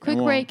break. And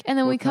then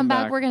when we come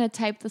back, we're going to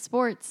type the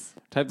sports.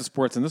 And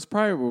this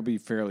probably will be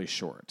fairly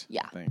short.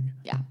 Yeah. I think.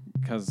 Yeah.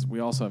 Because we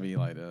also have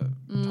Eli to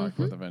talk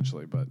with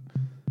eventually. But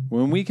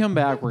when we come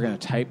back, we're going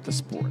to type the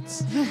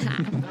sports.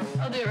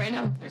 I'll do it right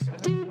now.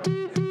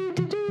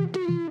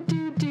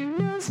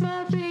 No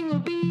small thing, we'll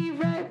be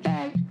right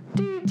back.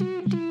 No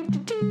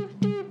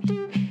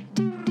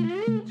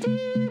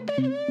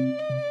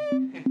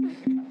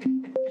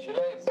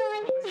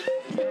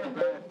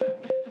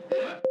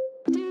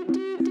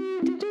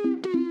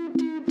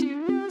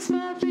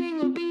small thing,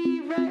 we'll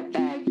be right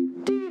back.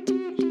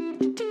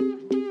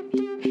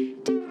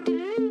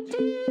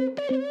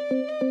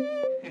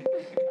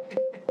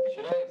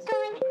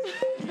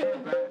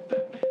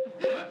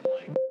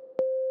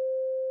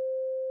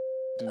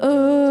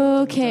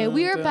 Okay,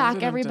 we are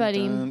back,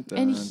 everybody.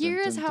 And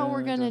here's how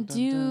we're going to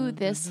do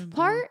this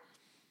part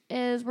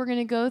is we're going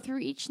to go through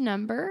each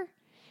number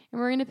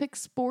and we're going to pick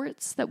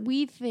sports that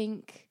we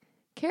think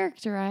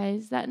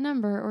characterize that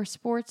number or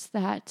sports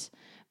that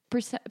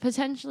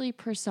potentially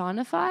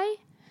personify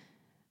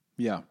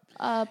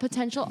a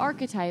potential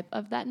archetype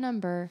of that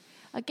number.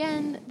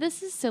 Again,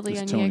 this is silly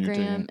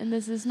Enneagram, and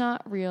this is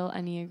not real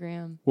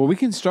Enneagram. Well, we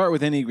can start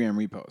with Enneagram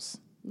repos.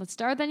 Let's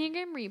start with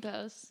Enneagram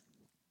repos.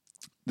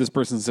 This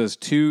person says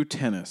 2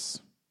 tennis.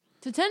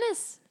 To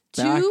tennis.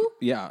 Back, 2?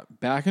 Yeah.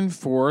 Back and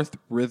forth,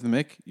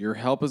 rhythmic. Your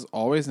help is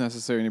always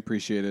necessary and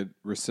appreciated.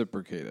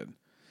 Reciprocated.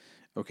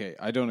 Okay,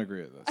 I don't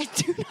agree with this. I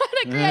do not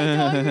agree. I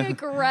don't agree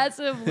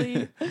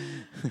aggressively.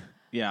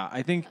 Yeah,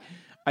 I think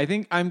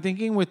I'm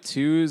thinking with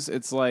 2s,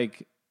 it's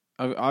like,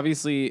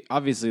 obviously,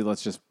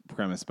 let's just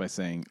premise by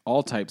saying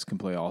all types can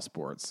play all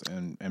sports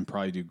and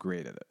probably do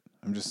great at it.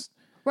 I'm just...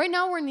 Right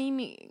now we're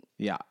naming...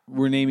 Yeah,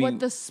 we're naming... what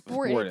the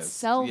sport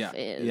itself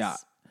is. Yeah,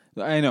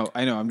 I know.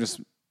 I'm just...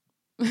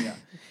 Yeah.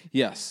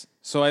 Yes.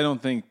 So I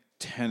don't think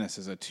tennis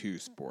is a 2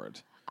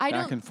 sport.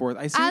 Back and forth.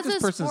 I see what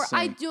this person's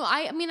saying.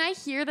 I mean, I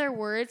hear their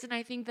words, and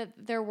I think that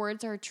their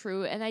words are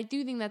true, and I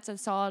do think that's a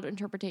solid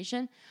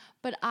interpretation.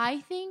 But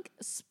I think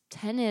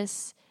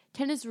tennis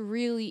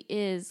really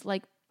is,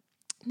 like,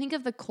 think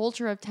of the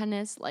culture of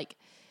tennis, like,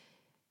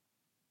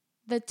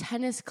 the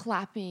tennis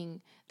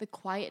clapping, the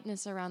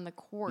quietness around the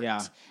court,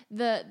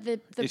 the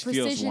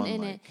precision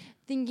in it,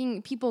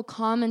 thinking people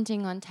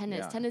commenting on tennis.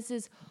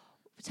 Yeah.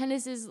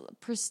 Tennis is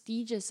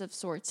prestigious of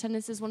sorts.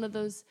 Tennis is one of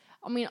those,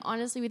 I mean,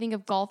 honestly, we think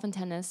of golf and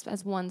tennis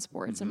as one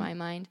sports in my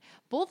mind,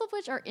 both of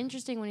which are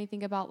interesting when you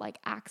think about like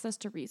access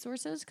to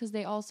resources, because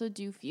they also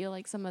do feel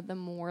like some of the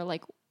more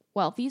like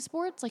wealthy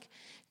sports. Like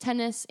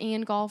tennis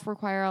and golf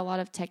require a lot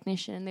of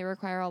technician. They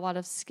require a lot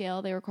of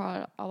skill. They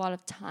require a lot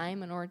of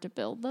time in order to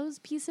build those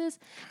pieces,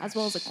 as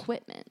well as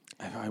equipment.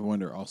 I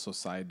wonder also,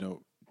 side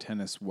note,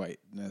 tennis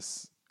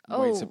whiteness, Oh.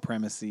 white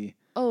supremacy,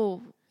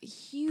 Oh,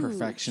 huge.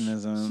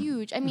 perfectionism.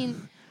 Huge. I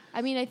mean,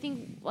 I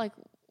think like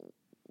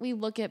we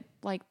look at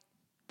like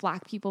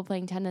Black people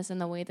playing tennis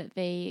and the way that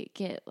they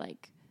get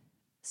like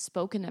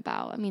spoken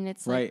about. I mean,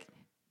 it's Right.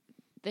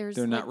 like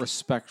they're not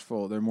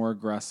respectful. They're more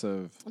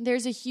aggressive.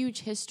 there's a huge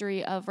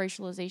history of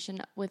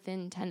racialization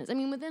within tennis. I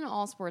mean, within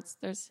all sports,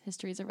 there's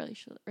histories of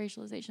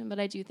racialization, but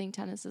I do think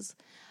tennis is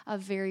a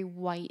very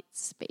white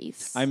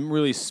space. I'm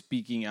really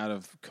speaking out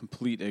of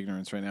complete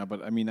ignorance right now,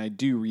 but I mean, I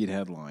do read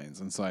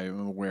headlines, and so I'm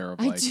aware of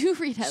I like do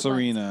read headlines.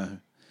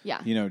 Serena,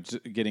 Yeah.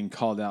 getting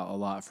called out a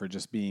lot for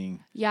just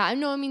being. Yeah, I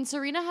know. I mean,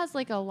 Serena has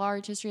like a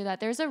large history of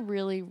that. There's a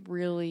really,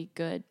 really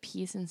good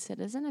piece in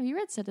Citizen. Have you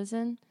read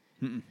Citizen?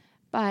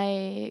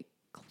 By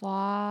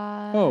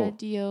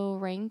Claudio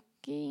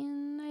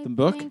Rankin, I The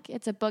book? think.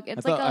 It's a book.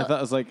 It's I thought like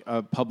it was like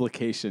a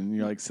publication.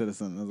 You're like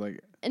Citizen. I was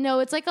like, no,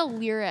 it's like a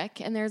lyric,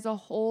 and there's a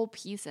whole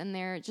piece in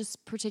there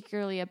just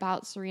particularly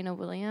about Serena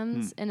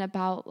Williams and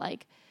about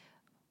like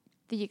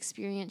the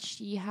experience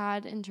she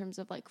had in terms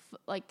of like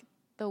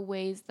the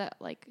ways that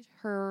like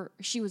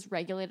she was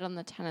regulated on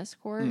the tennis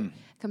court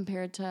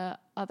compared to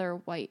other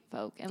white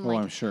folk, and like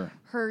I'm sure.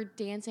 her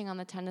dancing on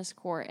the tennis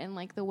court and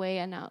like the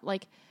way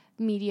like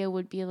media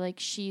would be like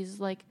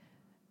she's like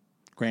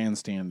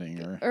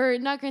grandstanding or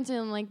not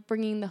grandstanding, like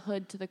bringing the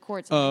hood to the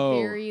court, so Oh.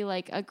 very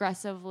like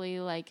aggressively,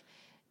 like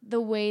the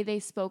way they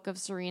spoke of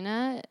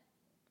Serena.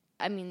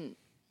 I mean,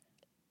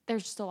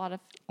 there's just a lot of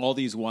all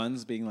these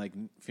ones being like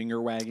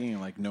finger wagging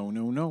and like no.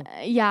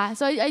 yeah.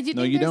 So I do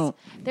No, think you don't.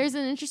 there's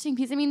an interesting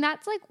piece. I mean,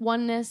 that's like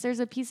oneness. There's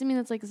a piece of me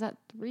that's like, is that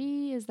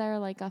 3? Is there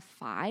like a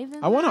 5?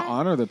 I want to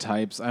honor the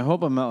types. I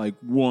hope I'm not like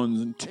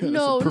ones and twos.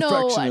 No.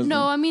 Perfectionism.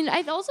 I mean,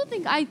 I also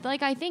think I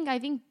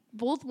think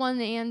both one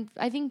and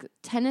I think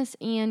tennis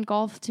and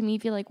golf to me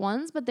feel like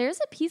ones, but there's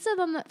a piece of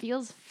them that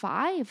feels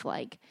 5,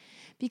 like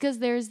because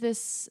there's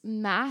this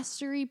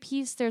mastery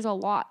piece. There's a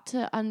lot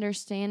to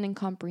understand and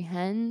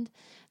comprehend.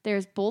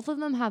 There's both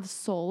of them have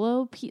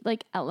solo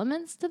like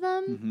elements to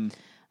them.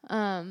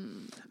 I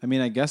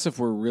mean, I guess if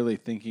we're really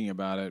thinking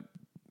about it,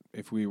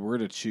 if we were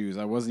to choose,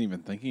 I wasn't even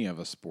thinking of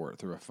a sport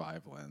through a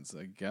 5 lens.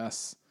 I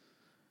guess,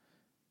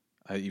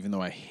 even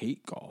though I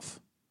hate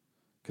golf,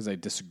 because I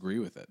disagree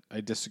with it.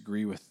 I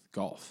disagree with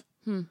golf.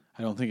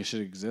 I don't think it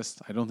should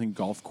exist. I don't think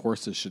golf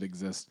courses should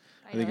exist.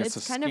 I think it's a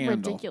kind scandal.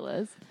 of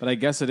ridiculous. But I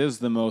guess it is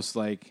the most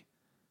like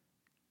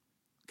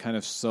kind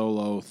of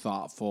solo,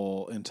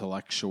 thoughtful,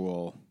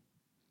 intellectual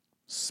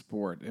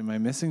sport. Am I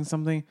missing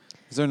something?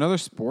 Is there another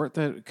sport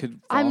that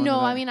could fall into that?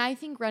 I mean, I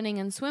think running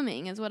and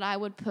swimming is what I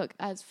would put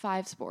as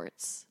 5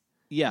 sports.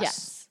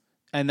 Yes.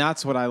 And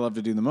that's what I love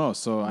to do the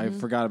most. So I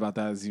forgot about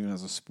that even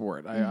as a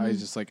sport. I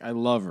just like, I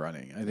love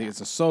running. I think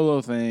it's a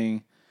solo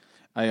thing.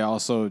 I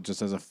also,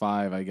 just as a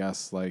 5, I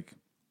guess, like,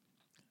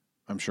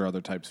 I'm sure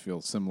other types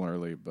feel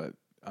similarly, but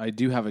I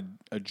do have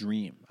a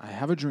dream. I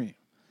have a dream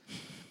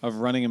of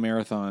running a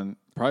marathon,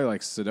 probably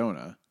like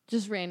Sedona.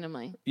 Just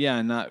randomly.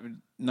 Yeah,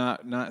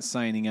 not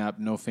signing up,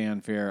 no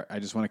fanfare. I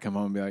just want to come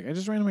home and be like, I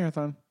just ran a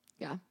marathon.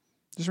 Yeah.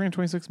 Just ran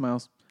 26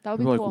 miles. That would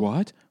be People are cool. like,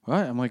 what?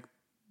 What? I'm like,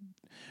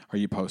 are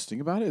you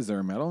posting about it? Is there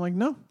a medal? I'm like,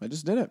 no, I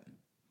just did it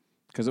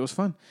because it was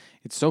fun.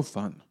 It's so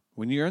fun.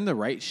 When you're in the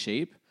right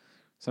shape,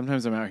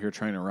 sometimes I'm out here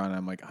trying to run.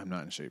 I'm like, I'm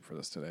not in shape for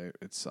this today.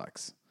 It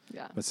sucks.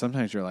 Yeah. But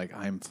sometimes you're like,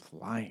 I'm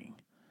flying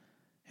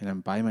and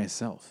I'm by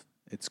myself.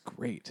 It's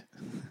great.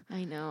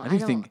 I know. I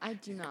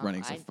do not.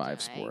 running's a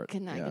 5 sport.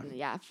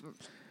 Yeah.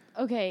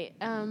 Okay.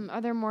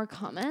 Are there more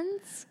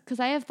comments? Because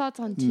I have thoughts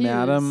on 2s.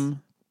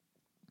 Madam,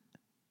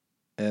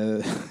 I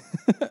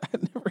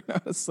never know how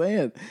to say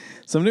it.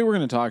 Someday we're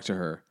going to talk to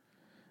her.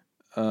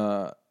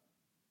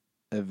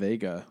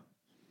 Vega.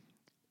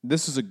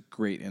 This is a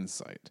great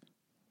insight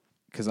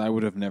because I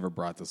would have never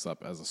brought this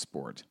up as a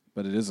sport,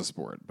 but it is a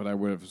sport. But I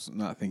would have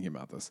not thinking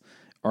about this.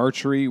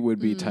 Archery would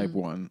be type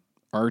 1.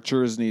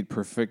 Archers need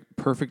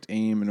perfect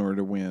aim in order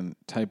to win.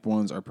 Type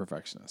 1s are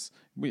perfectionists.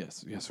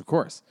 Yes, of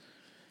course.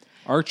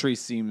 Archery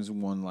seems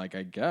one like,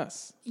 I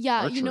guess.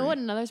 Yeah, Archery. you know what?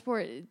 Another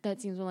sport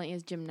that seems one like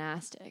is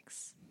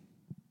gymnastics.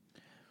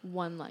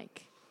 One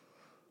like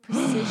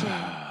precision,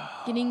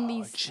 getting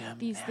these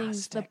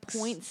things, the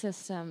point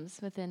systems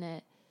within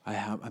it.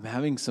 I'm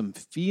having some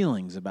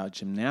feelings about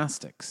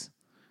gymnastics.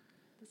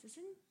 This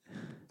isn't.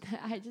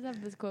 I just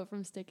have this quote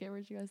from Stick It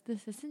where she goes,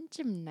 "This isn't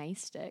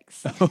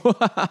gymnastics."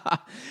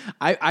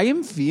 I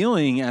am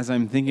feeling as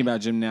I'm thinking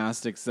about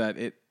gymnastics that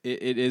it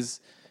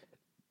is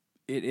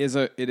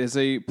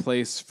a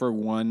place for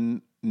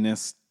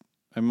oneness.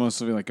 I'm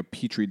mostly like a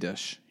petri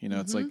dish,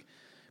 It's like,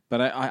 but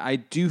I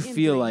do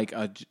feel like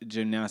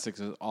gymnastics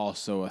is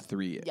also a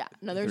 3. Yeah,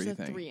 no, there's a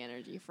thing. 3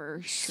 energy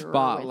for sure.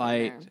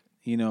 Spotlight,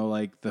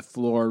 like the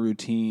floor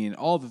routine,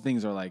 all the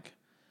things are like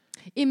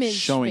image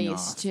showing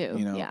space off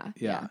too.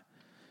 Yeah.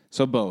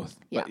 So both,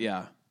 Yeah. but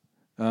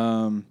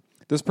yeah.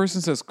 This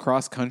person says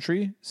cross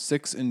country,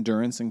 6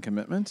 endurance and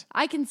commitment.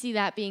 I can see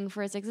that being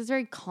for a 6. It's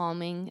very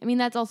calming. I mean,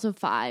 that's also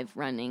 5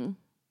 running.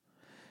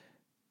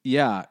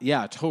 Yeah,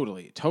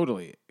 totally.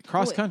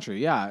 Cross country,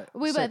 yeah.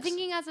 Wait, 6. but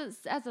thinking as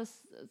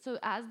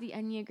the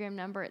Enneagram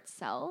number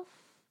itself.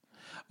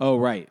 Oh,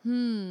 right.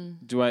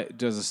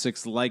 Does a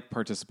 6 like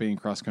participating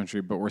cross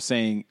country? But we're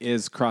saying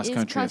is cross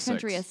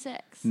country a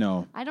 6?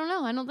 No, I don't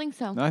know. I don't think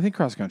so. no. I think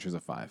cross country is a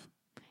 5.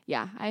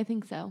 Yeah, I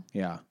think so.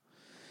 Yeah.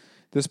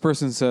 This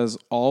person says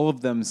all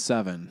of them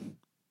 7.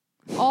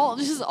 All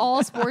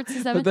sports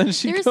is 7. But then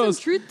she There's goes,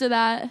 some truth to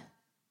that.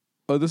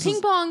 Oh, this Ping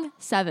is pong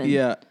 7.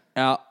 yeah.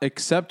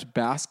 Except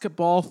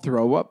basketball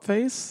throw up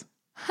face.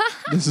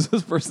 This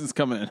person's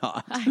coming in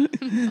hot. I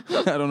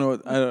don't know.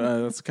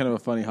 That's kind of a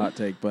funny hot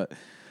take, but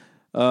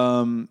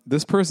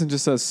this person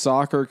just says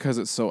soccer because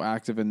it's so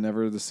active and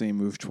never the same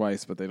move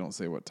twice, but they don't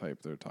say what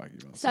type they're talking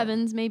about.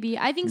 7s maybe.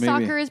 I think Maybe.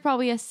 soccer is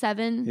probably a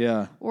 7.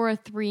 Yeah. Or a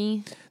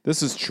 3.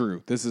 This is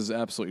true. This is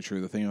absolutely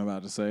true. The thing I'm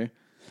about to say.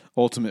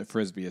 Ultimate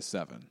Frisbee is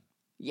 7.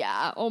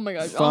 Yeah. Oh my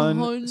gosh. Fun,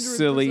 100%.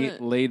 silly,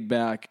 laid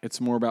back.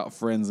 It's more about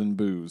friends and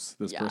booze,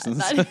 this person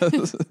that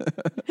says.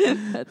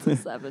 That's a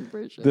 7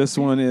 for sure. This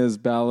one is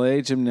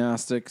ballet,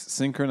 gymnastics,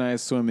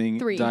 synchronized swimming,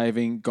 3.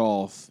 diving,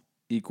 golf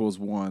equals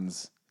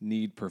 1s.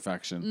 Need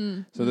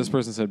perfection. So this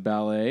person said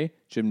ballet,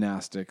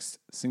 gymnastics,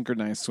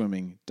 synchronized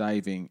swimming,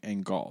 diving,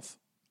 and golf.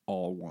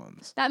 All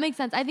 1s. That makes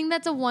sense. I think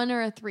that's a 1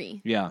 or a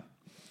 3. Yeah.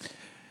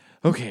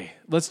 Okay,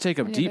 let's take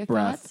a Any deep other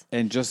breath thoughts?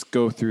 and just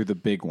go through the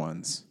big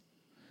ones.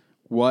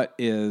 What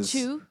is...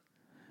 2?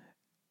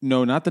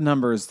 No, not the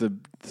numbers, the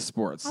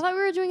sports. I thought we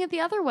were doing it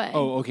the other way.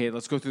 Oh, okay,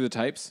 let's go through the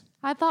types.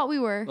 I thought we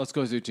were. Let's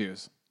go through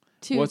 2s.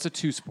 2. What's a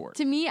 2 sport?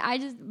 To me,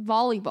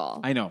 volleyball.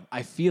 I know.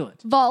 I feel it.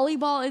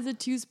 Volleyball is a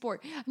 2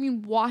 sport. I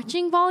mean,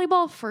 watching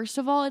volleyball, first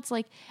of all, it's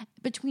like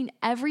between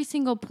every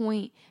single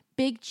point,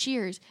 big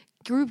cheers,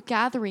 group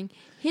gathering,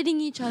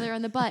 hitting each other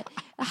on the butt,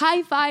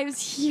 high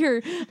fives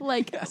here.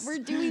 Like, we're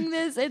doing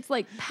this. It's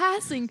like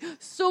passing,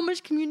 so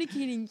much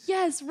communicating.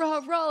 Yes,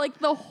 rah, rah. Like,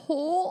 the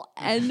whole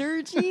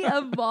energy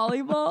of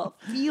volleyball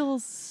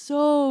feels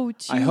so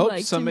too. I hope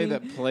like, somebody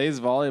to me. that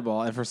plays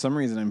volleyball, and for some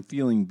reason I'm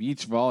feeling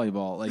beach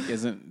volleyball, like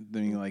isn't, I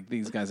mean, like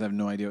these guys have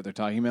no idea what they're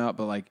talking about,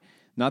 but like,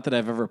 not that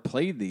I've ever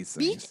played these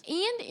things. Beach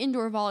and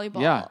indoor volleyball.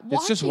 Yeah,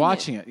 it's just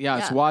watching it. Yeah,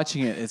 it's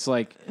watching it. It's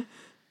like,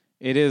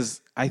 it is,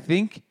 I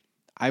think,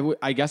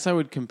 I guess I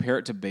would compare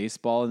it to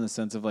baseball in the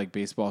sense of like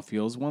baseball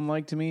feels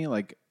one-like to me,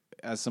 like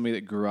as somebody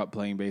that grew up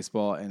playing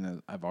baseball,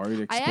 and I've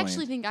already explained. I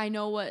actually think I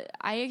know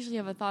I actually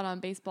have a thought on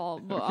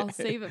baseball, but I'll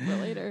save it for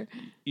later.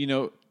 You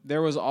know,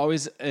 there was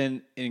always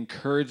an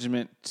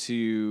encouragement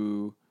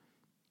to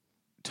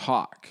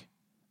talk.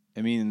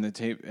 I mean, in the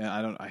tape,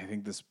 I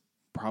think this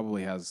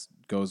probably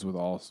goes with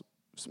all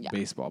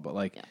baseball, but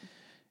like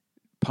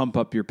pump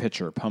up your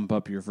pitcher, pump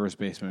up your first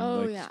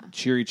baseman,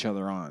 cheer each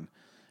other on.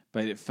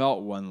 But it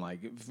felt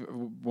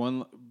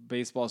one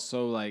baseball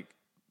so like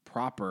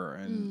proper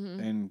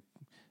and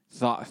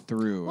thought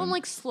through. Well,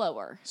 like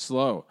slower.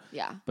 Slow.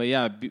 Yeah. But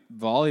yeah,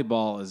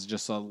 volleyball is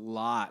just a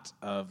lot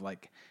of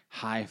like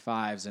high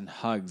fives and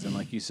hugs and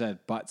like you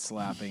said, butt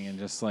slapping and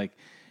just like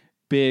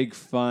big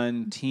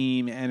fun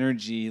team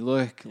energy.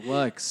 Look,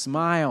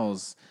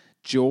 smiles,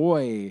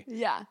 joy.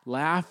 Yeah.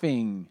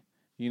 Laughing.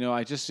 You know,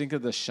 I just think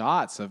of the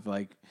shots of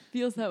like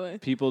feels that way.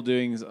 People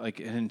doing like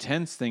an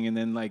intense thing and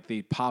then like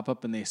they pop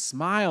up and they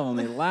smile and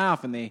they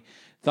laugh and they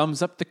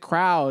thumbs up the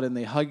crowd and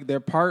they hug their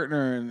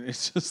partner and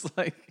it's just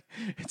like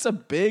it's a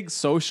big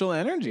social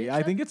energy.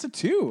 I think it's a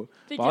 2.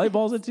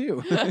 Volleyball's a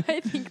 2.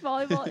 I think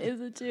volleyball is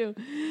a 2.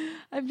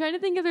 I'm trying to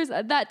think if there's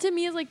that to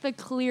me is like the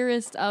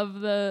clearest of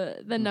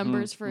the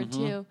numbers for a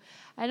 2.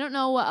 I don't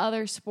know what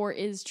other sport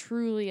is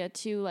truly a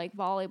 2 like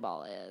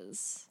volleyball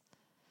is.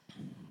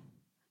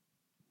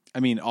 I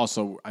mean,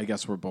 also, I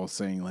guess we're both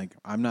saying, like,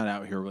 I'm not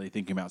out here really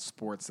thinking about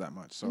sports that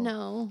much. So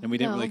no. And we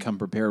didn't really come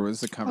prepared. This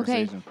is a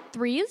conversation. Okay,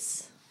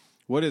 3s?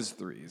 What is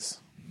 3s?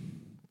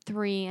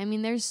 3. I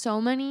mean, there's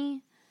so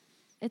many.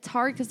 It's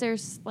hard because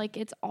there's, like,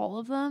 it's all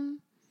of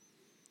them.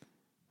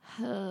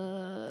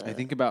 I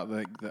think about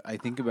I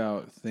think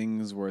about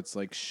things where it's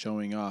like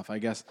showing off. I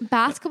guess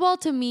basketball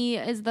to me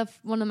is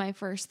one of my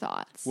first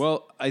thoughts.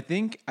 Well, I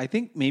think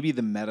maybe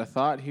the meta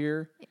thought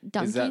here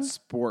Dunking? is that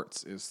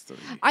sports is 3.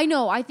 I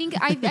know. I think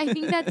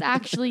that's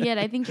actually it.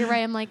 I think you're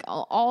right. I'm like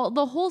all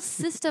the whole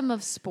system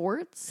of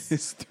sports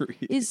is 3.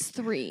 Is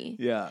 3.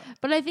 Yeah.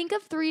 But I think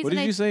of 3s. What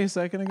did you say a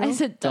second ago? I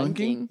said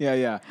dunking.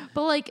 Yeah.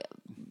 But like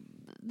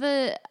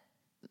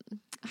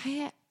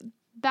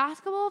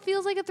basketball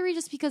feels like a 3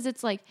 just because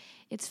it's like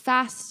it's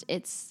fast,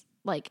 it's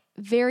like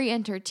very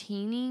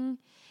entertaining.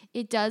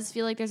 It does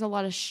feel like there's a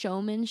lot of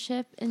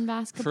showmanship in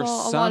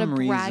basketball, a lot of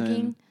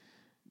bragging.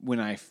 When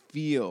I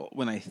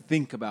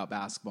think about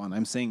basketball, and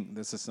I'm saying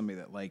this is somebody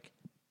that like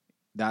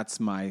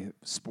that's my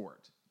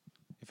sport.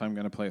 If I'm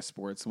going to play a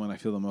sport, it's the one I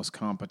feel the most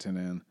competent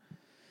in.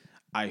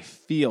 I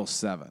feel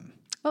 7.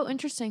 Oh,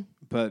 interesting.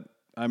 But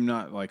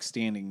like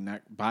standing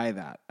by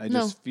that. I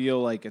No. just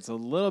feel like it's a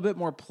little bit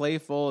more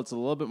playful. It's a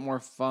little bit more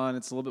fun.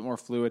 It's a little bit more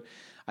fluid.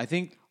 I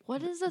think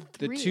What is a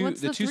the three?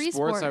 What's two the three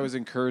sports sport? I was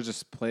encouraged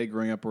to play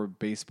growing up were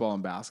baseball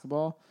and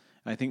basketball.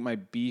 And I think my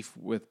beef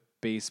with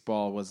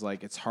baseball was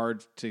like it's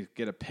hard to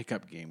get a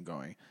pickup game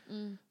going.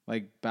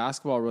 Like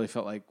basketball really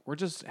felt like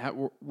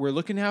we're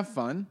looking to have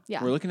fun.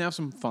 Yeah. We're looking to have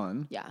some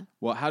fun. Yeah.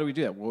 Well, how do we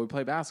do that? Well, we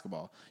play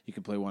basketball. You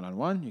can play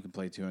 1-on-1. You can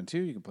play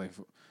 2-on-2. You can play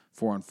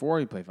 4-on-4.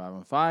 You can play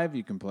 5-on-5.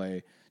 You can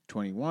play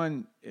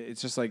 21.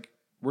 It's just like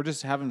we're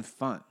just having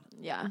fun.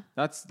 Yeah.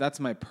 That's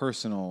my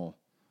personal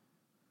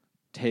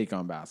take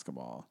on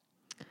basketball.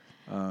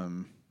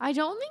 I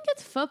don't think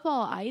it's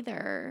football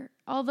either.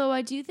 Although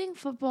I do think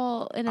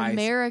football in I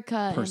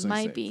America it personally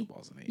say might be.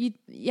 football's an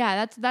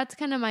 8. That's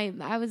kind of my.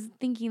 I was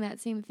thinking that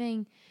same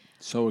thing.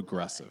 So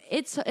aggressive.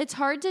 It's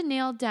hard to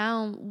nail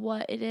down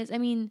what it is. I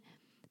mean,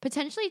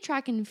 potentially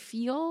track and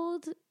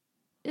field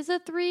is a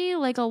 3.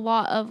 Like a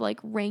lot of like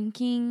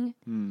ranking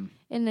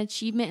and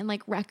achievement and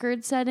like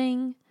record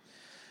setting.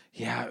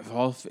 Yeah,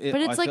 But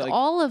it's like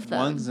all of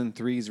them. 1s and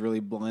 3s really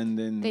blend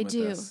in. They with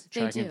do. This.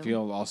 They Track do. and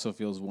field also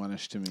feels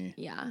 1-ish to me.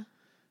 Yeah.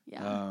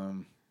 Yeah.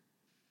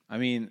 I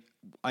mean,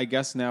 I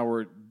guess now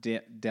we're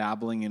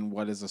dabbling in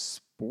what is a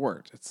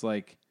sport. It's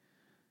like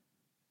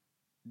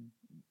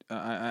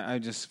I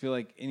just feel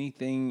like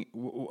anything.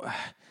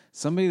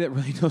 Somebody that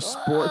really knows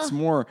sports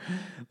more,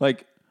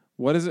 like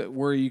what is it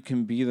where you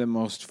can be the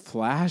most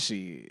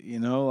flashy? You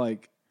know,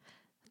 like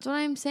That's what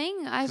I'm saying.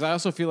 because I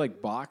also feel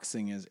like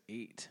boxing is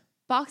 8.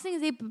 Boxing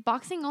is 8. But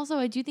boxing also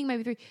I do think might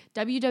be 3.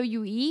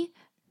 WWE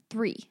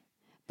 3.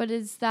 But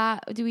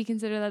do we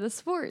consider that a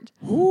sport?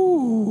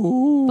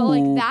 Ooh, But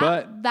like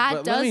that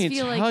but does let me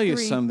feel like tell you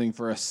 3. something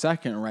for a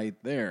second right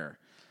there.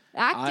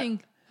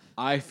 Acting.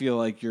 I feel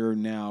like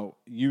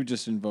you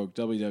just invoked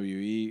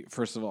WWE.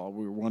 First of all,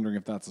 we were wondering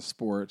if that's a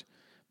sport,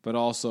 but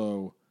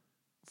also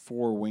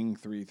 4 wing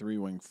 3, 3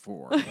 wing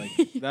 4.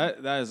 Like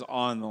that is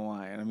on the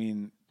line. I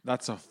mean,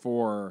 that's a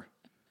 4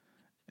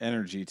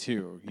 energy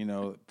too. You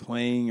know,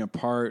 playing a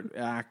part,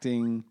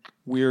 acting,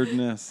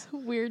 weirdness.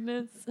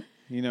 Weirdness.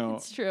 You know,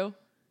 It's true.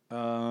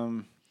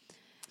 um,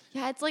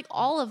 Yeah, it's like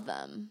all of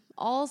them.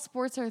 All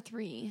sports are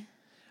 3.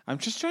 I'm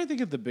just trying to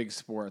think of the big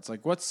sports.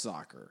 Like, what's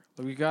soccer?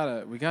 Like, we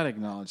gotta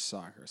acknowledge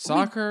soccer.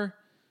 Soccer,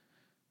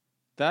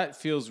 that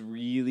feels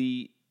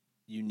really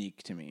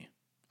unique to me.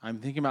 I'm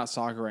thinking about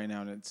soccer right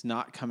now, and it's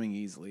not coming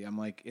easily. I'm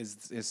like, is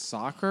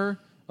soccer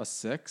a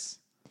 6?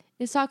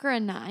 Is soccer a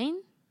 9?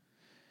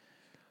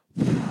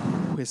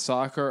 Is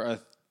soccer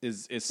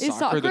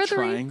soccer the a 3?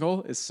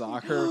 triangle? Is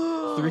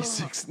soccer 3,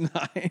 6, 9?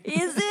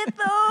 Is it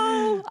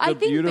though? I think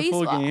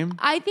beautiful baseball. game?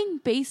 I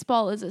think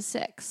baseball is a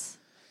 6.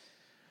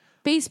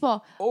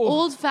 Baseball,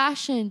 old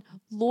fashioned,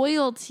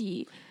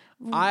 loyalty.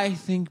 I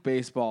think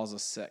baseball is a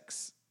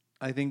 6.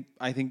 I think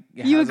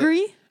it You has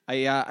agree?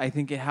 I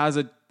think it has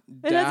a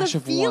has dash a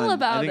of feel 1.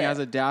 about I think it. it has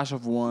a dash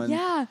of 1.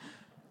 Yeah.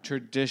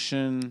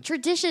 Tradition.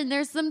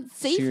 There's some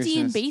safety in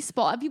Seriousness.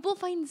 baseball. People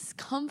find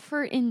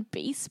comfort in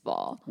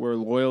baseball. We're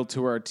loyal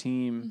to our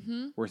team.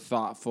 Mm-hmm. We're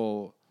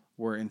thoughtful.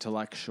 We're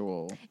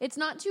intellectual. It's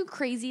not too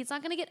crazy. It's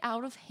not going to get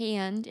out of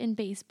hand in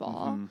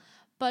baseball,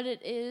 but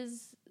it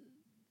is.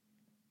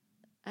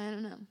 I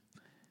don't know.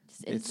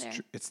 Just is there.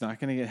 It's not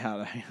going to get out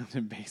of hand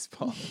in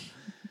baseball.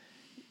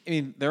 I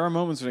mean, there are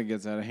moments when it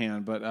gets out of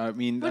hand, but I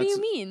mean, What do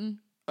you mean?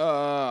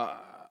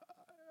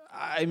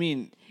 I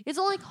mean, It's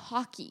not like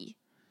hockey.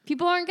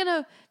 People aren't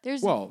gonna.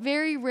 There's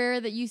very rare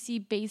that you see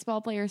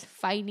baseball players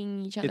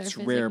fighting each other. it's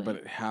physically. rare, but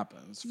it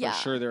happens. Yeah,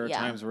 For sure, there are yeah.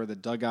 times where the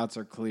dugouts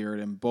are cleared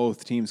and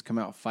both teams come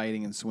out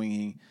fighting and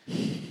swinging.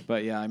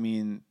 But yeah, I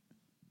mean,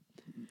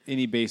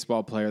 any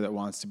baseball player that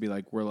wants to be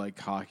like, we're like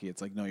hockey,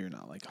 it's like, no, you're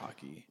not like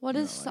hockey. What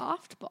You is know, like-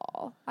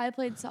 softball? I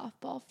played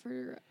softball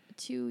for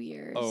 2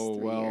 years. Oh,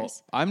 3 well,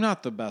 years. I'm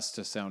not the best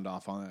to sound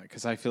off on that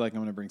because I feel like I'm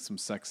going to bring some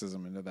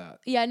sexism into that.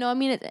 Yeah, no, I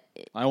mean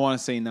I want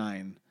to say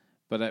 9,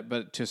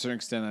 but to a certain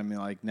extent, I mean,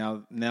 like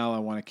now I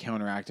want to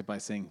counteract it by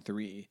saying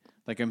 3.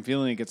 Like I'm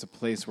feeling it gets a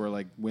place where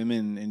like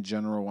women in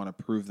general want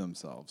to prove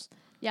themselves.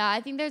 Yeah, I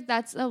think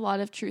that's a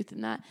lot of truth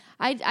in that.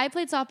 I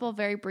played softball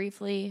very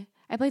briefly.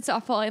 I played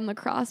softball and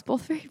lacrosse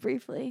both very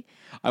briefly.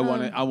 I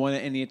want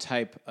to any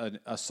type a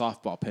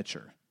softball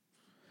pitcher.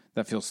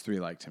 That feels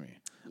 3 like to me.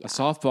 A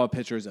softball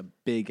pitcher is a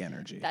big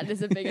energy. That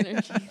is a big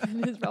energy.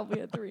 That is probably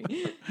a 3.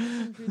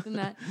 Some truth in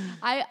that.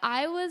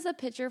 I was a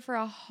pitcher for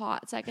a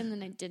hot second,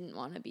 then I didn't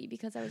want to be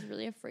because I was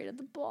really afraid of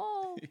the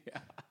ball.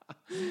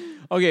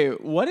 Okay,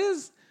 what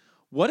is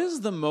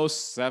the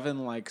most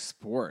 7 like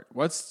sport?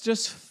 What's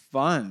just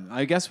fun?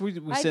 I guess we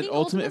I said think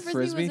ultimate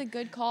frisbee. was a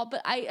good call,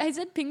 but I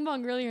said ping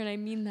pong earlier, and I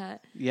mean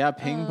that. Yeah,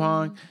 ping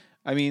pong.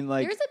 I mean,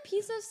 like There's a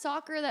piece of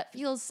soccer that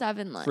feels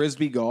 7 like.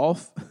 frisbee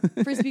golf.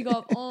 Frisbee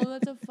golf. Oh,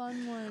 that's a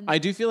fun one. I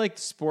do feel like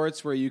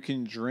sports where you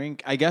can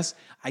drink. I guess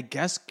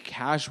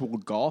casual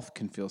golf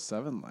can feel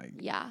 7 like.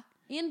 Yeah.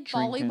 And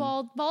Drinking.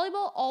 volleyball.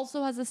 Volleyball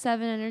also has a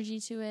 7 energy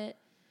to it.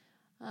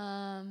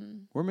 What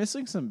We're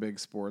missing some big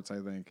sports, I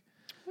think.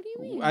 do you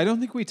mean? I don't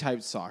think we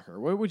typed soccer.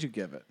 What would you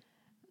give it?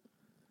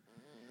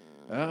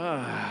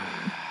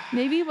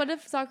 Maybe what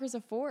if soccer's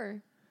a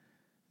 4?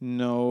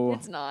 No.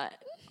 It's not.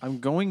 I'm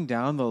going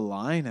down the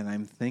line and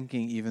I'm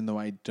thinking, even though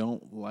I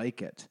don't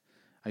like it,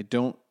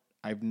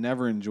 I've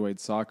never enjoyed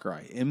soccer.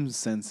 I am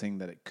sensing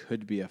that it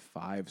could be a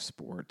 5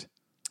 sport.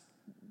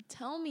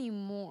 Tell me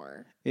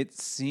more. It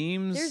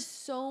seems... There's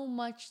so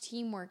much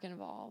teamwork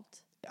involved.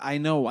 I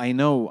know.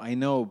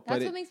 That's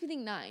But what makes me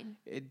think 9.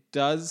 it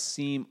does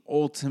seem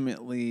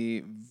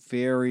ultimately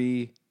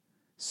very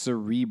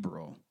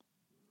cerebral.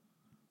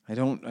 I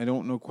don't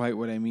know quite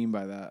what I mean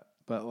by that.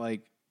 But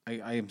like,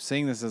 I am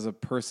saying this as a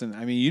person.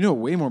 I mean, you know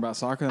way more about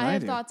soccer than I do. I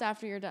have thoughts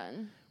after you're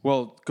done.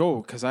 Well,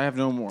 go, because I have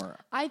no more.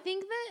 I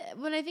think that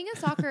when I think of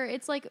soccer,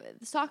 it's like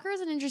soccer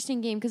is an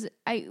interesting game because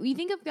you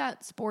think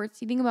about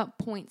sports, you think about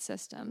point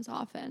systems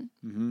often.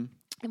 Mm-hmm.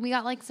 And we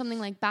got like something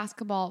like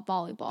basketball,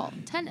 volleyball,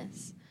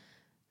 tennis.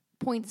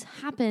 Points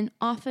happen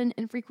often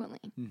and frequently.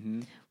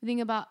 Mm-hmm. We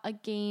think about a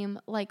game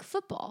like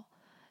football.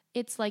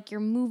 It's like you're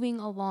moving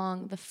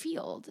along the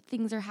field.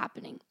 Things are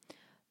happening.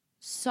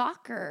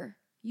 Soccer,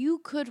 you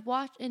could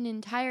watch an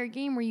entire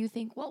game where you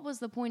think, what was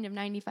the point of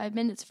 95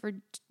 minutes for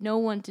no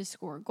one to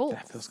score goals?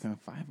 That feels kind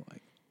of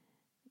 5-like.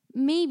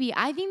 Maybe.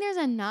 I think there's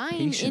a 9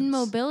 Patience. in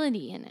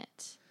mobility in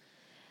it.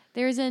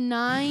 There's a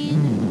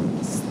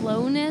 9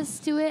 slowness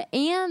to it.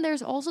 And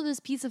there's also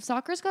this piece of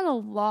soccer's got a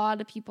lot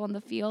of people on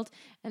the field,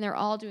 and they're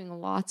all doing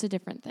lots of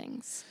different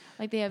things.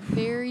 Like they have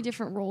very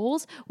different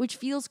roles, which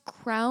feels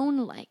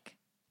Crown-like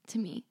to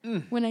me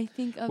when I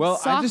think of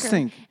soccer. I just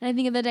think... And I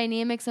think of the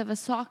dynamics of a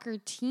soccer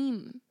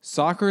team.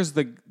 Soccer is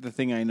the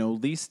thing I know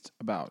least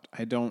about.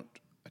 I don't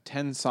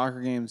attend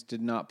soccer games,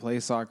 did not play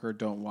soccer,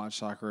 don't watch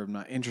soccer, I'm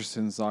not interested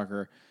in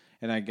soccer.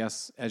 And I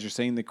guess, as you're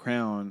saying the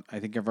Crown, I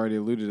think I've already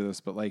alluded to this,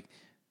 but like,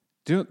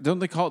 don't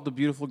they call it the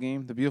beautiful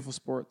game, the beautiful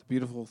sport, the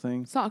beautiful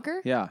thing?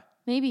 Soccer? Yeah.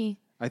 Maybe.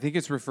 I think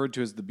it's referred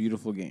to as the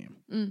beautiful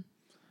game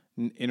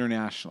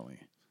internationally.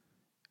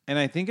 And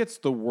I think it's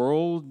the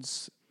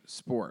world's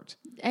sport.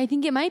 I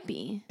think it might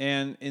be.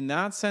 And in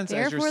that sense,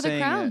 as you're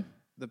saying it,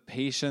 the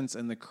patience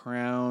and the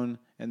crown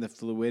and the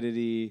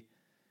fluidity,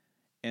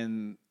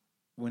 and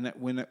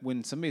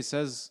when somebody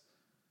says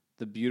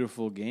the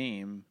beautiful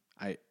game,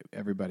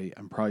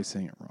 I'm probably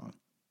saying it wrong,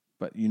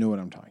 but you know what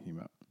I'm talking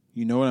about.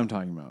 You know what I'm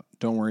talking about.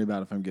 Don't worry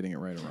about if I'm getting it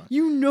right or wrong.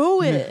 You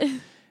know it.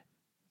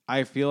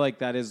 I feel like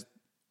that is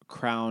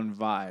Crown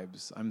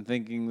vibes. I'm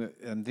thinking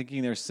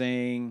they're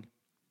saying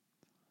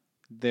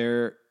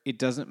it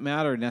doesn't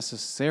matter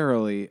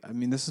necessarily. I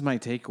mean, this is my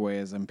takeaway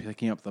as I'm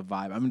picking up the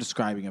vibe. I'm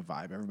describing a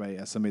vibe. Everybody,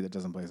 as somebody that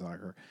doesn't play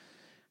soccer,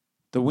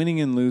 the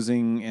winning and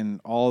losing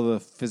and all the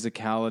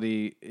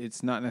physicality,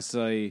 it's not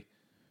necessarily,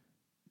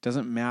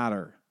 doesn't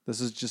matter.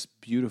 This is just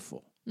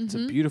beautiful. Mm-hmm. It's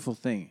a beautiful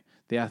thing.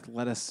 The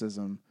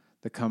athleticism,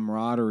 the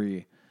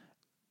camaraderie,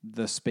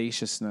 the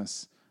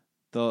spaciousness,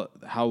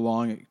 how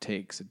long it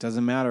takes. It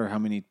doesn't matter how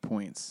many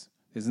points.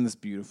 Isn't this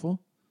beautiful?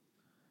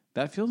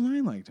 That feels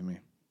 9-like to me.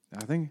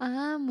 I think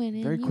I'm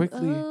winning very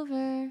quickly. You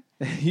over.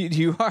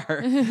 You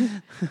are.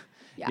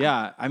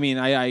 Yeah. I mean,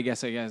 I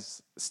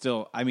guess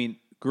still, I mean,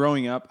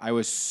 growing up, I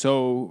was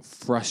so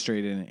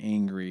frustrated and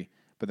angry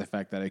by the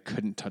fact that I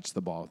couldn't touch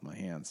the ball with my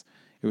hands.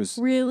 It was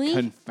really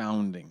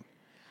confounding.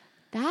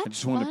 That's I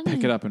just wanted to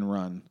pick it up and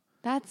run.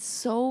 That's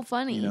so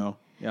funny. You know?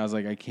 Yeah, I was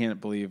like, I can't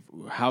believe,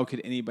 how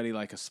could anybody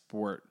like a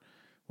sport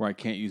where I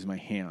can't use my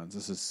hands?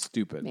 This is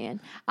stupid. Man,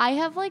 I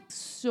have like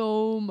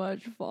so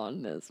much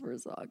fondness for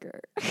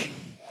soccer.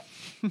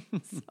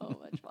 So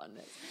much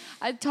fondness.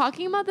 I'm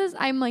talking about this.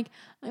 I'm like,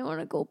 I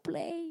want to go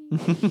play.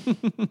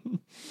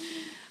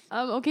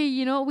 Okay,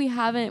 you know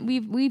what?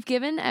 We've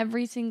given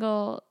every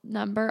single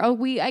number.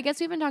 I guess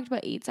we haven't talked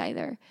about 8s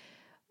either.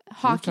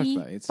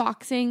 Hockey,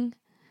 boxing.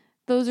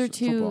 Those are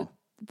 2.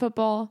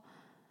 Football.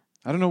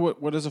 I don't know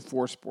what is a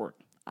 4 sport.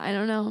 I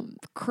don't know.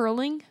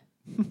 Curling.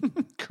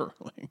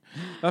 Curling.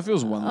 That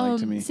feels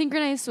 1-like to me.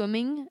 Synchronized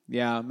swimming.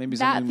 Yeah, maybe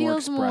something more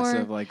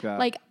expressive like that.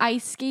 Like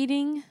ice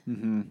skating.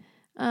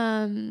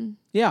 Mm-hmm.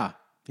 Yeah.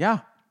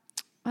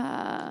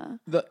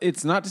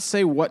 It's not to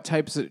say what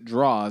types it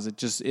draws. It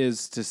just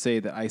is to say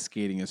that ice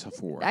skating is a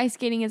 4. Ice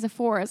skating is a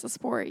 4 as a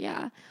sport,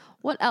 yeah.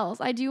 What else?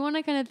 I do want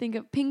to kind of think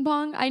of ping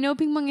pong. I know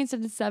ping pong is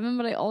 7,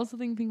 but I also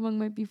think ping pong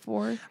might be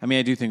 4. I mean,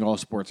 I do think all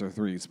sports are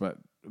 3s,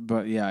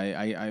 but yeah,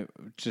 I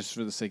just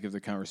for the sake of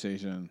the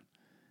conversation,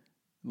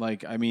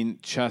 like, I mean,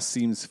 chess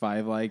seems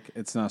 5-like.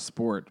 It's not a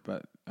sport,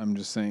 but I'm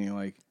just saying,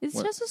 like,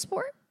 it's chess a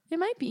sport? It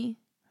might be.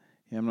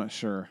 Yeah, I'm not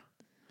sure.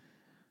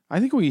 I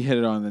think we hit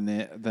it on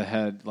the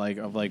head, like,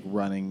 of like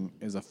running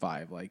is a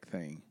 5-like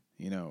thing.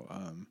 You know,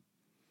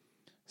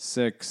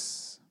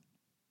 6.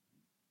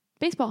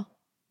 Baseball.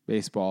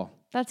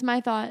 That's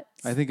my thought.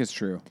 I think it's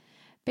true.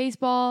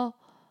 Baseball.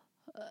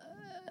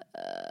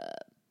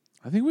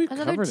 I think we've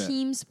covered it. Another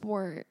team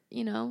sport,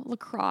 you know,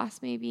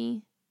 lacrosse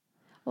maybe.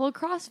 Well,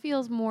 lacrosse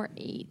feels more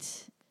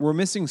 8. We're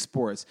missing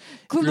sports.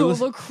 No,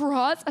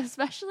 lacrosse,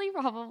 especially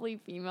probably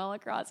female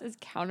lacrosse, is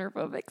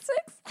counterphobic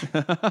 6.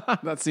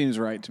 That seems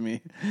right to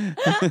me.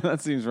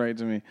 That seems right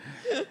to me.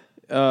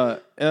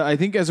 I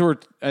think as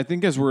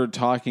we're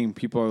talking,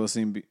 people are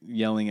listening,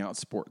 yelling out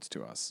sports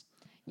to us.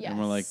 Yes. And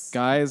we're like,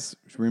 guys,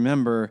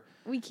 remember,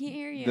 we can't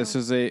hear you.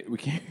 we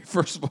can't.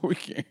 First of all, we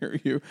can't hear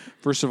you.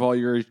 First of all,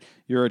 you're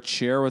a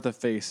chair with a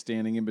face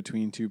standing in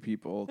between two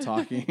people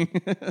talking.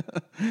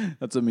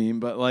 That's a meme,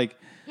 but like,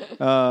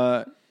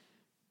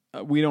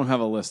 we don't have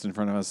a list in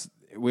front of us.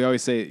 We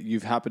always say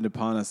you've happened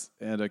upon us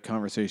at a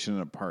conversation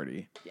at a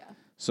party. Yeah.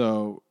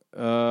 So,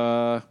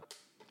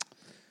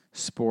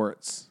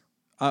 sports.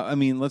 I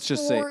mean, let's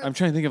just say I'm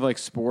trying to think of like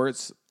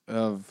sports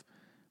of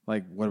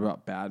like what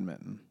about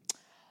badminton?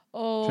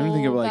 Oh, I'm trying to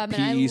think of like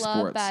badminton. PE I sports.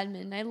 love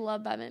badminton. I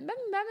love badminton.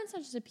 Badminton's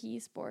not just a PE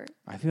sport.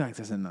 I feel like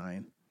that's a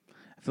 9.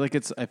 I feel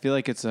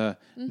like it's a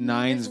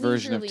 9's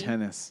version of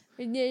tennis.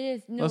 It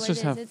is. No, Let's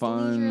just have it's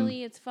fun.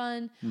 leisurely. It's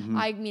fun. Mm-hmm.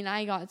 I mean,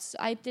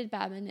 I did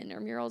badminton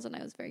intramurals, and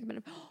I was very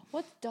competitive.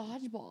 What's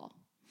dodgeball?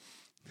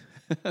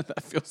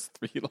 That feels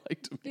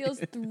 3-like to me.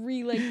 Feels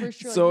 3-like for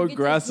sure. So you get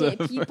aggressive.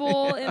 To hit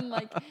people and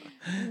like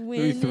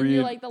win, and three,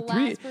 you're like the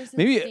last person.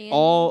 Maybe standing.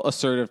 all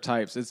assertive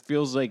types. It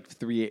feels like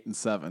 3, 8, and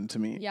 7 to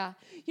me. Yeah,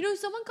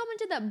 someone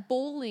commented that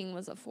bowling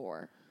was a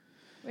 4,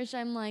 which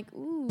I'm like,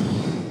 ooh.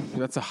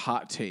 That's a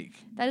hot take.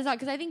 That is not,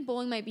 because I think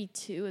bowling might be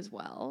 2 as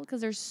well,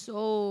 because there's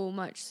so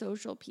much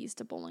social piece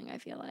to bowling, I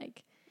feel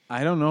like.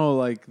 I don't know,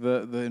 like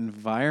the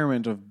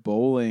environment of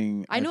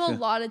bowling. I know a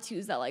lot of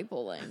 2s that like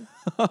bowling.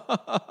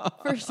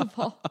 First of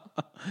all.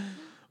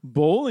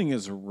 Bowling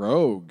is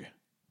rogue.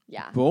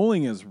 Yeah.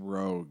 Bowling is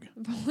rogue.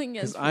 Bowling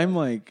is rogue. I'm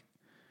like,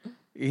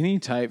 any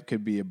type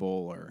could be a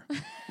bowler.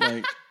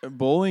 Like,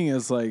 bowling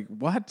is like,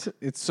 what?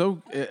 It's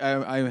so,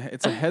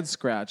 it's a head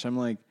scratch. I'm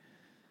like,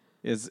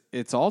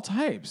 it's all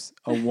types.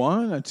 A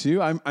 1, a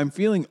 2. I'm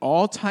feeling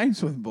all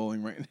types with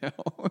bowling right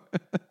now.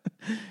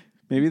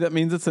 Maybe that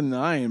means it's a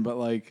 9, but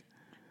like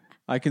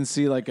I can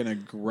see like an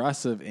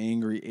aggressive,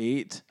 angry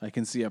 8. I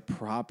can see a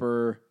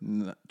proper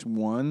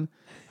 1.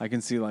 I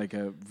can see like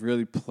a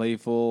really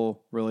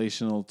playful,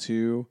 relational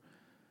 2.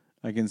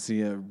 I can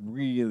see a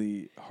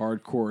really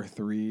hardcore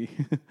 3.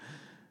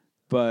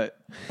 But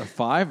a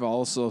 5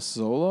 also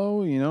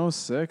solo,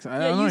 6. I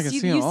don't know. I can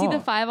see it all. You see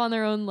the 5 on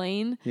their own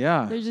lane.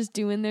 Yeah. They're just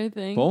doing their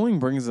thing. Bowling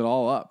brings it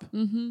all up.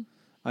 Mm-hmm.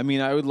 I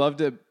mean, I would love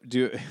to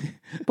do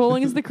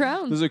Bowling is the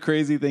crown. There's a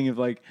crazy thing of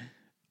like,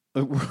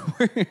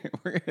 we're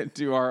gonna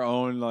do our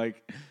own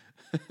like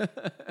we're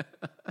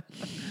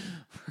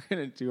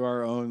gonna do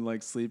our own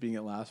like Sleeping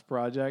at Last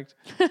project.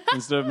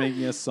 Instead of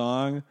making a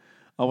song,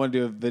 I want to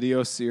do a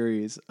video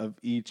series of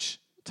each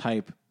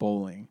type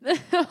bowling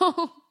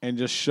and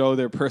just show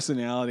their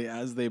personality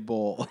as they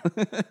bowl.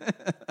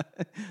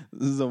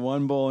 This is a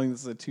 1 bowling,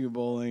 this is a 2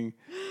 bowling,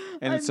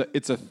 and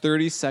it's a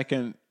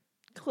 30-second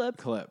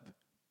clip.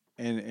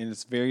 And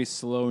it's very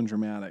slow and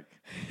dramatic.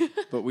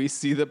 But we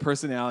see the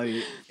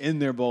personality in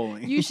their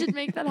bowling. You should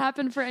make that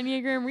happen for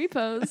Enneagram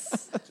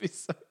repos. That'd be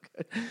so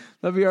good.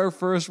 That'd be our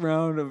first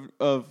round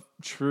of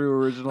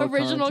true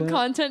original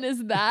content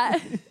is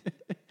that.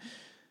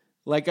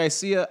 Like I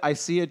see a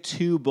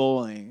 2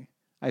 bowling.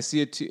 I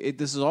see a 2.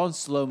 This is all in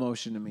slow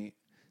motion to me.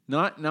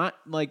 Not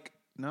like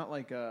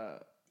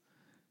a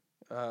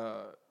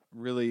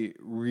really,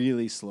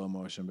 really slow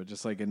motion, but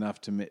just like enough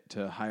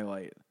to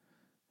highlight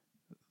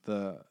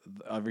the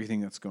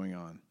everything that's going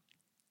on.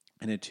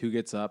 And a 2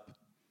 gets up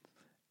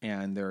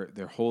and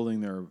they're holding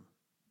their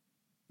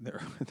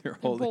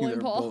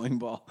bowling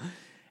ball.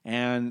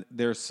 And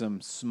there's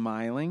some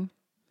smiling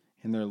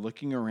and they're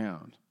looking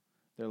around.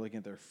 They're looking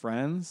at their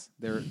friends.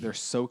 They're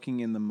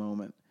soaking in the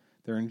moment.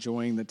 They're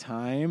enjoying the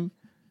time.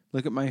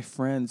 Look at my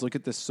friends. Look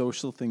at this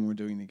social thing we're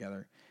doing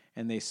together.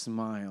 And they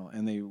smile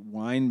and they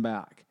wind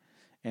back.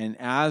 And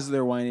as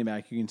they're winding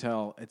back, you can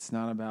tell it's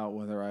not about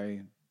whether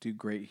I do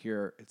great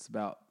here. It's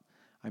about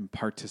I'm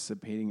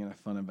participating in a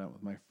fun event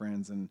with my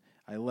friends, and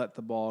I let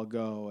the ball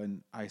go,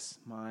 and I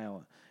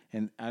smile,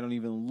 and I don't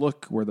even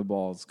look where the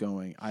ball is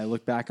going. I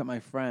look back at my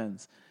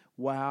friends.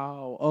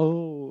 Wow.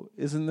 Oh,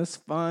 isn't this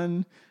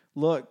fun?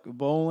 Look,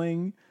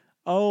 bowling.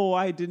 Oh,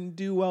 I didn't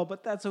do well,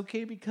 but that's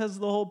okay because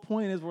the whole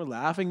point is we're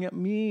laughing at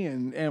me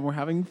and we're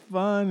having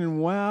fun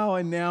and wow.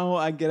 And now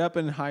I get up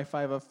and high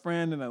five a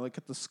friend and I look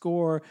at the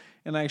score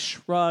and I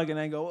shrug and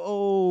I go,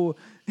 oh.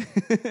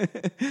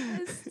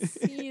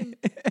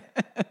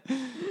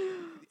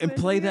 And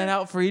play that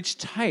out for each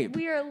type.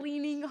 We are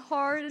leaning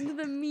hard into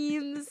the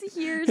memes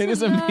here It tonight.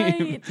 is a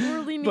meme. We're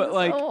leaning but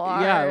like, so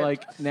hard. yeah,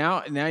 like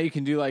now you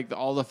can do like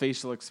all the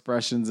facial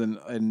expressions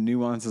and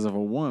nuances of a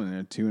 1 and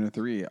a 2 and a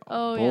 3.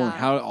 Oh, bowling, yeah.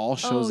 how it all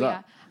shows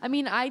up. Yeah. I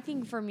mean, I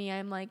think for me,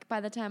 I'm like, by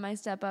the time I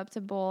step up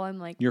to bowl, I'm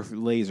like, You're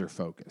laser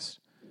focused.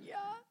 Yeah.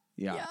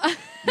 Yeah.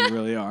 You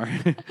really are.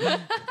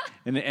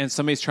 and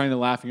somebody's trying to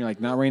laugh and you're like,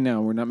 not right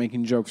now. We're not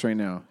making jokes right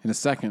now. In a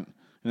second.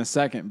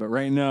 But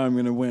right now I'm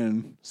going to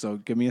win. So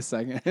give me a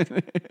second.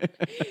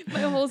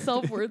 My whole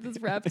self-worth is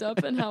wrapped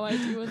up in how I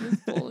do in this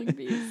bowling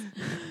piece.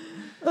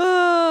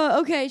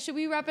 Okay, should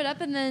we wrap it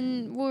up and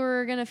then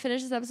we're going to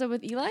finish this episode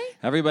with Eli?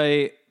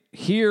 Everybody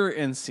here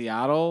in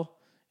Seattle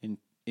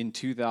in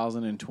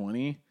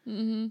 2020,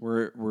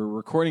 we're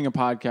recording a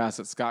podcast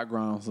at Scott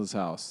Gronholz's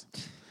house.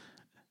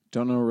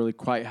 Don't know really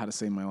quite how to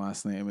say my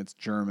last name. It's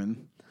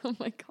German. Oh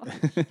my god.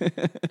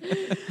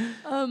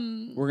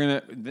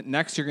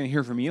 Next you're gonna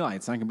hear from Eli.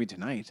 It's not gonna be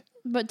tonight.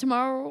 But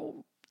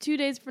tomorrow, 2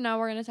 days from now,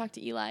 we're gonna talk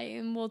to Eli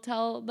and we'll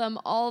tell them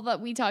all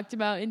that we talked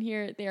about in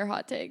here. Their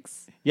hot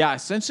takes. Yeah,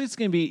 essentially it's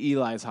gonna be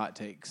Eli's hot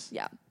takes.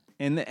 Yeah.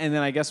 And then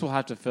I guess we'll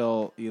have to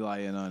fill Eli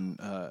in on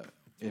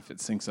if it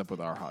syncs up with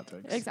our hot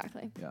takes.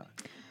 Exactly. Yeah.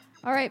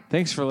 All right.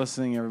 Thanks for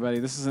listening, everybody.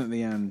 This isn't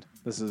the end.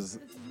 This is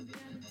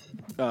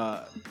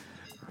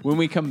when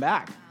we come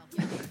back.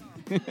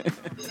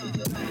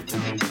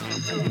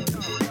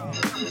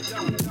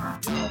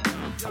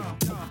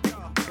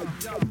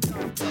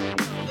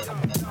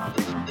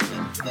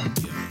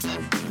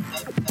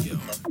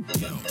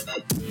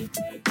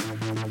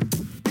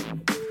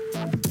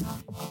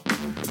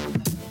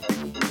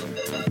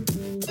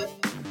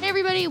 Hey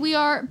everybody, we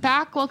are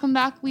back. Welcome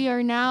back.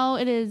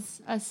 It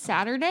is a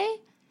Saturday,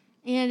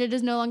 and it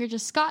is no longer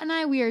just Scott and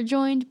I. We are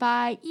joined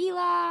by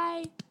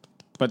Eli.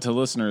 But to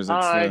listeners,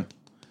 it's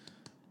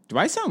do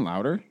I sound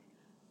louder?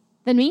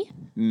 Than me?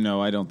 No,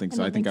 I don't think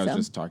so. I think I was so.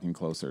 just talking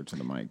closer to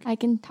the mic. I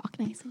can talk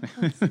nice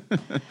and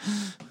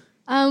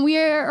close. We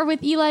are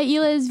with Eli.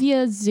 Eli is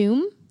via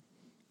Zoom.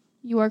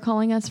 You are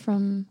calling us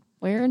from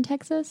where in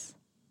Texas?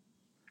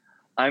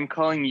 I'm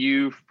calling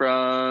you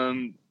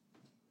from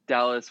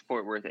Dallas,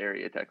 Fort Worth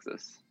area,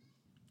 Texas.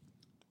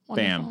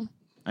 Wonderful. Bam.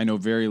 I know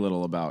very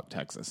little about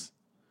Texas.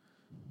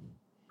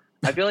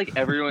 I feel like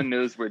everyone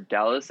knows where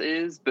Dallas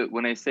is, but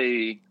when I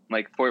say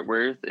like Fort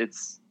Worth, it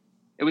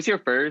was here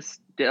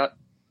first.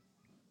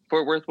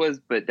 Fort Worth was,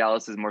 but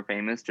Dallas is more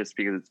famous just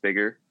because it's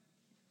bigger.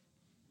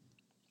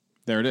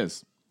 There it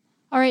is.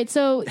 All right,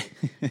 so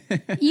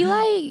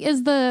Eli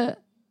is the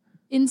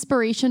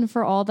inspiration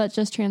for all that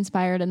just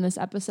transpired in this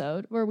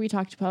episode where we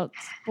talked about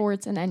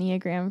sports and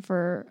Enneagram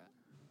for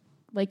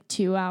like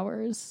 2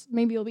 hours.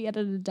 Maybe it'll be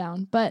edited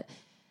down. But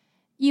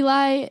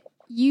Eli,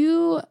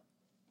 you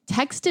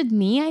texted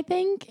me, I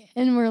think,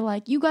 and we're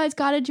like, you guys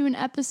got to do an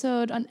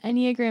episode on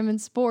Enneagram and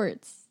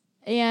sports.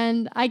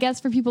 And I guess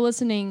for people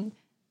listening,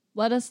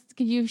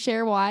 could you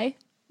share why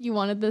you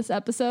wanted this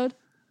episode?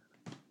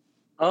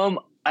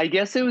 I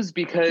guess it was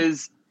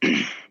because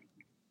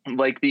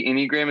like the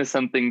Enneagram is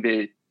something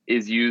that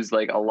is used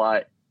like a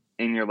lot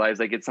in your lives.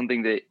 Like it's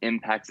something that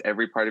impacts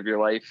every part of your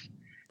life.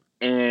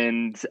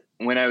 And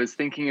when I was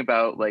thinking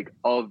about like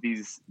all of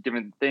these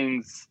different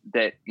things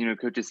that,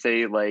 coaches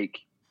say,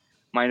 like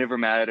mind over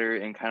matter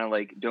and kind of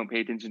like don't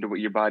pay attention to what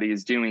your body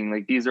is doing.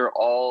 Like these are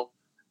all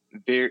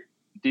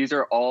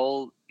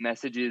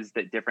messages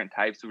that different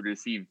types would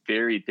receive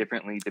very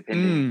differently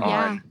depending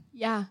on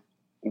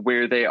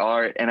where they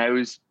are. And I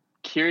was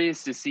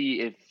curious to see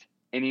if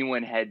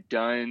anyone had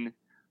done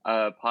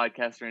a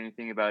podcast or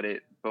anything about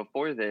it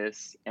before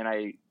this. And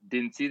I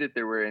didn't see that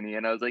there were any.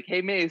 And I was like,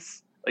 hey,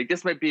 Mace, like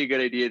this might be a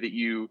good idea that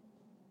you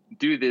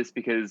do this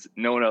because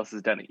no one else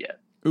has done it yet.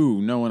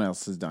 Ooh, no one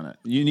else has done it.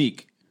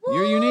 Unique. Woo!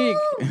 You're unique.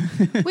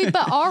 Wait,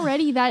 but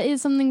already that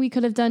is something we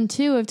could have done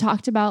too. Have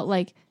talked about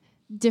like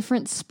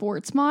different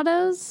sports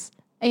mottos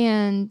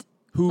and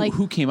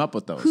who came up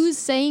with those? Who's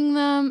saying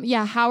them?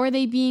 Yeah, how are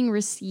they being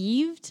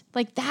received?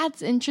 Like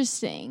that's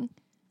interesting.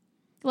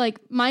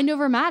 Like mind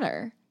over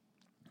matter.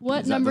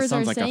 What numbers that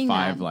sounds are like saying a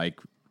 5 that? like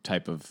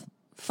type of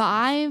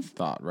 5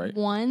 thought, right?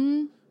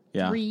 1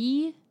 Yeah.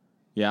 3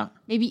 Yeah.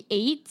 maybe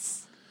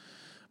 8s.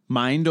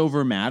 Mind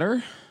over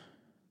matter?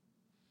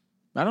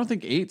 I don't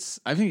think 8s.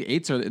 I think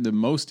 8s are the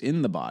most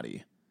in the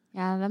body.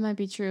 Yeah, that might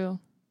be true.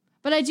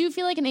 But I do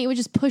feel like an 8 would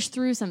just push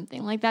through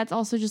something. Like that's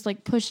also just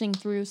like pushing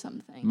through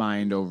something.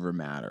 Mind over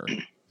matter.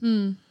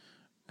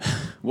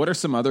 What are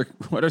some other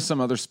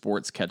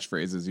sports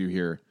catchphrases you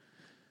hear?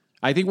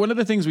 I think one of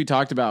the things we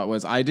talked about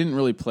was I didn't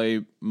really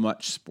play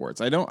much sports.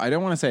 I don't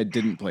want to say I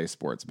didn't play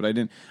sports, but I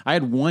didn't. I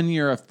had 1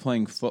 year of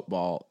playing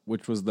football,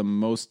 which was the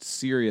most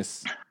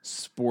serious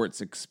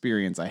sports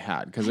experience I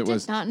had because it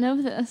was did not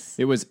know this.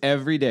 It was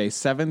every day,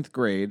 7th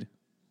grade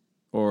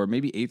or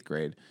maybe 8th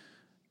grade.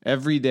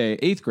 Every day,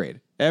 8th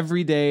grade.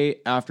 Every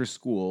day after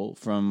school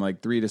from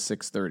like 3 to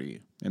 6:30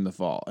 in the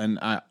fall. And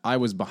I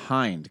was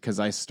behind because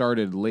I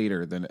started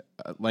later than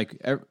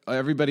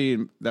everybody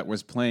that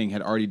was playing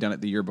had already done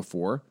it the year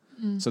before.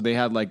 So they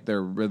had like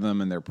their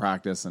rhythm and their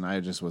practice, and I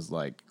just was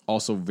like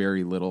also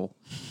very little.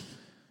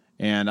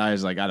 And I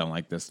was like, I don't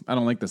like this. I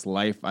don't like this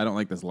life. I don't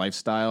like this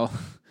lifestyle.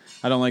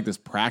 I don't like this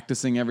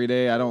practicing every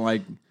day. I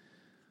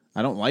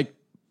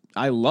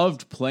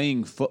loved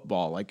playing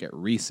football like at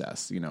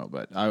recess,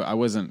 but I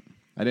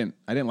didn't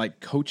like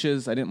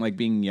coaches. I didn't like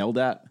being yelled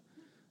at.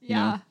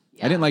 Yeah.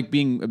 I didn't like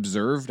being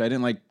observed. I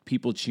didn't like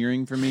people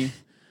cheering for me.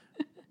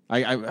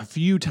 A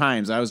few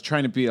times I was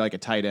trying to be like a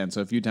tight end.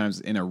 So a few times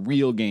in a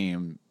real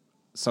game,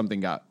 something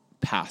got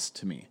passed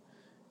to me,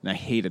 and I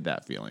hated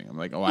that feeling. I'm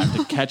like, oh, I have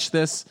to catch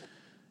this,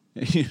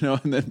 and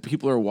then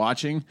people are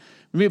watching.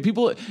 I mean,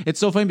 it's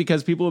so funny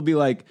because people will be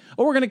like,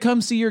 oh, we're going to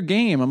come see your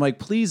game. I'm like,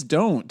 please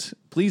don't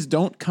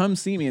come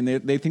see me. And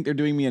they think they're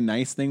doing me a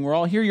nice thing. We're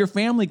all here. Your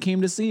family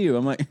came to see you.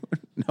 I'm like,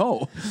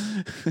 no,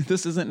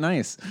 this isn't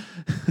nice.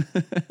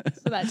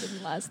 So that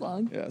didn't last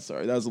long. Yeah.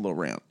 Sorry. That was a little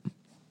rant.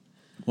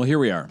 Well, here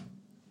we are.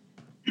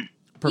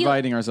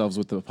 providing ourselves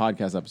with the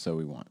podcast episode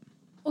we want.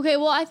 Okay,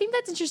 well, I think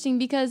that's interesting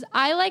because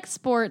I like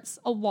sports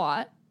a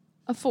lot,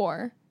 a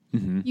 4.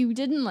 Mm-hmm. You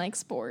didn't like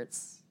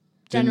sports,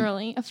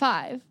 generally, a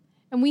 5.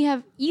 And we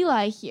have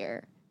Eli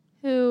here,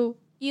 who,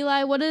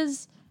 Eli,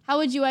 how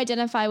would you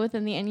identify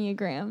within the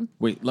Enneagram?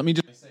 Wait, let me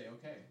just say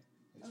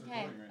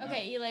okay.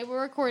 Okay, Eli,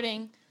 we're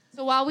recording.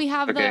 So while we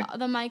have Okay.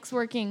 the mics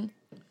working.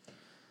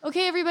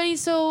 Okay, everybody,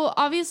 so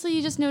obviously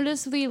you just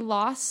noticed we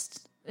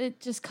lost, it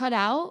just cut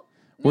out,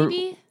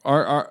 maybe?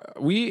 Our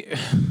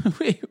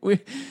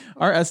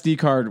SD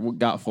card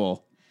got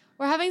full.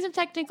 We're having some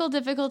technical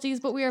difficulties,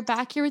 but we are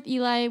back here with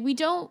Eli. We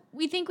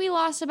think we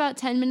lost about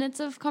 10 minutes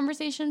of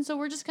conversation, so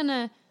we're just going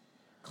to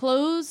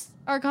close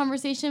our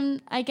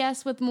conversation, I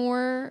guess, with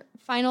more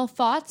final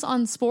thoughts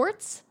on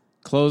sports.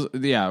 We're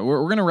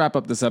going to wrap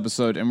up this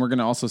episode, and we're going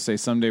to also say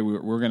someday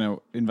we're going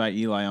to invite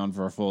Eli on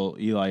for a full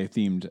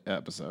Eli-themed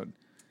episode.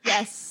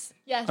 Yes.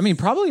 I mean,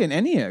 probably an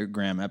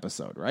Enneagram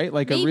episode, right?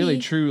 Like Maybe. a really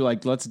true,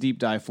 like, let's deep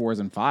dive 4s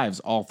and 5s,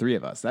 all 3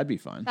 of us. That'd be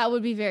fun. That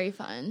would be very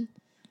fun.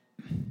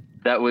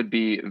 That would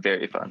be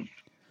very fun.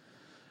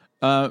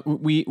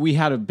 We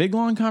had a big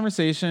long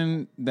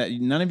conversation that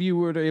none of you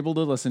were able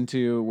to listen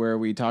to, where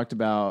we talked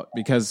about,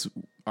 because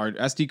our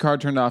SD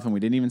card turned off and we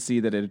didn't even see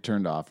that it had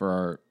turned off, or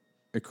our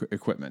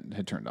equipment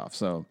had turned off.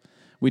 So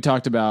we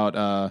talked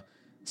about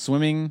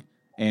swimming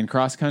and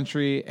cross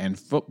country and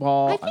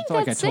football. I think feel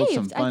like I that's told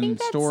some saved. I fun think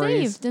that's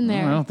stories. saved in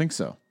there. I don't think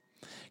so,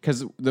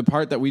 because the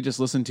part that we just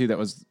listened to that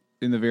was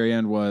in the very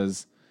end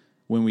was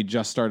when we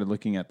just started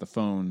looking at the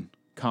phone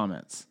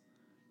comments,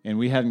 and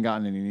we hadn't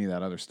gotten any of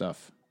that other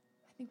stuff.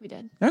 I think we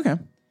did. Okay.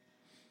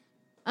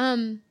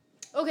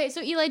 Okay,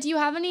 so Eli,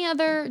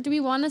 do we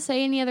want to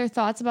say any other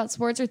thoughts about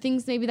sports or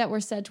things maybe that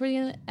were said toward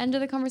the end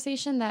of the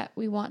conversation that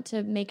we want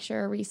to make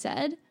sure are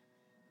re-said?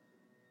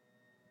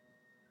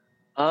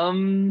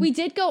 We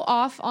did go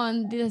off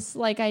on this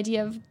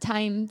idea of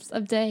times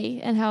of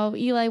day and how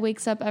Eli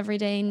wakes up every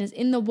day and is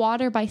in the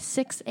water by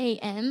 6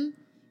 a.m.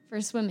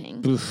 for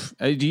swimming. Oof.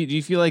 Do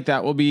you feel like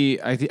that will be?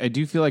 I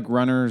do feel like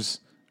runners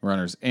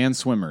and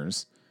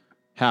swimmers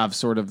have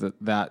sort of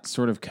that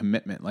sort of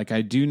commitment. Like,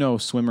 I do know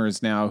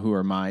swimmers now who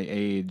are my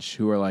age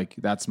who are like,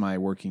 that's my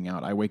working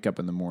out. I wake up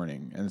in the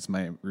morning and it's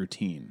my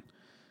routine.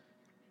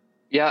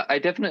 Yeah, I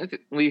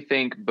definitely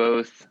think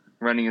both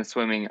running and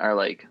swimming are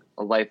like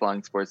a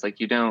lifelong sports. Like,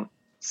 you don't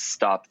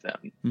stop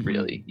them,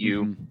 really.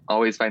 You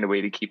always find a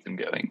way to keep them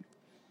going.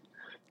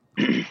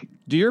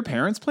 Do your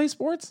parents play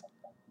sports?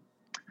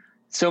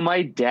 So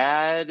my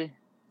dad,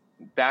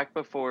 back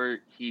before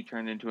he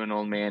turned into an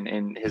old man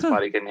and his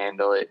body couldn't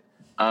handle it,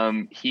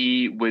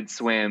 he would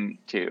swim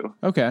too.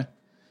 Okay.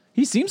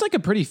 He seems like a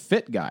pretty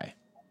fit guy.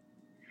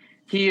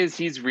 He is.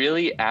 He's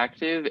really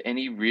active and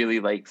he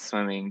really likes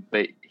swimming,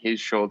 but his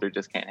shoulder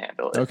just can't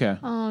handle it. Okay.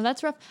 Oh,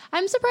 that's rough.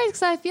 I'm surprised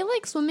because I feel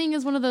like swimming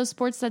is one of those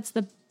sports that's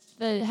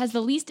has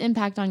the least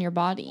impact on your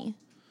body.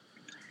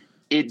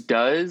 It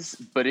does,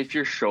 but if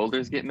your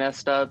shoulders get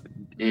messed up,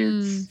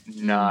 it's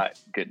not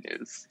good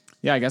news.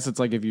 Yeah, I guess it's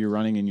like if you're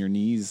running in your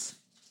knees.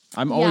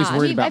 I'm always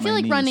worried about my I feel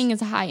like knees. running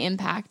is a high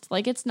impact.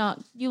 Like, it's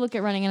not, you look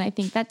at running and I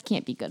think that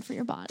can't be good for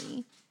your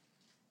body.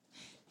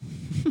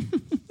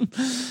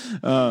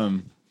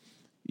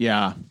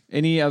 Yeah.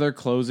 Any other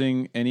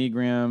closing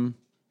Enneagram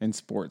and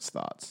sports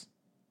thoughts?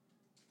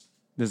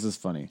 This is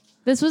funny.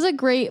 This was a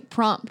great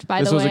prompt,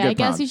 by the way. I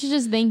guess we should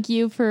just thank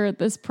you for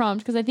this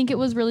prompt because I think it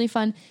was really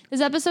fun.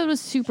 This episode was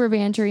super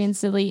bantery and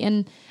silly,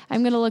 and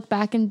I'm going to look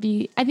back and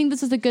I think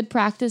this is a good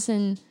practice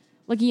in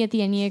looking at the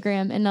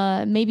Enneagram in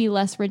a maybe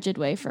less rigid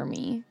way for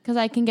me because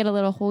I can get a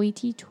little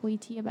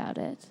hoity-toity about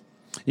it.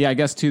 Yeah, I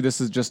guess, too, this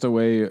is just a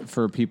way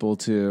for people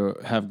to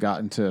have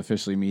gotten to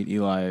officially meet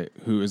Eli,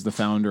 who is the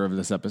founder of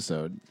this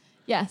episode.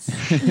 Yes.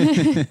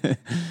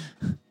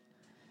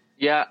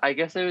 Yeah, I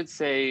guess I would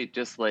say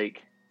just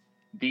like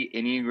the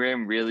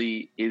Enneagram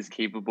really is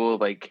capable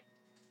of like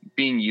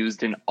being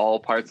used in all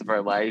parts of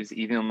our lives,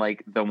 even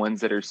like the ones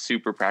that are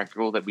super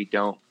practical that we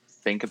don't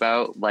think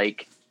about,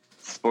 like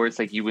sports.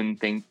 Like, you wouldn't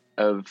think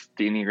of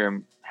the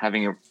Enneagram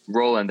having a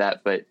role in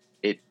that, but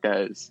it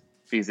does,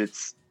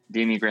 because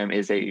the Enneagram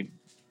is a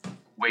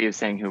way of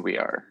saying who we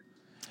are.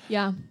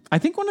 Yeah. I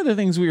think one of the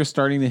things we were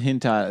starting to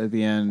hint at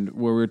the end,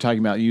 where we were talking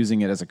about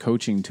using it as a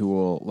coaching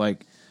tool,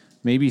 like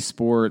maybe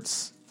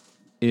sports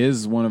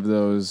is one of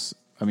those,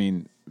 what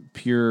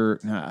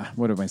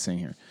am I saying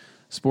here?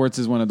 Sports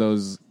is one of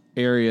those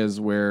areas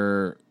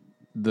where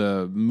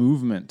the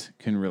movement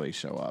can really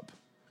show up.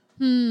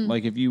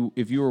 Like if you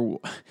were,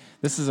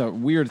 this is a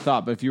weird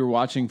thought, but if you were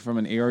watching from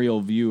an aerial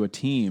view a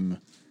team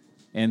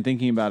and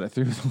thinking about it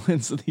through the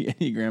lens of the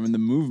Enneagram and the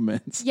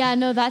movements. Yeah,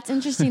 no, that's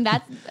interesting.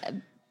 That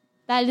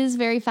is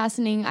very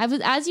fascinating.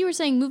 As you were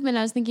saying movement,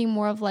 I was thinking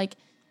more of like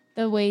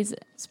the ways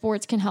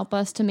sports can help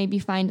us to maybe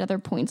find other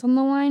points on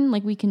the line.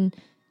 Like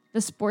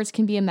the sports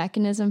can be a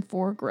mechanism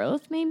for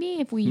growth, maybe,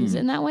 if we use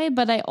it in that way.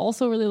 But I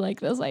also really like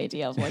this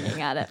idea of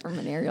looking at it from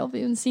an aerial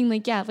view and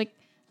seeing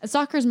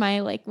soccer is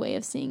my way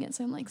of seeing it.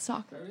 So I'm like,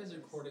 soccer. Are you guys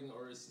recording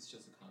or is this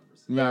just a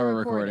conversation? Now we're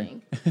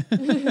recording.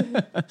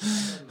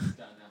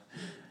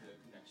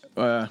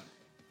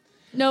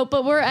 No,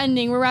 but we're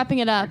ending. We're wrapping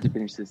it up. To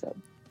finish this up.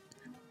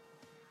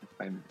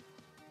 5 minutes.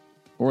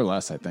 Or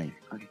less, I think.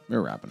 Okay.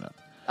 We're wrapping up.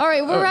 All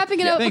right, we're wrapping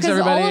it up Thanks, because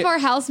everybody. all of our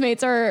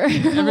housemates are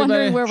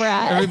wondering where we're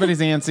at. Everybody's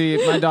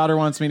antsy. My daughter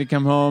wants me to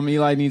come home.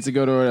 Eli needs to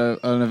go to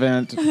an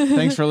event.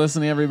 Thanks for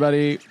listening,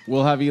 everybody.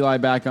 We'll have Eli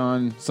back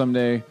on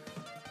someday.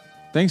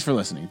 Thanks for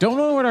listening. Don't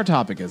know what our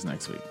topic is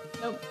next week.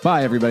 Nope.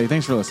 Bye, everybody.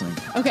 Thanks for listening.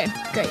 Okay,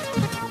 great.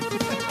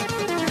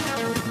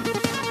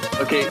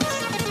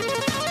 Okay.